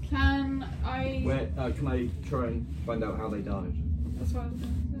 Can I? Can I try and find out how they died? That's what I was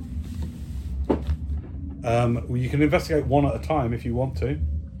going to say. Well, you can investigate one at a time if you want to.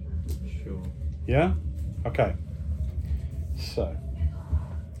 Sure. Yeah? Okay. So,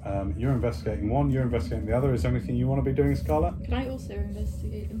 you're investigating one, you're investigating the other. Is there anything you want to be doing, Scarlett? Can I also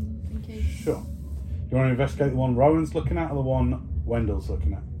investigate them in case? Sure. You want to investigate the one Rowan's looking at or the one Wendell's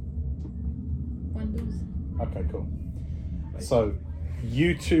looking at? Wendell's. Okay, cool. So,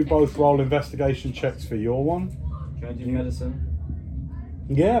 you two both roll investigation checks for your one. Can I do medicine?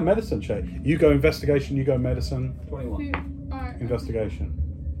 Yeah, medicine check. You go investigation, you go medicine. 21. Alright. Investigation.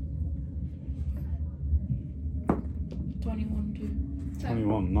 21 too.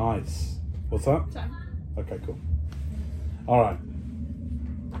 21, nice. What's that? 10. Okay, cool. Alright.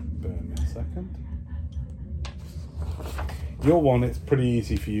 Bear me a second. Your one, it's pretty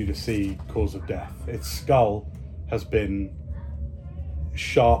easy for you to see cause of death. Its skull has been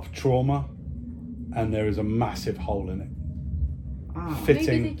sharp trauma, and there is a massive hole in it. Maybe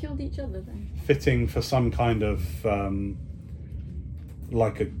they killed each other then. Fitting for some kind of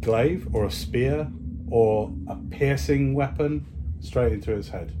like a glaive or a spear or a piercing weapon straight into its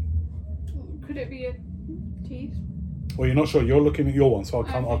head. Could it be a teeth? Well, you're not sure. You're looking at your one, so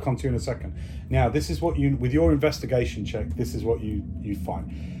Okay. I'll come to you in a second. Now, this is what you, with your investigation check, this is what you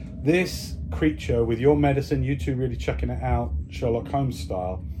find. This creature, with your medicine, you two really checking it out, Sherlock Holmes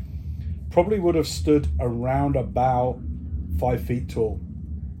style, probably would have stood around about 5 feet tall.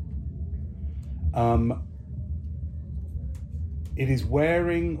 It is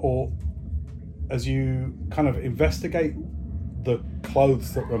wearing, or as you kind of investigate the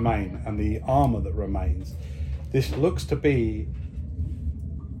clothes that remain and the armor that remains, this looks to be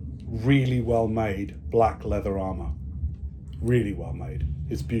really well made black leather armor. Really well made.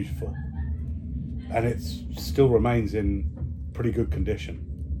 It's beautiful. And it still remains in pretty good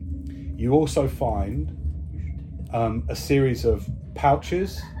condition. You also find a series of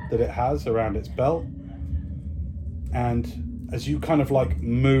pouches that it has around its belt. And as you kind of like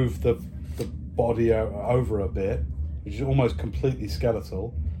move the body over a bit, which is almost completely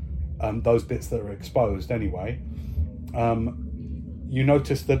skeletal, those bits that are exposed anyway, you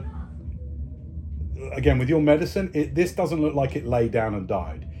notice that, again, with your medicine, this doesn't look like it lay down and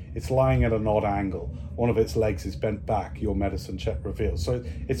died. It's lying at an odd angle. One of its legs is bent back, your medicine check reveals. So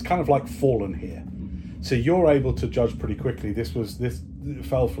it's kind of like fallen here. So you're able to judge pretty quickly this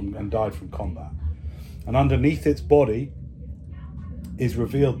fell from and died from combat. And underneath its body is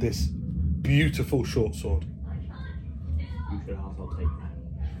revealed this beautiful short sword. I'll take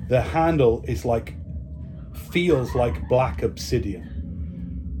that. The handle is feels like black obsidian.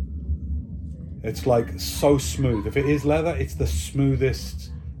 It's like so smooth. If it is leather, it's the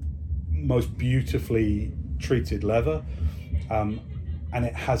smoothest, most beautifully treated leather. And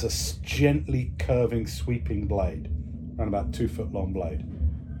it has a gently curving, sweeping blade, around about 2 foot long blade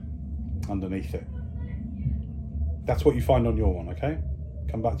underneath it. That's what you find on your one, okay?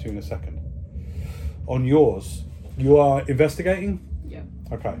 Come back to you in a second. On yours, you are investigating? Yeah.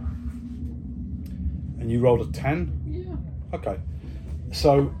 Okay. And you rolled a 10? Yeah. Okay.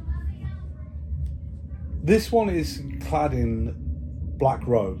 So this one is clad in black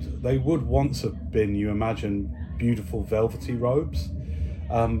robes. They would once have been, you imagine, beautiful velvety robes,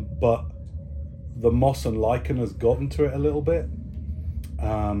 but the moss and lichen has gotten to it a little bit,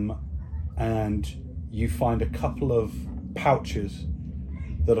 and you find a couple of pouches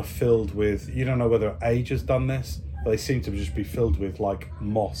that are filled with, you don't know whether age has done this, but they seem to just be filled with like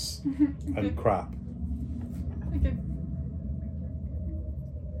moss and crap. Okay.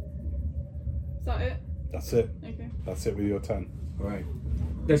 Is that it? That's it. Okay. That's it with your 10. Right.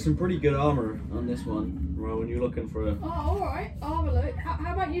 There's some pretty good armor on this one. Rowan, you're looking for a... Oh, alright. I'll have a look.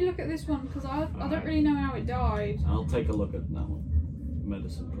 How about you look at this one? Because I don't really know how it died. I'll take a look at that one.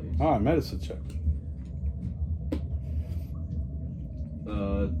 Medicine, please. All right, medicine check.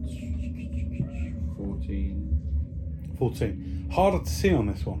 14. Harder to see on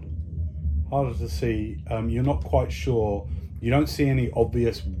this one. Harder to see. You're not quite sure. You don't see any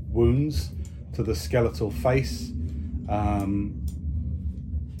obvious wounds to the skeletal face.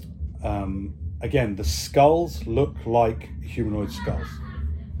 Again, the skulls look like humanoid skulls.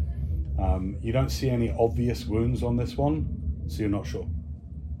 You don't see any obvious wounds on this one, so you're not sure.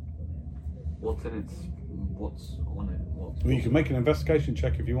 What's on it? Well, you can make an investigation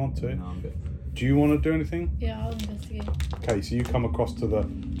check if you want to. No, I'm good. do you want to do anything? Yeah, I'll investigate. Okay, so you come across to the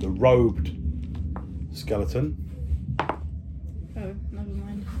robed skeleton. Oh, never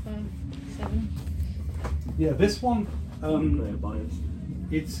mind. 7. Yeah, this one, Player bias.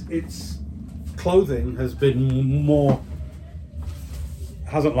 its clothing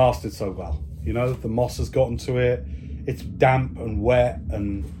hasn't lasted so well. You know, the moss has gotten to it. It's damp and wet,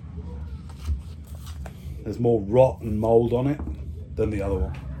 and there's more rot and mold on it than the other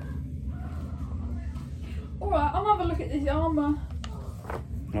one. Alright, I'll have a look at this armour.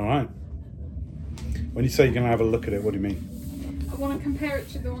 All right. When you say you're going to have a look at it, what do you mean? I want to compare it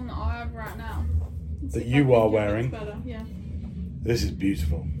to the one that I have right now. And see That if you I think are it looks wearing? better. Yeah. This is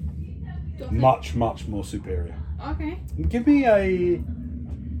beautiful. Do I think- Much more superior. Okay. Give me a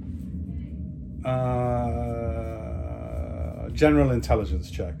general intelligence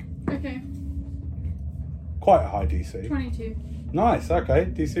check. Okay. Quite a high DC. 22. Nice, okay.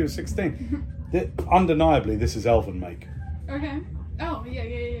 DC was 16. Undeniably, this is elven make. Okay. Oh,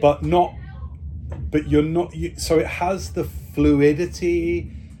 yeah. But you're not... so it has the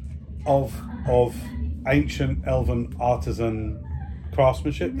fluidity of ancient elven artisan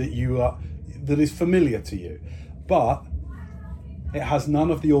craftsmanship that is familiar to you. But it has none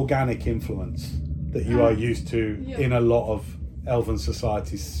of the organic influence that you are used to in a lot of elven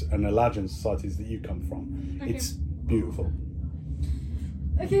societies and Eladrin societies that you come from. Okay. It's beautiful.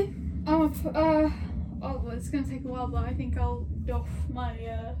 Okay. It's going to take a while, but I think I'll doff my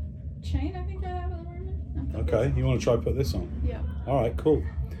chain I think I have at the moment. And put Okay, this you want to try put this on? on. Yeah. All right, cool.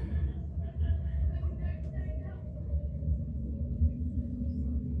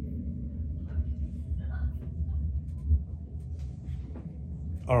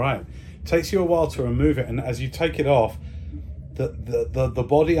 All right. Takes you a while to remove it, and as you take it off, the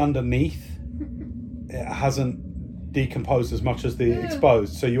body underneath it hasn't decomposed as much as the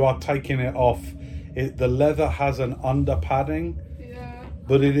exposed. So you are taking it off. The leather has an under padding, Yeah.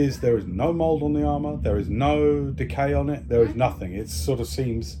 but there is no mold on the armor. There is no decay on it. There is nothing. It sort of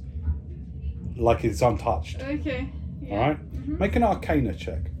seems like it's untouched. Okay. Yeah. All right. Make an Arcana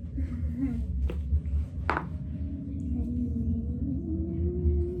check.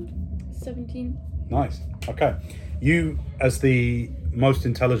 17. Nice. Okay. You, as the most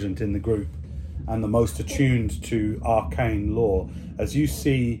intelligent in the group and the most attuned to arcane lore, as you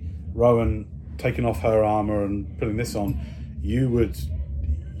see Rowan taking off her armor and putting this on, you would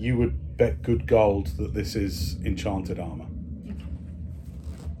bet good gold that this is enchanted armor.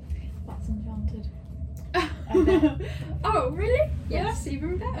 That's enchanted. Oh, really? Yes. That's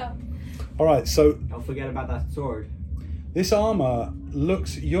even better. All right. So Don't forget about that sword. this armor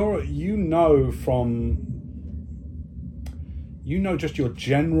looks. You know just your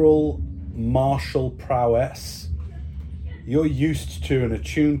general martial prowess. You're used to and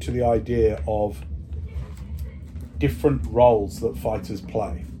attuned to the idea of different roles that fighters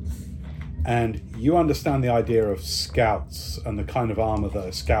play. And you understand the idea of scouts and the kind of armor that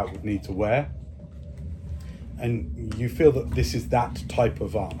a scout would need to wear. And you feel that this is that type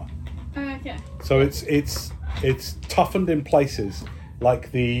of armor. Okay. So it's toughened in places, like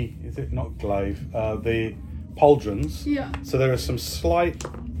is it not glaive? The pauldrons. Yeah. So there is some slight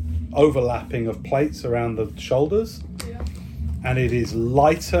overlapping of plates around the shoulders, Yeah. and it is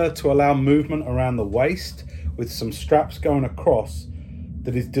lighter to allow movement around the waist, with some straps going across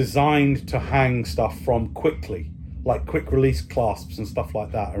that is designed to hang stuff from quickly, like quick release clasps and stuff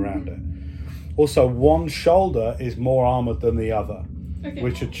like that around it. Also, one shoulder is more armored than the other, Okay.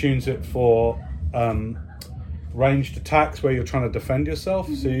 which attunes it for ranged attacks where you're trying to defend yourself.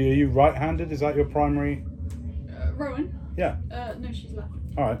 So are you right-handed? Is that your primary? Rowan? Yeah. No, she's left.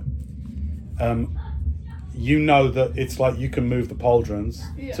 All right. You know that it's like you can move the pauldrons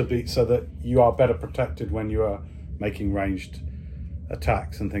to be so that you are better protected when you are making ranged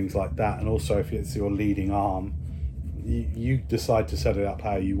attacks and things like that. And also, if it's your leading arm, you decide to set it up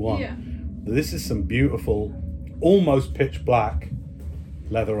how you want. Yeah. This is some beautiful, almost pitch black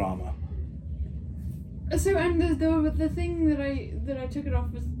leather armor. So, and the thing that I took it off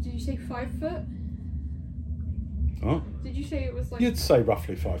was, did you say 5 foot? Oh, Did you say it was like... you'd say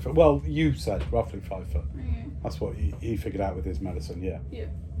roughly 5 foot. Well, you said roughly 5 foot. Okay. That's what he figured out with his medicine. Yeah. Yeah.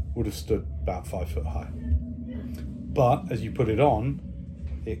 Would have stood about 5 foot high. But as you put it on,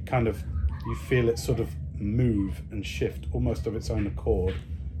 it kind of, you feel it sort of move and shift almost of its own accord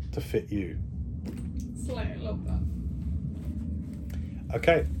to fit you. Slightly, a little bit.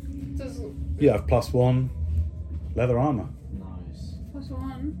 Okay, Just you have +1 leather armor. Nice.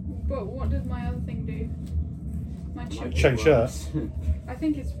 +1. But what did my other thing do? My shirt. Chain shirt. I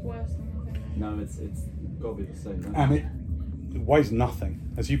think it's worse than the thing. No, it's got to be the same. Right? And it weighs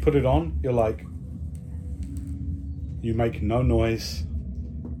nothing. As you put it on, you're like, you make no noise.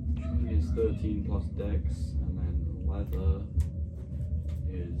 Is 13 plus dex, and then leather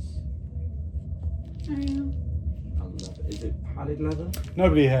is 11. Is it padded leather?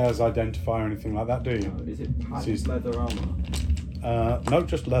 Nobody has identify or anything like that, do you? No, is it padded She's- leather armor? No,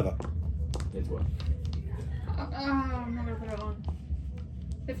 just leather. It's what? I'm not gonna put it on.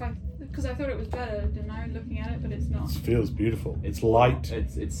 Because I thought it was better, didn't I? Looking at it, but it's not. It feels beautiful. It's light.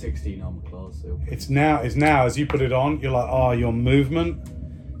 It's 16 armor class. So. It's now as you put it on, you're like, oh, your movement,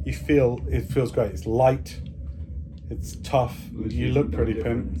 it feels great. It's light. It's tough. Which You is look no pretty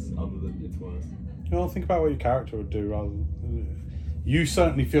difference pimp. Other than it's worse. Well, think about what your character would do rather than... You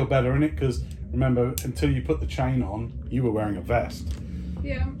certainly feel better in it because, remember, until you put the chain on, you were wearing a vest.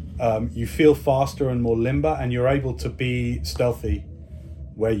 Yeah. You feel faster and more limber, and you're able to be stealthy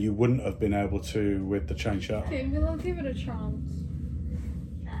where you wouldn't have been able to with the chain shirt. Okay, well, I'll give it a chance.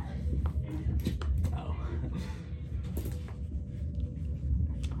 Oh.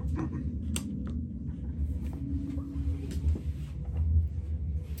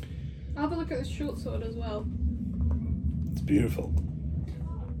 I'll have a look at the short sword as well. It's beautiful.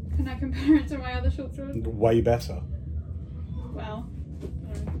 Can I compare it to my other short sword? Way better. Well,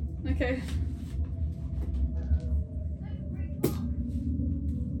 okay.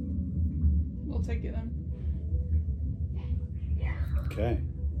 We'll take it then. Okay.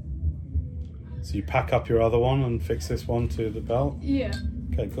 So you pack up your other one and fix this one to the belt? Yeah.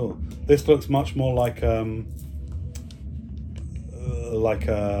 Okay, cool. This looks much more like a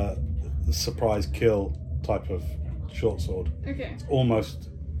surprise kill type of short sword. Okay.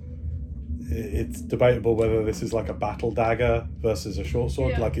 It's debatable whether this is like a battle dagger versus a short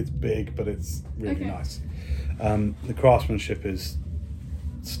sword. Yeah. Like it's big, but it's really Okay. nice. The craftsmanship is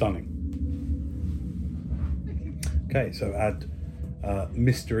stunning. Okay, so add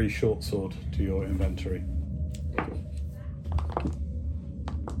mystery short sword to your inventory.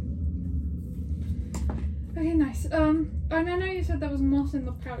 Okay, nice. I know you said there was moss in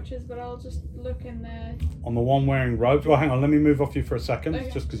the pouches, but I'll just look in there. On the one wearing robes. Well, hang on. Let me move off you for a second,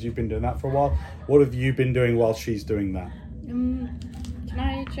 Okay. just because you've been doing that for a while. What have you been doing while she's doing that? Can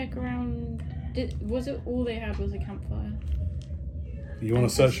I check around? Was it all they had was a campfire? You want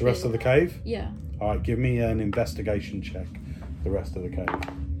to search the rest of the cave? Yeah. All right. Give me an investigation check. The rest of the cave.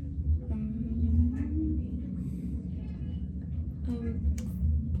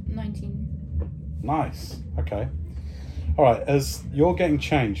 19. Nice. Okay. All right. As you're getting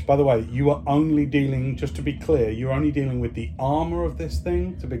changed, by the way, you are only dealing, just to be clear, you're only dealing with the armor of this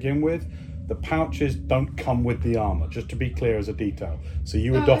thing to begin with. The pouches don't come with the armor, just to be clear as a detail. So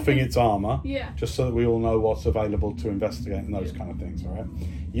you were doffing okay. its armor, Yeah. just so that we all know what's available to investigate and those kind of things. All right.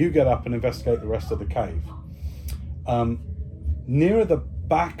 You get up and investigate the rest of the cave. Nearer the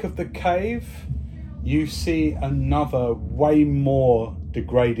back of the cave, you see another way more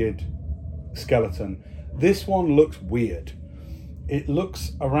degraded skeleton. This one looks weird. It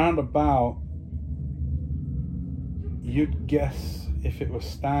looks around about, you'd guess if it was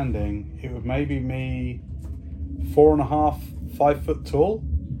standing, it would maybe be 4.5, 5 foot tall.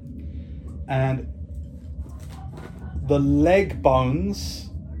 And the leg bones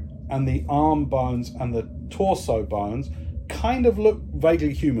and the arm bones and the torso bones kind of look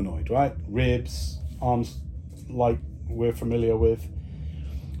vaguely humanoid, right? Ribs, arms like we're familiar with.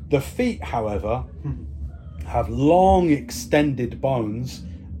 The feet, however, have long extended bones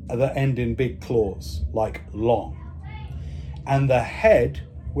that end in big claws, like long. And the head,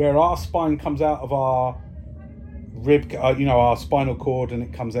 where our spine comes out of our rib, our spinal cord, and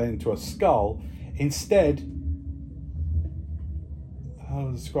it comes out into a skull, instead, how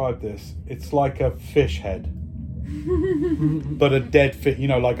to describe this? It's like a fish head. But a dead fish,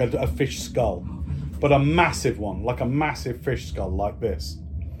 like a fish skull. But a massive one, like a massive fish skull like this.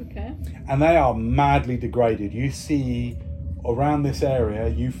 Okay. And they are madly degraded. You see around this area,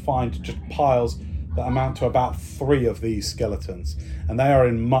 you find just piles that amount to about 3 of these skeletons. And they are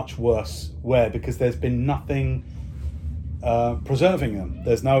in much worse wear because there's been nothing preserving them.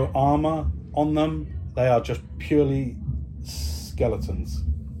 There's no armor on them. They are just purely skeletons.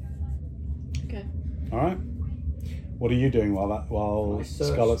 Okay. All right. What are you doing while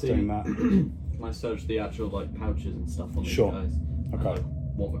Scarlett's doing that? Can I search the actual pouches and stuff on these Sure. guys? Okay. And,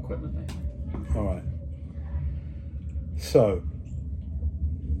 what equipment they have? All right. So,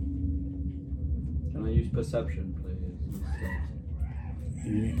 Can I use perception, please?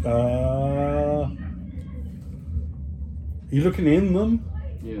 you looking in them?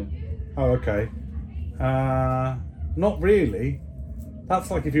 Yeah. Oh, okay. Not really. That's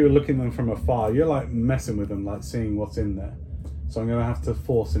like if you were looking at them from afar. You're like messing with them, like seeing what's in there. So I'm going to have to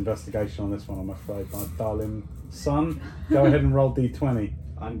force investigation on this one, I'm afraid. My darling son, go ahead and roll d20.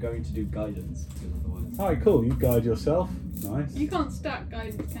 I'm going to do guidance. Because otherwise... Alright, cool. You guide yourself. Nice. You can't stack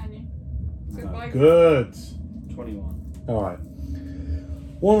guidance, can you? So No. by Good. 21. Alright.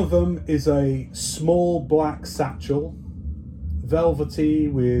 One of them is a small black satchel, velvety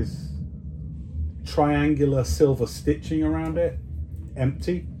with triangular silver stitching around it,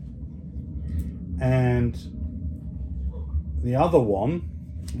 empty. And the other one,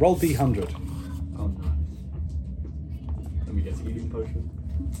 roll d100. Oh, nice. Let me guess, healing potion.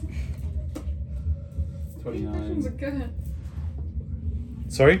 Potions are 29. good.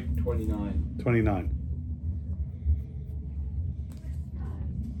 Sorry? 29. 29.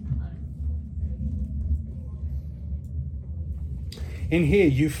 In here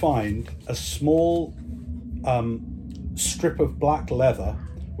you find a small strip of black leather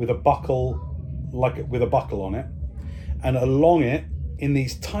with a buckle, with a buckle on it, and along it, in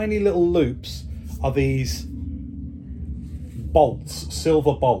these tiny little loops, are these bolts,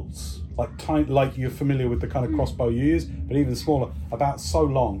 silver bolts, like you're familiar with the kind of crossbow you use, but even smaller, about so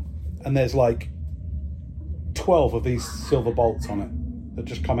long, and there's like 12 of these silver bolts on it that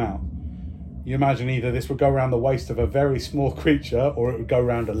just come out. You imagine either this would go around the waist of a very small creature, or it would go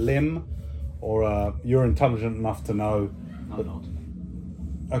around a limb, or you're intelligent enough to know. I'm not.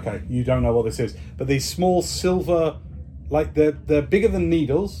 Okay, you don't know what this is, but these small silver, like they're bigger than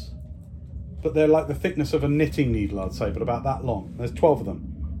needles, but they're like the thickness of a knitting needle, I'd say, but about that long. There's 12 of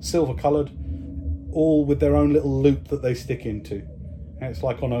them, silver coloured, all with their own little loop that they stick into. And it's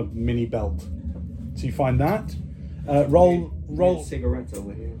like on a mini belt. So you find that. Roll cigarettes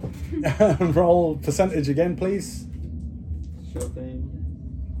over here. roll percentage again, please. Sure thing.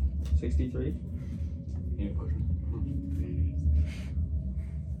 63. Healing potion.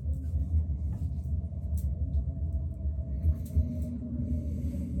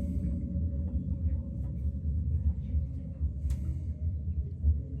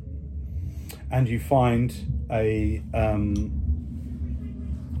 And you find a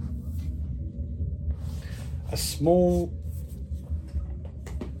small,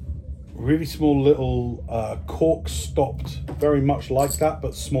 really small little cork stopped, very much like that,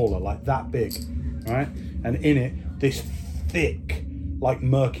 but smaller, like that big, right? And in it, this thick, like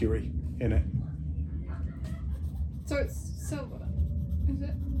mercury in it. So it's silver, is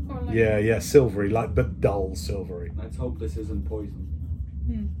it? Or like Yeah, silvery, like, but dull silvery. Let's hope this isn't poison.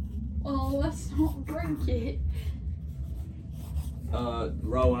 Well, let's not drink it.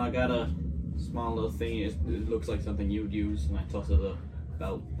 Rowan, I got a small little thing. It looks like something you'd use, and I toss it a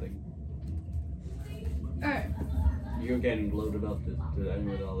belt thing. Oh. You're getting loaded up to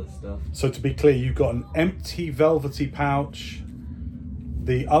with all this stuff. So to be clear, you've got an empty velvety pouch.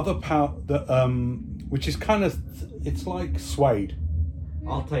 The other pouch, which is kind of, it's like suede.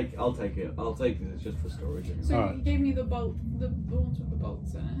 I'll take it. I'll take it. It's just for storage. Anyway. So Alright. you gave me the bolt, the ones with the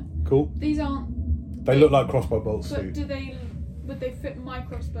bolts in it. Cool. These aren't. They look like crossbow bolts to But you. would they fit my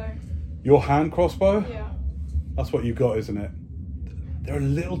crossbow? Your hand crossbow? Yeah. That's what you've got, isn't it? They're a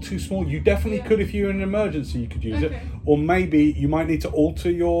little too small. You definitely Yeah. could, if you're in an emergency, you could use Okay. it. Or maybe you might need to alter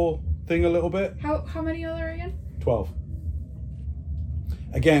your thing a little bit. How many are there again? 12.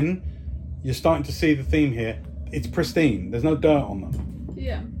 Again, you're starting to see the theme here. It's pristine. There's no dirt on them.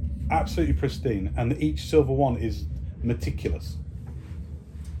 Yeah. Absolutely pristine. And each silver one is meticulous.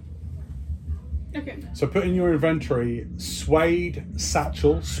 Okay. So put in your inventory suede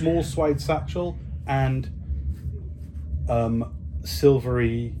satchel, small suede satchel, and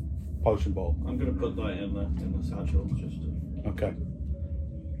silvery potion bowl. I'm gonna put that in the satchel just to... Okay.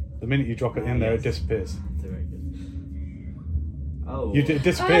 The minute you drop it in there, it Yes. disappears. Very good. Oh. It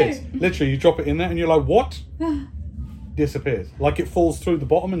disappears. Oh. Literally, you drop it in there and you're like, what? Disappears. Like it falls through the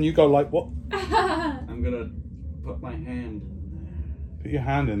bottom and you go like, what? I'm gonna put my hand in Put your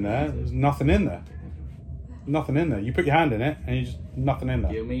hand in there. There's nothing in there. Nothing in there. You put your hand in it and you just, nothing in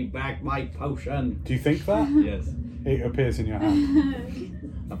there. there. Give me back my potion. Do you think that? Yes. It appears in your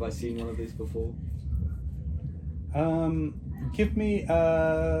hand. Have I seen one of these before? Give me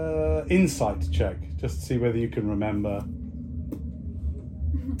insight check just to see whether you can remember.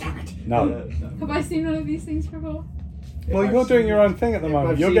 Damn it. No. Have I seen one of these things before? Well, you're doing your own thing at the if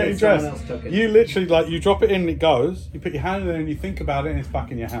moment. I've You're seen getting it, someone dressed. else took it. You literally, like, you drop it in and it goes. You put your hand in there and you think about it and it's back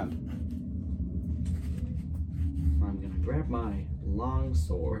in your hand. I'm gonna grab my long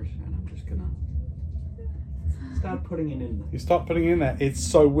sword and I'm just gonna start putting it in there. You start putting it in there. It's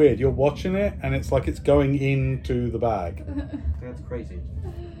so weird. You're watching it and it's like it's going into the bag. That's crazy.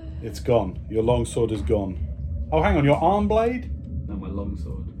 It's gone. Your long sword is gone. Oh, hang on. Your arm blade? No, my long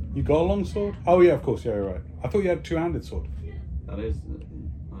sword. You got a long sword? Oh, yeah, of course. Yeah, you're right. I thought you had a two-handed sword. That is.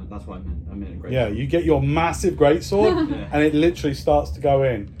 That's what I meant. I meant a great. Yeah, you get your massive greatsword, Yeah. and it literally starts to go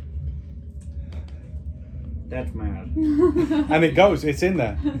in, That's mad. and it goes. It's in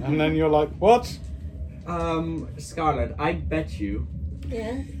there, and then you're like, "What?" Scarlet, I bet you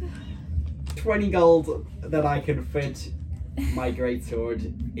Yeah. 20 gold that I can fit my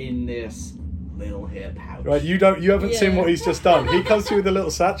greatsword in this little hip pouch. Right? You haven't seen Yeah. what he's just done. He comes through with a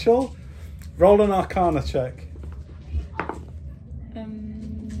little satchel. Roll an Arcana check.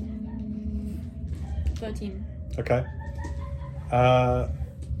 13. Okay.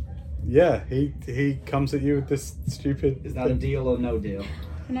 Yeah, he comes at you with this stupid. Is that a deal or no deal?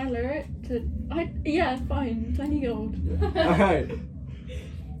 Can I lower it to... yeah, fine. 20 gold. Alright.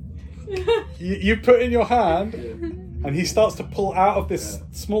 You put in your hand, Yeah. and he starts to pull out of this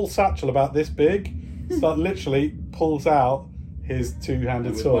small satchel about this big. Literally pulls out his two-handed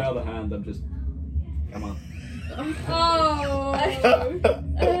And with sword. my other hand, I'm just. Come on. Oh.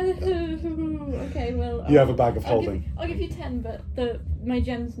 Okay, well... You have a bag of holding. I'll give you 10, but my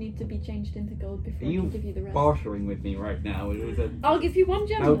gems need to be changed into gold before Are I you can give you the rest. bartering with me right now? It was a. I'll give you 1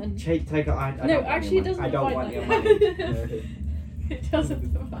 gem No, then. take it. I No, don't actually, it want doesn't your money. I don't divide want your like money. It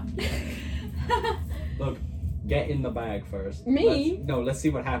doesn't divide. Look, get in the bag first. Me? Let's see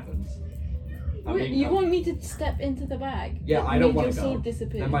what happens. I Wait, mean, you want me to step into the bag? Yeah, That I don't made want your to sword go.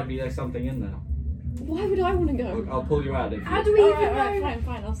 disappear. There might be like something in there. Why would I want to go? Look, I'll pull you out if How you. do we even Alright, know?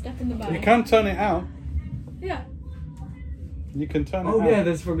 fine, I'll step in the bag. You can turn it out. Yeah. You can turn it Oh out. yeah,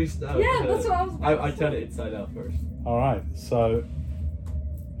 there's probably stuff. Yeah, that's what I was about I to turn say. it inside out first. All right. So,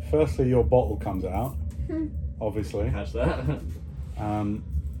 firstly, your bottle comes out. Obviously. Catch that.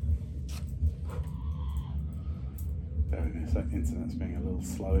 Bear with me a sec. Internet's being a little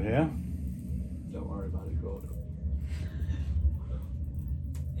slow here. Don't worry about it, God.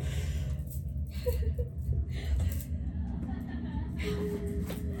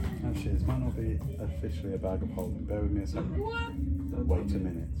 Actually, this might not be officially a bag of holding. Bear with me a second. What? Wait a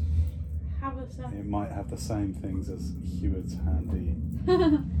minute. Have a second. It might have the same things as Heward's handy.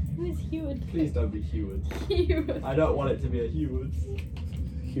 Who is Heward? Please don't be Heward. Heward. I don't want it to be a Heward.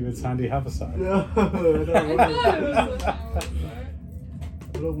 Heward's handy haversack. No, I don't want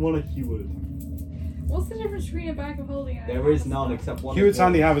I don't want a Heward. What's the difference between a bag of holding and a There is haversack? none except one. Heward's of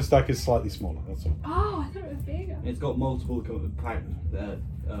handy those. haversack is slightly smaller. That's all. Oh, I thought it was bigger. It's got multiple,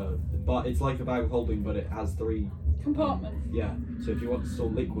 but it's like the bag of holding, but it has 3. Compartment. Yeah. So if you want to store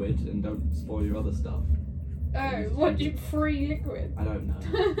liquid and don't spoil your other stuff, Oh, what do you free liquid? I don't know.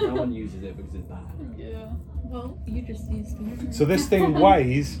 No one uses it because it's bad. Yeah. Well, you just used them. So this thing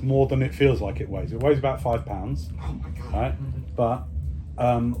weighs more than it feels like it weighs. It weighs about 5 pounds, Oh my god. right? But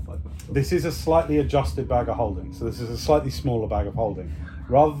this is a slightly adjusted bag of holding. So this is a slightly smaller bag of holding.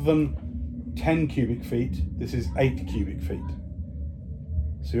 Rather than 10 cubic feet, this is 8 cubic feet.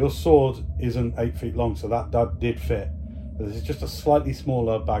 So your sword isn't 8 feet long, so that did fit. This is just a slightly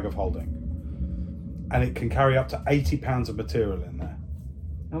smaller bag of holding. And it can carry up to 80 pounds of material in there.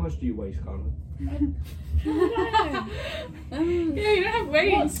 How much do you weigh, Scarlet? Yeah, you don't have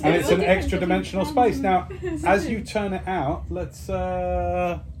weight. And it's an extra dimensional space. Now, as you turn it out, let's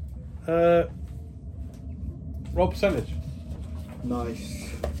roll percentage. Nice.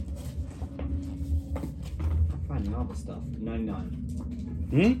 Finding other stuff. 99.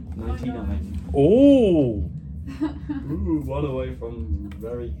 99. Ooh. Ooh, one away from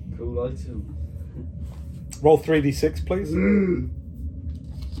very cool item. Roll 3d6, please.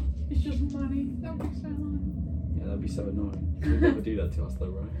 It's just money. That would be so annoying. Yeah, that'd be so annoying. You'd never do that to us though,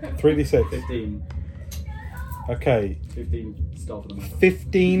 right? 3d6. 15. Okay. 15 start for the matter.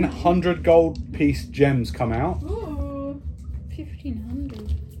 1,500 gold piece gems come out. Ooh.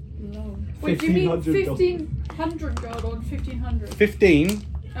 1,500. Low. Wait, do you mean 1,500 gold. 1,500 gold or 1,500? 1,500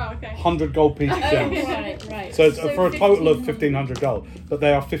 Oh, okay. gold piece gems. Right. So it's for a total of 1,500. 1,500 gold. But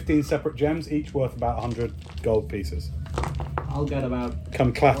they are 15 separate gems, each worth about 100 gold pieces. I'll get about.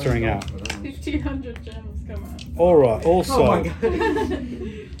 Come clattering out. 1,500 gems come out. Alright, also... Oh my god.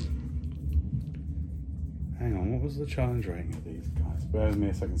 Hang on, what was the challenge rating of these guys? Bear with me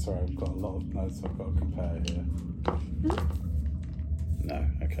a second, sorry, I've got a lot of notes I've got to compare here. No,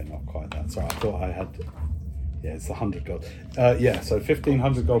 okay, not quite that. Sorry, I thought I had... Yeah, it's the 100 gold. Yeah, so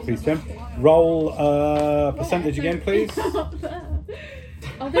 1,500 gold piece gem. Roll percentage again, please.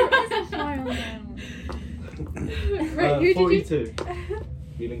 Oh, there is a high on that one. Right, who did 42.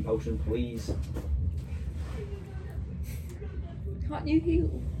 Healing potion, please. Can't you heal?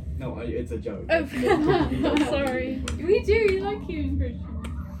 No, it's a joke. Oh, sorry. you? We do. You like healing Christian.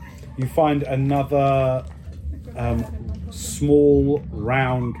 You find another small,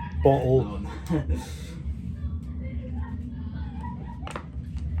 round bottle. Oh, no.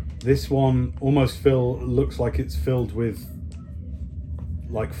 This one almost looks like it's filled with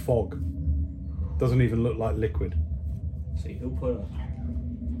like fog. Doesn't even look like liquid. See, who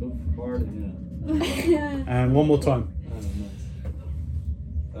farted in And one more time. it?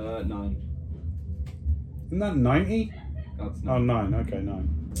 Oh, nice. 9. Isn't that 90? That's Oh, 9. Okay,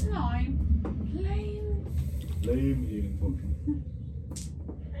 9. 9. Lame. Lame healing function.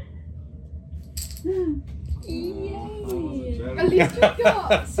 Yay! At least you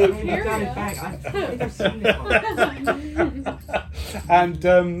got superior.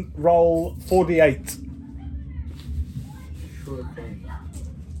 And roll 48. Sure thing.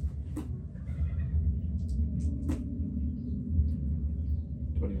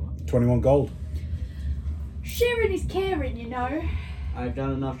 21 gold. Sharing is caring, you know. I've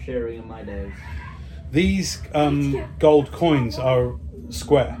done enough sharing in my days. These gold coins are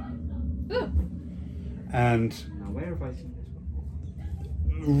square. Ooh. And Now, where have I seen this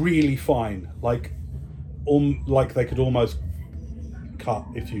before? really fine. Like they could almost cut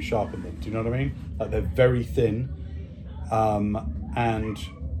if you sharpen them. Do you know what I mean? Like they're very thin. And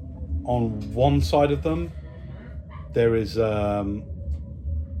on one side of them, there is like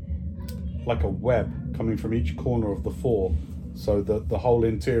a web coming from each corner of the 4, so that the whole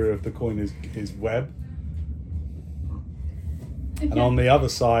interior of the coin is web. And on the other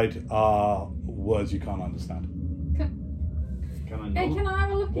side are words you can't understand. Can I know? Hey, can I have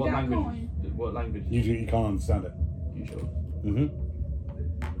a look What at that language? coin? What language? You can't understand it. You sure? Mm-hmm.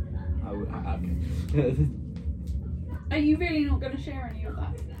 Okay. Are you really not going to share any of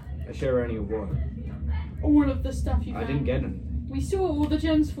that? I share any of what? All of the stuff you I found. didn't get any. We saw all the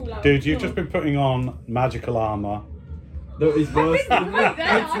gems fall out. Dude, you've just been putting on magical armor. No, it's worse. been right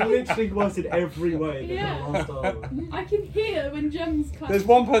there. It's literally worse in every way than Yeah. the last time. I can hear when gems come. There's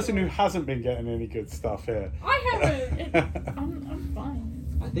one person who hasn't been getting any good stuff here. I haven't. I'm fine.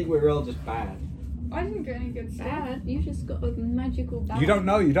 I think we're all just bad. I didn't get any good stuff. Bad. You just got a magical bag. You don't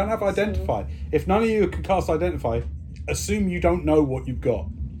know. You don't have identify. If none of you can cast identify, assume you don't know what you've got.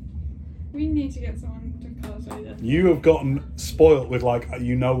 We need to get someone to cast either. You have gotten spoilt with like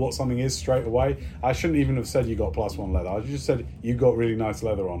you know what something is straight away. I shouldn't even have said you got +1 leather. I just said you got really nice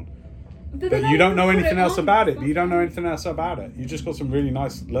leather on. But you don't know anything else about it. You don't know anything else about it. You just got some really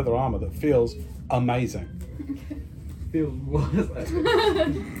nice leather armor that feels amazing. Feels worse.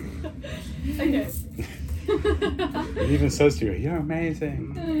 Okay. It even says to you, "You're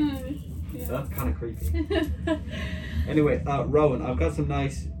amazing." Yeah. That's kind of creepy. Anyway, Rowan, I've got some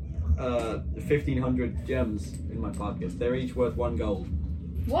nice 1,500 gems in my pockets. They're each worth 1 gold.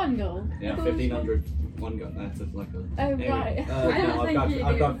 1 gold. Yeah, 1,500. 1 gold. That's just like a. Oh, Anyway, right. no, I don't think I've you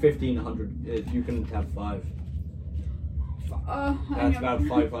got do. 1,500. If you can have 5. Hang That's on. about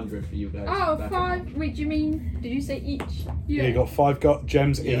 500 for you guys. Oh, That's 5. Wait, do you mean? Did you say each? Yeah, you got 5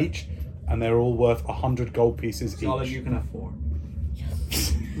 gems Yeah. each, and they're all worth 100 gold pieces Solid, each. you can have 4.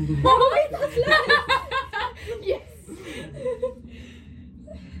 Oh, that's yes.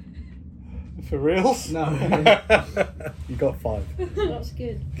 For reals? No. You got 5. That's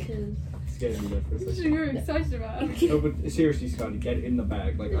good. 'Cause Scared me there for a This is second. really excited about it. No, but seriously, Scotty, get it in the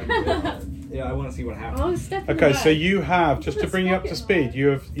bag. Like, I want to see what happens. I'll step in Okay, the so bag. you have, just to bring you up to speed,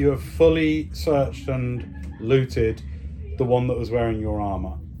 you have fully searched and looted the one that was wearing your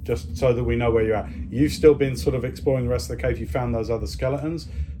armor, just so that we know where you're at. You've still been sort of exploring the rest of the cave. You found those other skeletons.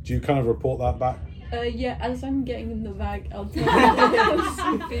 Do you kind of report that back? Yeah, as I'm getting in the bag, I'll tell you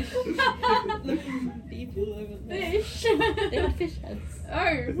some fish looking people over there. Fish. They had fish heads.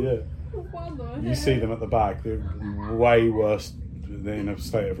 Oh. Yeah. What the You heck? see them at the back. They're way worse. They're in a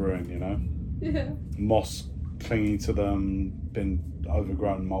state of ruin, you know? Yeah. Moss clinging to them, been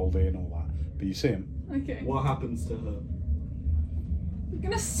overgrown, mouldy and all that. But you see them. Okay. What happens to her? I'm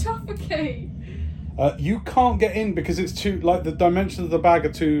gonna suffocate. You can't get in because it's too, like, the dimensions of the bag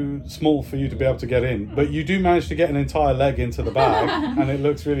are too small for you to be able to get in. But you do manage to get an entire leg into the bag, and it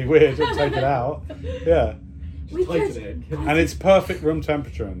looks really weird to take it out. Yeah. We Tight could. it. And it's perfect room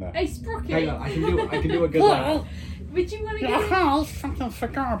temperature in there. Hey, Sprocket. Hang on, I can do a good laugh. Would you want to Yeah, go? I fucking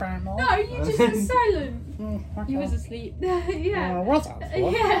forgot about it. No, you just were silent. He was asleep. Yeah. What's up?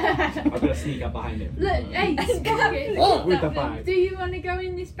 Yeah. I'm gonna sneak up behind him. Look, hey, Sprocket. With the bag. Do you want to go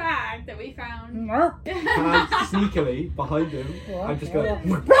in this bag that we found? No. Can I sneakily behind him? I'm just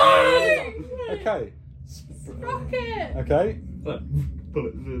going. Okay. Sprocket. Okay. Pull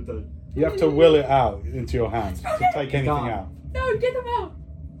it. You have to will it out into your hands to take anything can't. out. No, get them out.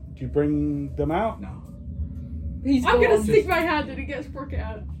 Do you bring them out? No. He's I'm gonna gone. stick my hand in and get Sprocket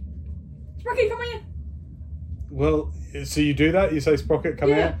out. Sprocket, come here. Well, so you do that? You say, Sprocket, come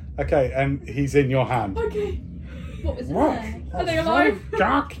Yeah. here? Okay, and he's in your hand. Okay. What was in Well, there? Are it's they very alive?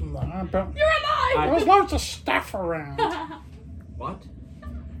 dark in there, but You're alive! there was loads of stuff around. What?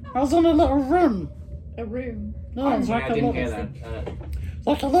 I was in a little room. A room. No, I'm it's sorry, like I a didn't little, hear that.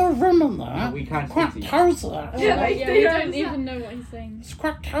 like a little room in there. We can't Quite speak to you. cozy. Yeah, Yeah, they we do. don't even know what he's saying. It's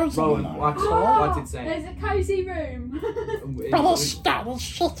quite cozy in Rowan, there. what's it saying? There's a cosy room. But there's stuff, there's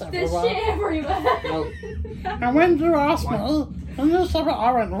shit There's everywhere. shit everywhere. Well, And when you asked me, and you said it,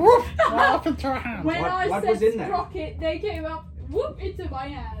 I went whoop right up into her hand. When What- I what said was in there? sprocket, they came up, whoop, into my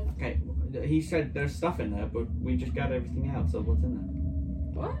hand. okay, he said there's stuff in there, but we just got everything out, so what's in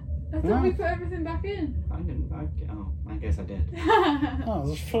there? What? I thought we put everything back in. I guess I did. Oh,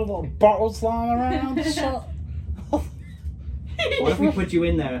 there's a few little bottles lying around. So, What if we put you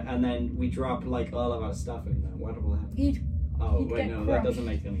in there and then we drop like all of our stuff in there? What will happen? You'd Oh, You'd wait, get no, crushed. that doesn't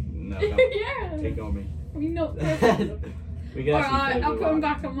make any. No, no. Yeah. Take on me. We not. We can Alright, actually I'll put them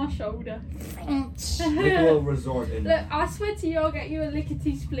back on my shoulder. thanks. Make a little resort in Look, there. I swear to you, I'll get you a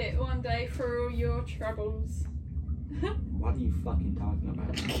lickety split one day for all your troubles. What are you fucking talking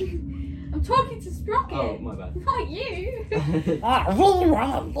about? I'm talking to Sprocket. Oh, my bad. Not you. I really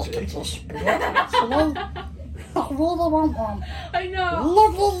want to look at this split, actually. I really want one. I know.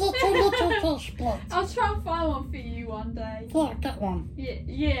 Lovely little split. I'll try and find one for you one day. Yeah, get one.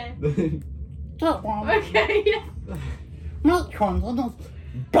 Yeah. Get one. Okay. Yeah. Make one, and it's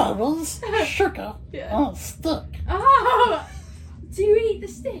berries, sugar, Yeah. and a stick. Oh. Do you eat the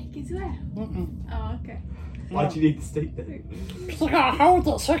stick as well? Mm-mm. Oh, okay. Why'd you need to stick there? So I gotta hold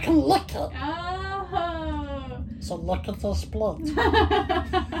it so I can lick it. Oh. So look at the split.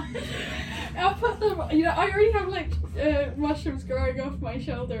 I'll put them. You know, I already have like mushrooms growing off my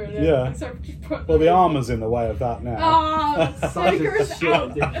shoulder, and Yeah. everything, so I've just put. Well, the them- armour's in the way of that now. Ah, Such a Sacre's shit,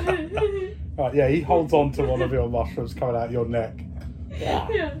 out. Right, yeah, he holds on to one of your mushrooms coming out your neck.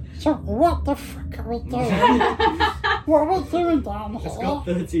 Yeah. So what the frick are we doing? What are we doing down It's here? got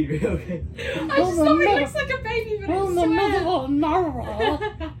 13, okay? I just thought it looks like a baby, but We're in it's the middle swear. of nowhere.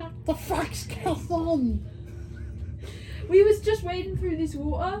 The fuck's going on? We was just wading through this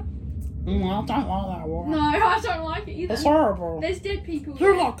water. I don't like that water. No, I don't like it either. It's horrible. There's dead people You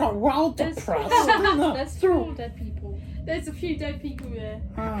there. lot got well There's- depressed. There's 4 dead people. There's a few dead people there.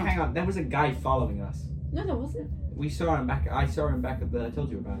 Hang on, there was a guy following us. No, there wasn't. We saw him back. I saw him back at the. I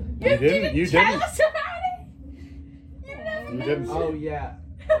told you about it. You didn't, you tell didn't. us about it. You never You know. didn't. Oh yeah.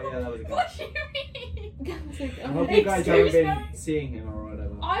 Oh yeah, that was a guy. What do you mean? I was like, I oh, hope you guys haven't Excuse been me? seeing him or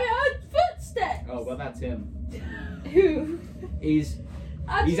whatever. I heard footsteps. Oh well, that's him. Who? He's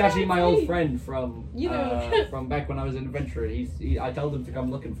actually my old friend from from back when I was an adventurer. I told him to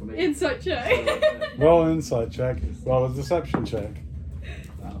come looking for me. Inside check. Roll an insight check. Roll a deception check.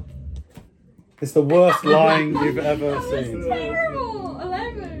 Wow. It's the worst lying you've ever That was seen. terrible.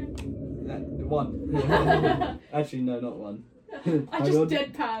 11. One. Actually, no, not one. I just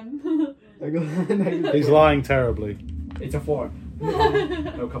deadpan. He's lying terribly. It's a 4.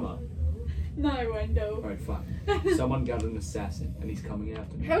 Oh come on. No, Wendell. Alright, fine. Someone got an assassin and he's coming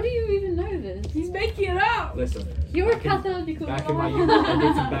after me. how do you even know this? He's making it up. Listen, You're a Back in- pathological back in my liar. youth, I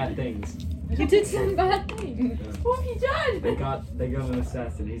did some bad things. You did some bad things. What have you They done? got an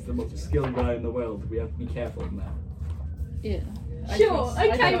assassin. He's the most skilled guy in the world. We have to be careful in that. Yeah. I Sure, trust-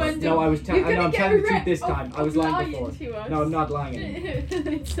 okay, I trust- Wendell. No, I was You're gonna I'm get telling the truth wrecked this of- time. I was of lying lying before. to us. No, I'm not lying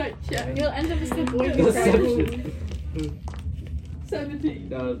anymore. Inside check. You'll end up as the boy who cried wolf. Deception. 17.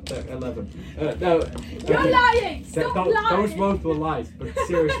 No, 11. No. You're okay. lying. Stop lying. Those both were lies, but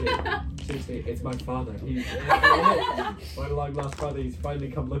seriously, it's my father. He's my long lost father. He's finally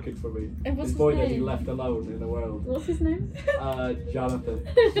come looking for me. And what's This his boy that he name? left alone in the world. What's his name? Jonathan.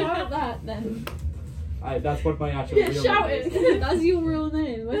 Shout that then. That's what my actual Yeah, real shout name is. it. That's your real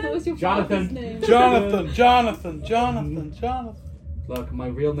name. I thought it was your Jonathan. father's name. Jonathan. Look, my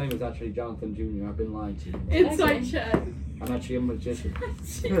real name is actually Jonathan Jr. I've been lying to you. Inside Okay. check. I'm actually a magician.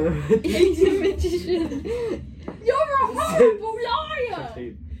 He's a magician. You're a horrible liar.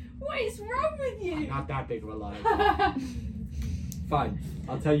 16. What is wrong with you? Not that big of a lie. Fine,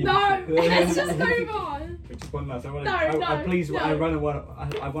 I'll tell you. No, let's just move on. Just one last. I want No, to. no, please. no. I want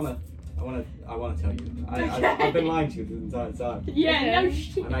to tell you. I've been lying to you the entire time. Yeah, no Okay.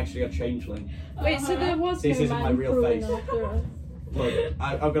 shit. I'm actually a changeling. Wait, so there was This no isn't man my real crawling face. after us. Look,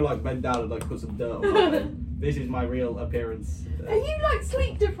 I'm gonna like bend down and like put some dirt on my head. This is my real appearance. Are you like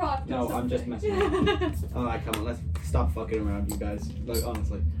sleep deprived? No, or I'm just something? Alright, come on, let's stop fucking around, you guys. Like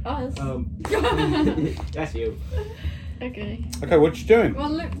honestly. Us. That's you. Okay. Okay, what you doing? Well,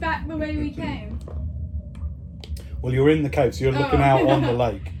 look back the way we came. Well, you're in the cave, so you're looking Oh. out on the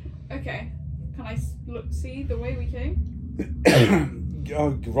lake. Okay. Can I see the way we came?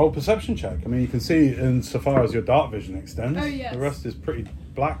 roll perception check. I mean, you can see insofar as your dark vision extends. Oh, yes. The rest is pretty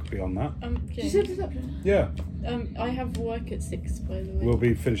black beyond that. Did you James, say perception? Yeah. I have work at 6, by the way. We'll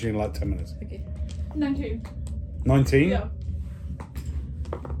be finishing in like 10 minutes. Okay. 19. 19? Yeah.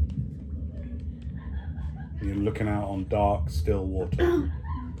 You're looking out on dark, still water.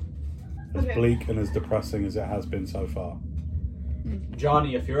 As Okay. bleak and as depressing as it has been so far.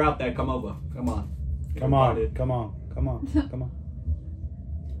 Johnny, if you're out there, come over. Come on. Come on, come on, come on, come on.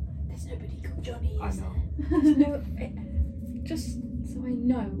 There's nobody called Johnny. I know. No, just so I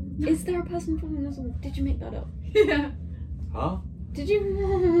know, is there a person following us, or did you make that up? Yeah. Huh? Did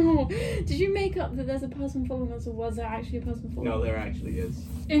you make up that there's a person following us, or was there actually a person following us? No, there actually is.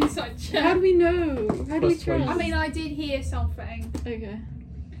 Inside How check. do we know? How do we Plus trust? I mean, I did hear something. Okay.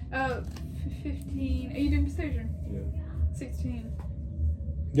 15. Are you doing persuasion? Yeah. 16.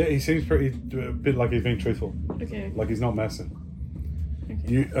 Yeah, he seems pretty, a bit like he's being truthful. Okay. Like he's not messing.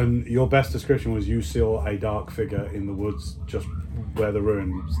 Okay. And your best description was you saw a dark figure in the woods just where the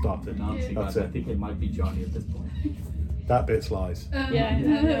ruin started. Nancy, That's guys, I it. think it might be Johnny at this point. That bit's lies. Yeah, I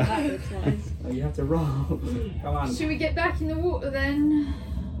know that looks nice. Oh, you have to roll. Come on. Should we get back in the water then?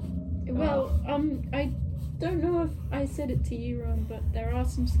 Well, I don't know if I said it to you wrong, but there are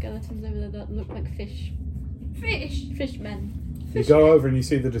some skeletons over there that look like fish. Fish. Fishmen. You go over and you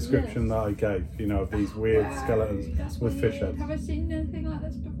see the description Yes. that I gave, you know, of these weird Wow, skeletons that's with fish weird. heads. Have I seen anything like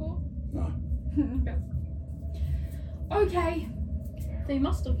this before? No. Okay. They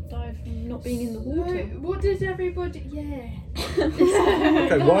must have died from not being in the water. What did everybody? Yeah.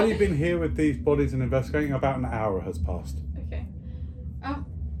 Okay, while you've been here with these bodies and investigating, about an hour has passed. Okay.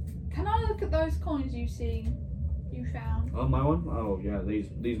 Can I look at those coins you found? Oh, my one? Oh, yeah, these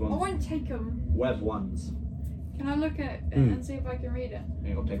I ones. won't take them. Web ones. Can I look at it and see if I can read it?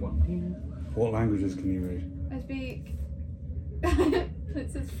 Here, I'll take one. What languages can you read? I speak. It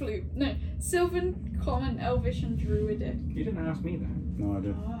says flute. No, Sylvan, Common, Elvish, and Druidic. You didn't ask me that. No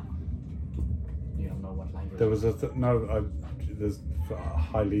idea. You don't know what language. There was there's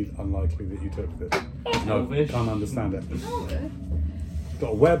highly unlikely that you took this. No, Elvish? can't understand it. Oh, good.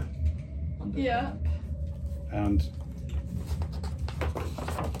 Got a web Yeah. and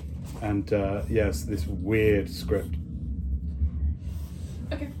yes, this weird script.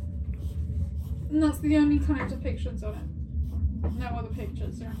 Okay. And that's the only kind of depictions on it. No other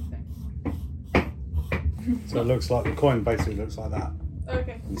pictures or anything. So it looks like the coin basically looks like that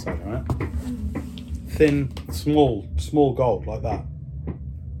Okay. inside, right? Thin, small gold like that.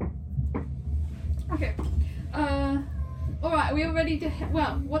 Okay. Alright, are we all ready to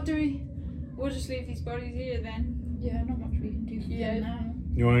what do we... We'll just leave these bodies here then. Yeah, not much we can do for Yeah. them now.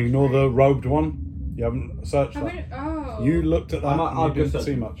 You want to ignore the robed one? You haven't searched Have that. we... Oh. You looked at that I'll and go you didn't search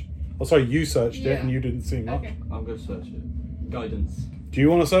see it. much. Oh, sorry, you searched it Yeah. and you didn't see much. Okay. I'm going to search it. Guidance. Do you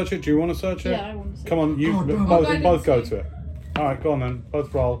want to search it? Yeah, I want to see. Come on, you Oh, no. both go Guidance. to it. Alright, go on then.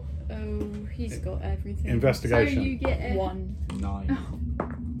 Both roll. Oh, he's got everything. Investigation. So you get it. 1. 9.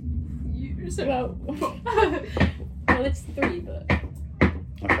 So... Well, well, it's 3, but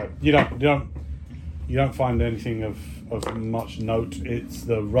Okay. You don't find anything of much note. It's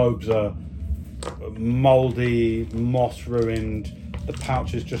the robes are mouldy, moss ruined. The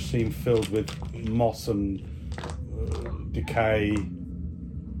pouches just seem filled with moss and decay.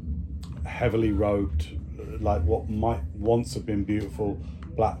 Heavily robed, like what might once have been beautiful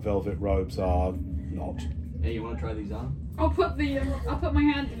black velvet robes are not. Hey, you want to try these on? I'll put my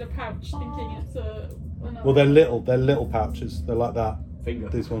hand in a pouch thinking it's a... Well, they're little pouches. They're like that. Finger.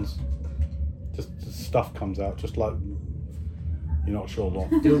 These ones, just stuff comes out, just like you're not sure what.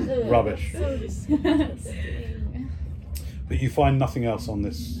 Rubbish. so disgusting. But you find nothing else on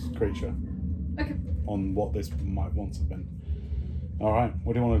this creature, Okay. on what this might once have been. All right,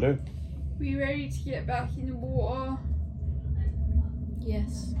 what do you want to do? We ready to get back in the water?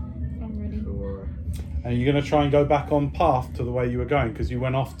 Yes, I'm ready. Sure. And you're going to try and go back on path to the way you were going because you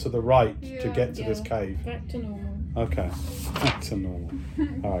went off to the right to Yeah. get to this Yeah. cave. Back to normal. Okay, back to normal.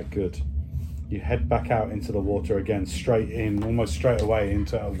 All right, good. You head back out into the water again, straight in, almost straight away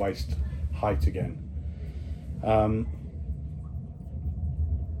into a waist height again.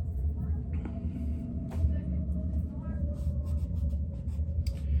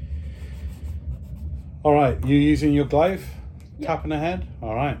 All right, you using your glaive, tapping ahead.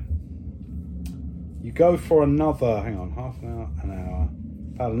 All right. You go for another. Hang on, half an hour,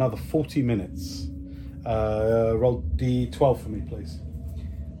 about another 40 minutes. Roll D12 for me, please.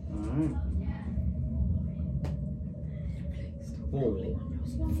 Alright. 4.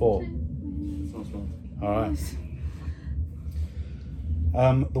 4. It's not small. All right.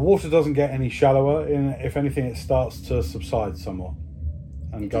 The water doesn't get any shallower. If anything, it starts to subside somewhat.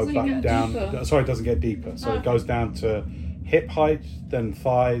 and It go doesn't back get down. deeper. Sorry, it doesn't get deeper. So Oh. it goes down to hip height, then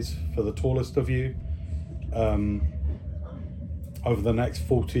thighs for the tallest of you. Over the next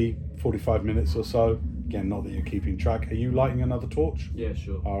 45 minutes or so. Again, not that you're keeping track. Are you lighting another torch? Yeah,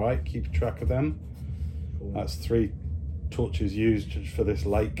 sure. All right, keep track of them. Cool. That's 3 torches used for this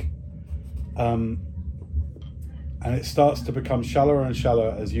lake. And it starts to become shallower and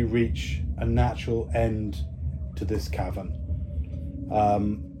shallower as you reach a natural end to this cavern.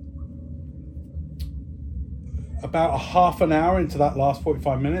 About a half an hour into that last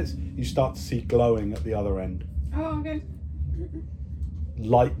 45 minutes, you start to see glowing at the other end. Oh, okay.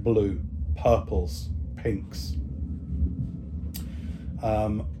 Light blue, purples, pinks.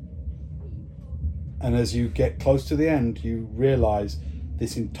 And as you get close to the end, you realize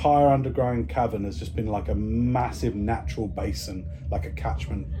this entire underground cavern has just been like a massive natural basin, like a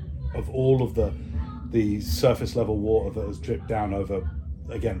catchment of all of the surface level water that has dripped down over,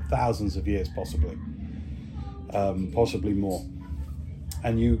 again, thousands of years, possibly more.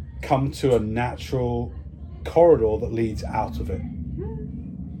 And you come to a natural corridor that leads out of it.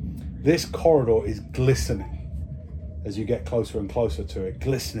 This corridor is glistening as you get closer and closer to it,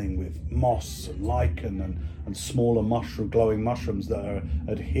 glistening with moss and lichen and smaller glowing mushrooms that are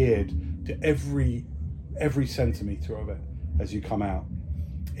adhered to every centimetre of it as you come out.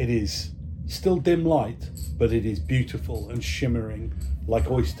 It is still dim light, but it is beautiful and shimmering like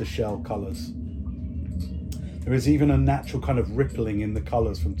oyster shell colours. There is even a natural kind of rippling in the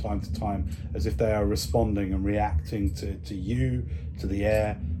colours from time to time, as if they are responding and reacting to you, to the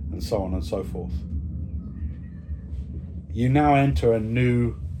air, and so on and so forth. You now enter a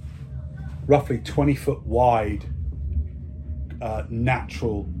new, roughly 20-foot wide,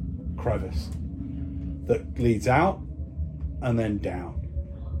 natural crevice that leads out and then down,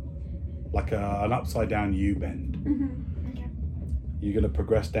 like an upside down U-bend. Mm-hmm. Okay. You're going to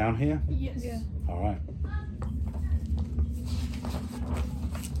progress down here? Yes. Yeah. All right.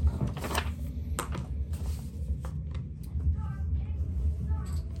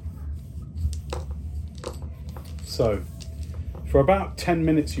 So, for about 10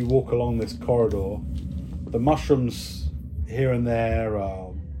 minutes you walk along this corridor. The mushrooms here and there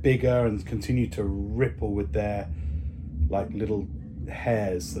are bigger and continue to ripple with their like little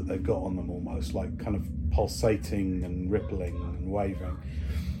hairs that they've got on them, almost like kind of pulsating and rippling and waving.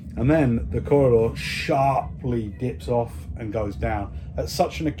 And then the corridor sharply dips off and goes down at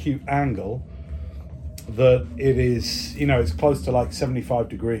such an acute angle that it is, it's close to like 75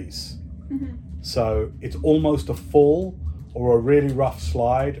 degrees. Mm-hmm. So it's almost a fall or a really rough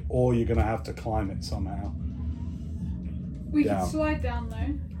slide, or you're going to have to climb it somehow. We Down. could slide down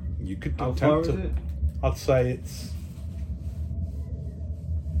though. You could How far attempt is to. it? I'd say it's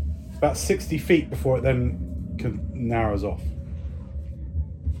about 60 feet before it then narrows off.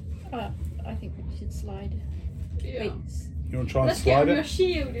 I think we should slide. Yeah. Wait. You want to try and Let's get slide on your it?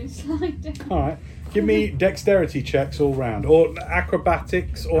 shield and slide down. All right. Give me dexterity checks all round, or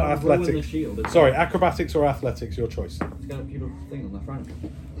acrobatics or Rolling the athletics. shield, isn't Sorry, it? acrobatics or athletics, your choice. It's got a beautiful thing on the front.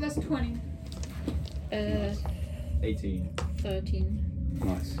 That's 20. 18. 13.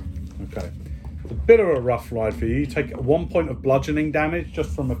 Nice. Okay. It's a bit of a rough ride for you. You take 1 point of bludgeoning damage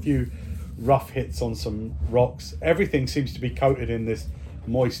just from a few rough hits on some rocks. Everything seems to be coated in this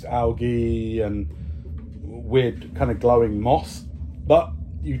moist algae and weird kind of glowing moss. But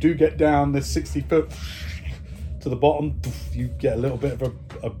you do get down this 60 foot to the bottom. You get a little bit of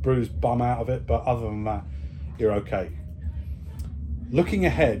a bruised bum out of it, but other than that, you're okay. Looking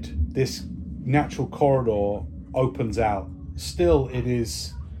ahead, this natural corridor opens out. Still, it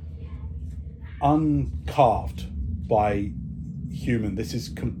is uncarved by human. This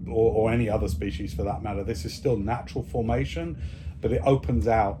is, or any other species for that matter. This is still natural formation, but it opens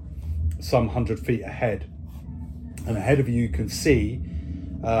out some 100 feet ahead. And ahead of you can see,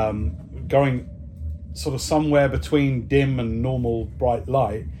 going sort of somewhere between dim and normal bright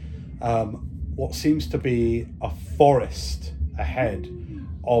light, what seems to be a forest ahead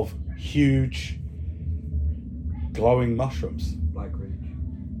of huge glowing mushrooms. Black Ridge.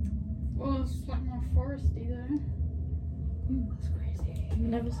 Well, it's like more foresty though. That's crazy. I've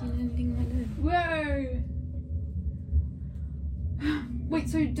never seen anything like that. Whoa! Wait,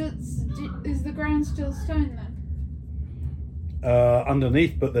 so is the ground still stone then?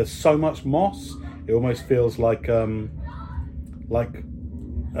 Underneath, but there's so much moss, it almost feels like what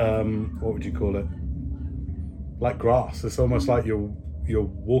would you call it? Like grass. It's almost like you're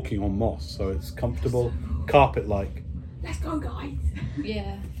walking on moss, so it's comfortable, carpet-like. Let's go, guys!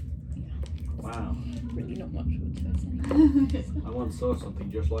 Yeah. Wow. Really not much wood to us anyway. I once saw something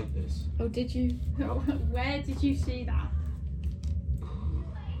just like this. Oh, did you? Where did you see that?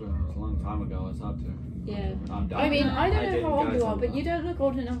 Well, it was a long time ago. It's hard to. Yeah. I'm done. I mean, I don't know didn't how old go you are, so but far. you don't look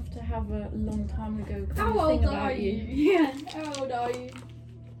old enough to have a long time ago kind How of thing old about are you? Yeah, how old are you?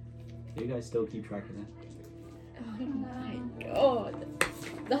 Do you guys still keep track of that? Oh my god.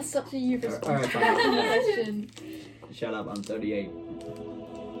 That's such a you response Alright, to fine. that question. Shut up. I'm 38.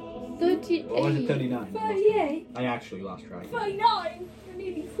 38. Or was it 39? 38, I actually lost track. 39, you're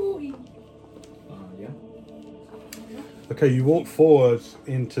nearly 40. Yeah. Okay, you walk forward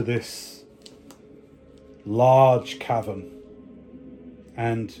into this large cavern,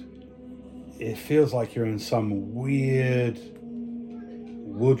 and it feels like you're in some weird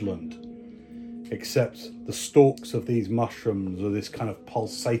woodland, except the stalks of these mushrooms are this kind of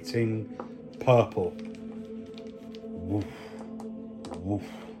pulsating purple. Woof, woof,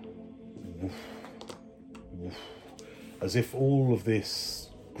 woof, woof. As if all of this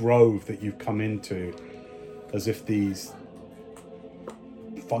grove that you've come into, as if these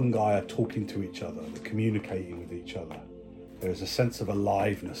fungi are talking to each other, they're communicating with each other. There is a sense of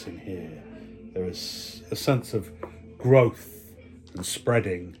aliveness in here. There is a sense of growth and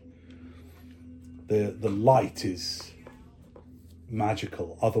spreading. The light is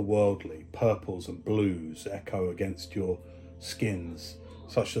magical, otherworldly. Purples and blues echo against your skins,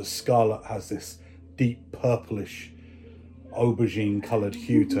 such that Scarlet has this deep purplish aubergine coloured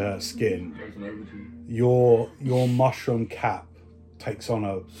hue to her skin. There's an aubergine. Your mushroom cap takes on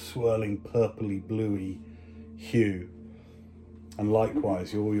a swirling purpley bluey hue, and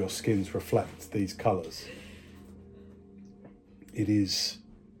likewise all your skins reflect these colours. It is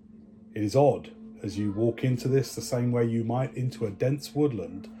odd as you walk into this, the same way you might into a dense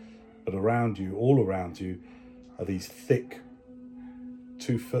woodland, but around you, all around you, are these thick,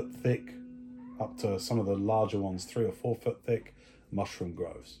 2 foot thick, up to some of the larger ones, 3 or 4 foot thick mushroom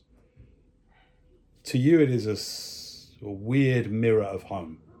groves. To you, it is a weird mirror of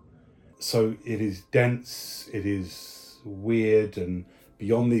home. So it is dense, it is weird, and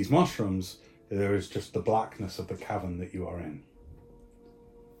beyond these mushrooms, there is just the blackness of the cavern that you are in.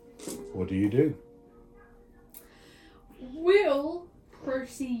 What do you do? We'll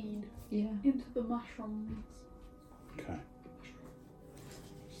proceed Yeah. into the mushrooms. Okay.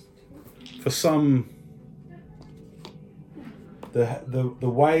 For some, the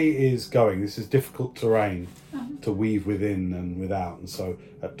way is going. This is difficult terrain to weave within and without, and so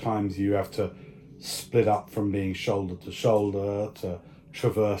at times you have to split up from being shoulder to shoulder to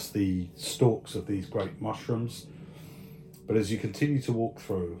traverse the stalks of these great mushrooms. But as you continue to walk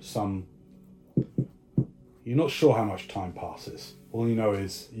through, you're not sure how much time passes. All you know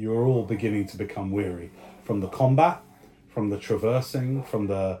is you're all beginning to become weary from the combat, from the traversing, from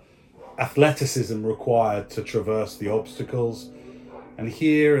the athleticism required to traverse the obstacles. And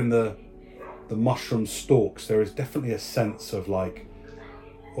here in the mushroom stalks, there is definitely a sense of like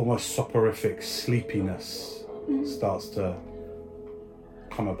almost soporific sleepiness starts to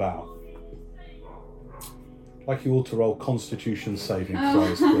come about. I'd like you all to roll Constitution saving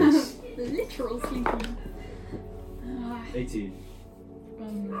throws, please. Literal sleeping. 18.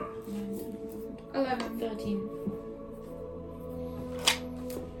 11. 13.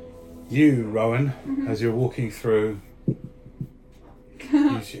 You, Rowan, as you're walking through,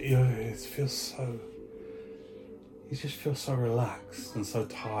 you just feel so relaxed and so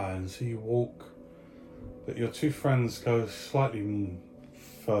tired, and so you walk, but your 2 friends go slightly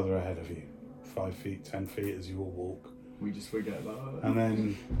further ahead of you, 5 feet, 10 feet as you all walk. We just forget about it. And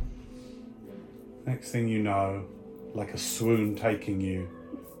then, next thing you know, like a swoon taking you,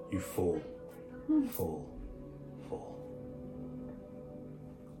 you fall. Fall.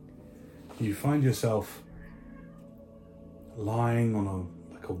 You find yourself lying on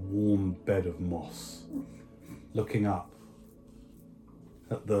a warm bed of moss, looking up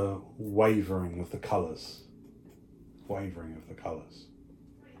at the wavering of the colours.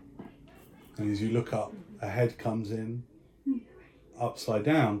 And as you look up, a head comes in, upside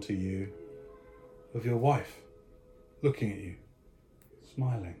down to you, of your wife, looking at you,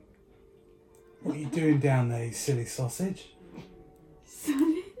 smiling. What are you doing down there, you silly sausage?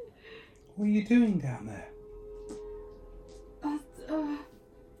 Sonny? What are you doing down there? I don't know.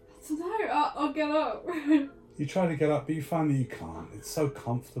 I'll get up. You try to get up, but you find that you can't. It's so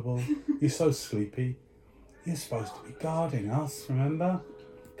comfortable. You're so sleepy. You're supposed to be guarding us, remember?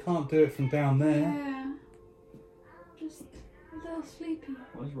 Can't do it from down there. Yeah. Just a little sleepy.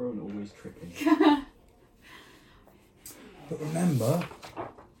 Why is Rowan always tripping? But remember,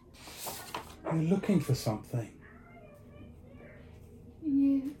 you're looking for something.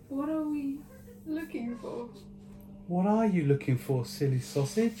 Yeah. What are we looking for? What are you looking for, silly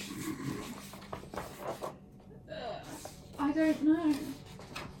sausage? I don't know.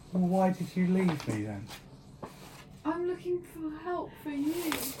 Well, why did you leave me then? I'm looking for help for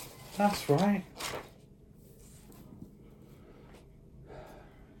you. That's right.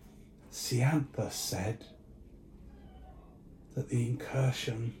 Siantha said that the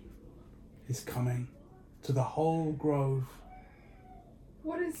incursion is coming to the whole grove.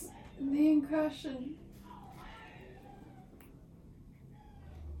 What is the incursion?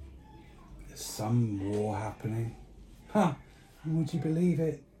 There's some war happening. Huh, and would you believe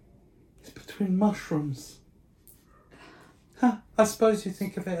it? It's between mushrooms. Huh, I suppose you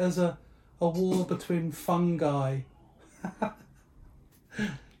think of it as a war between fungi.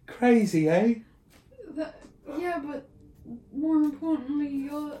 Crazy, eh? Yeah, but more importantly,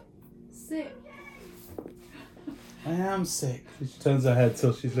 you're sick. I am sick. She turns her head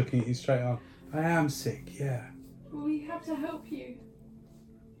till she's looking at you straight on. I am sick, yeah. We have to help you.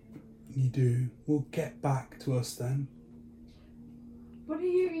 You do. We'll get back to us then. What are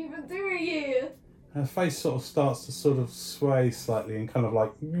you even doing here? Her face sort of starts to sort of sway slightly and kind of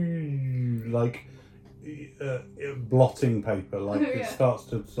like blotting paper, like it starts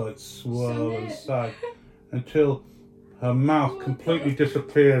to like swirl and sag until her mouth completely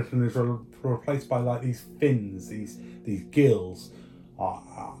disappears and is replaced by like these fins, these gills,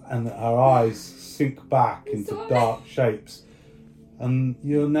 and her eyes sink back into dark shapes. And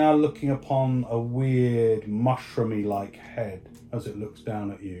you're now looking upon a weird mushroomy-like head as it looks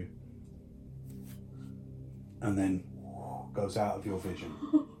down at you, and then goes out of your vision.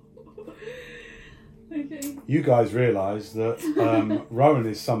 Okay. You guys realise that Rowan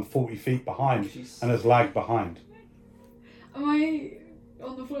is some 40 feet behind and has lagged behind. Am I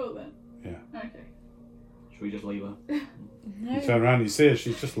on the floor then? Yeah. Okay. Should we just leave her? No. You turn around and you see her,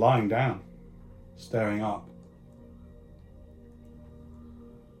 she's just lying down, staring up.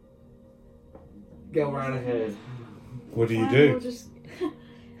 Go right ahead. What do you Fine, do? we'll just...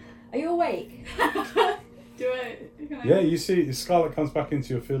 Are you awake? Do I? Can I? Yeah, you see Scarlet comes back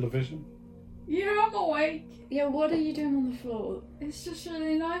into your field of vision. Yeah, I'm awake. Yeah, what are you doing on the floor? It's just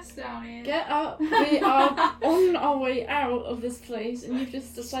really nice down here. Get up. We are on our way out of this place and you've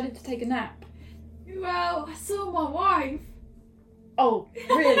just decided to take a nap. Well, I saw my wife. Oh,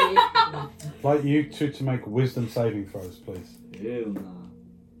 really? I'd like you two to make wisdom saving throws, please. Ew,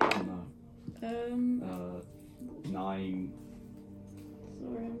 no. No. 9.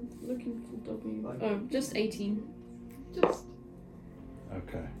 Sorry, I'm looking for W. Oh, just 18. Just.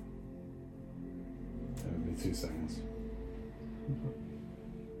 Okay. Give me 2 seconds.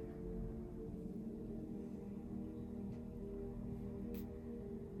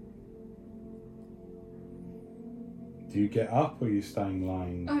 Do you get up or are you staying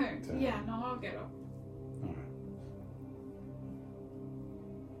lying Oh, down? yeah, no, I'll get up. Alright.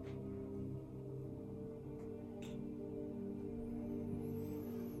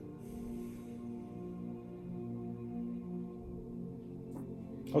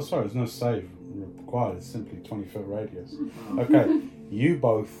 Oh, sorry, there's no save required. It's simply 20-foot radius. Okay, you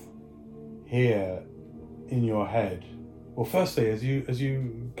both hear in your head. Well, firstly, as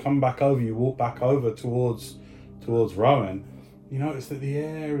you come back over, you walk back over towards Rowan. You notice that the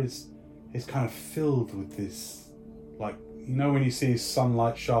air is kind of filled with this, like, you know when you see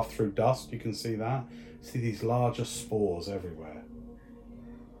sunlight shaft through dust, you can see that. You see these larger spores everywhere,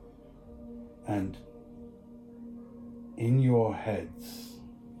 and in your heads.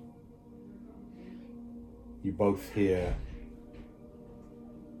 You both hear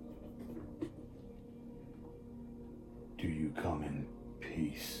 "Do you come in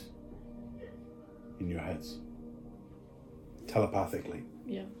peace?" in your heads. Telepathically.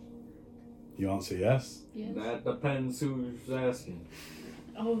 Yeah. You answer yes? Yes. That depends who's asking.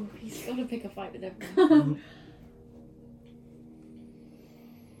 Oh, he's got to pick a fight with everyone.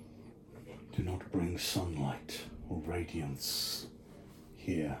 Do not bring sunlight or radiance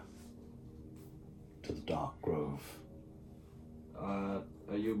here to the dark grove. Are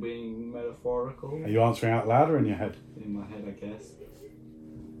you being metaphorical? Are you answering out loud or in your head? In my head, I guess.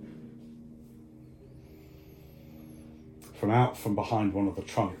 From behind one of the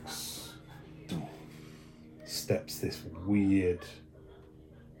trunks steps this weird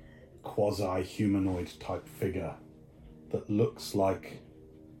quasi-humanoid type figure that looks like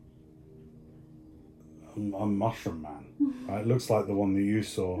a mushroom man. Right? It looks like the one that you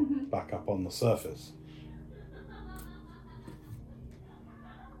saw back up on the surface.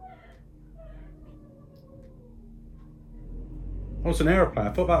 Oh, it's an aeroplane.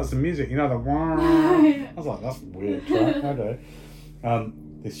 I thought that was the music. You know, the I was like, that's a weird track. Okay.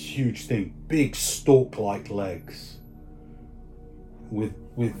 This huge thing, big stalk-like legs, with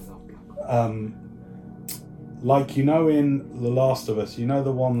like you know in The Last of Us, you know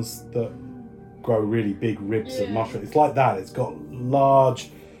the ones that grow really big ribs of Yeah. mushroom. It's like that. It's got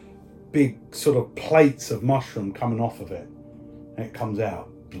large, big sort of plates of mushroom coming off of it, and it comes out.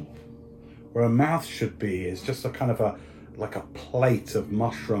 Where a mouth should be is just a kind of like a plate of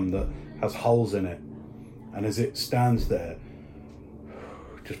mushroom that has holes in it, and as it stands there,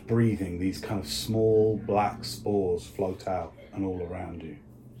 just breathing, these kind of small black spores float out and all around you.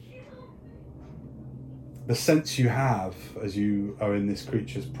 The sense you have as you are in this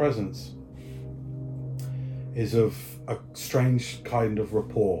creature's presence is of a strange kind of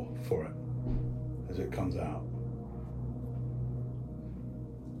rapport for it as it comes out.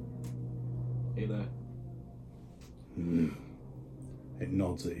 Hey there. It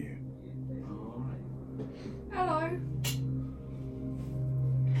nods at you. Alright. Hello.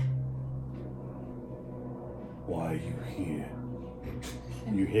 Why are you here?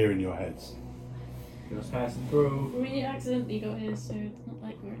 You hear in your heads. Just passing through. We accidentally got here, so it's not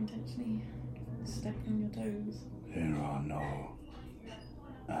like we're intentionally stepping on your toes. There are no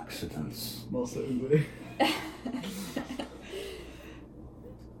accidents. Most certainly.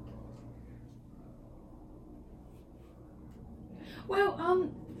 Well,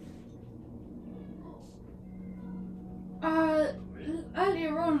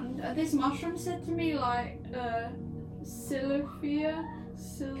 earlier on, this mushroom said to me, like, Silphia.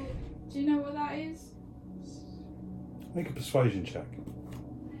 Do you know what that is? Make a persuasion check.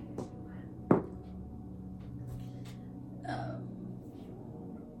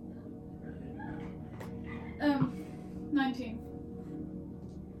 19.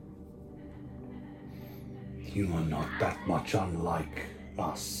 You are not that much unlike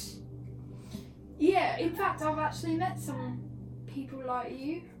us. Yeah, in fact, I've actually met some people like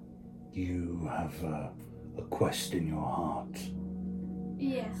you. You have a quest in your heart.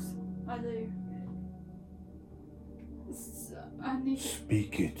 Yes, I do. I need to...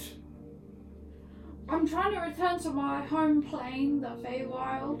 Speak it. I'm trying to return to my home plane, the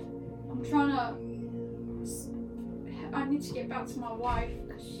Feywild. I'm trying to... I need to get back to my wife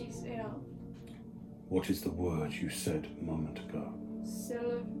because she's ill. What is the word you said a moment ago?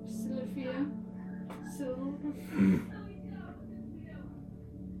 Silphia.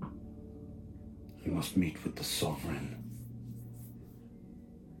 You must meet with the sovereign.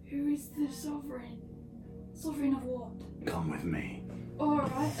 Who is the sovereign? Sovereign of what? Come with me.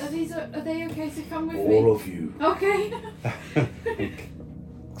 Alright, are they okay to come with me? All of you. Okay.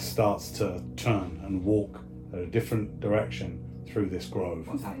 Starts to turn and walk at a different direction through this grove.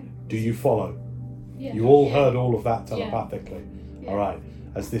 What's happening? Do you follow? Yeah. You all Yeah. heard all of that telepathically. Yeah. All right.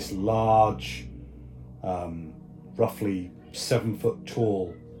 As this large, roughly 7 foot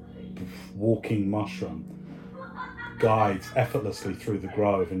tall, walking mushroom guides effortlessly through the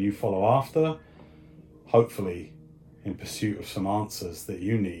grove, and you follow after, hopefully in pursuit of some answers that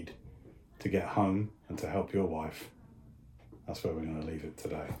you need to get home and to help your wife. That's where we're going to leave it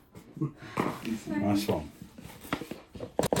today. Nice one.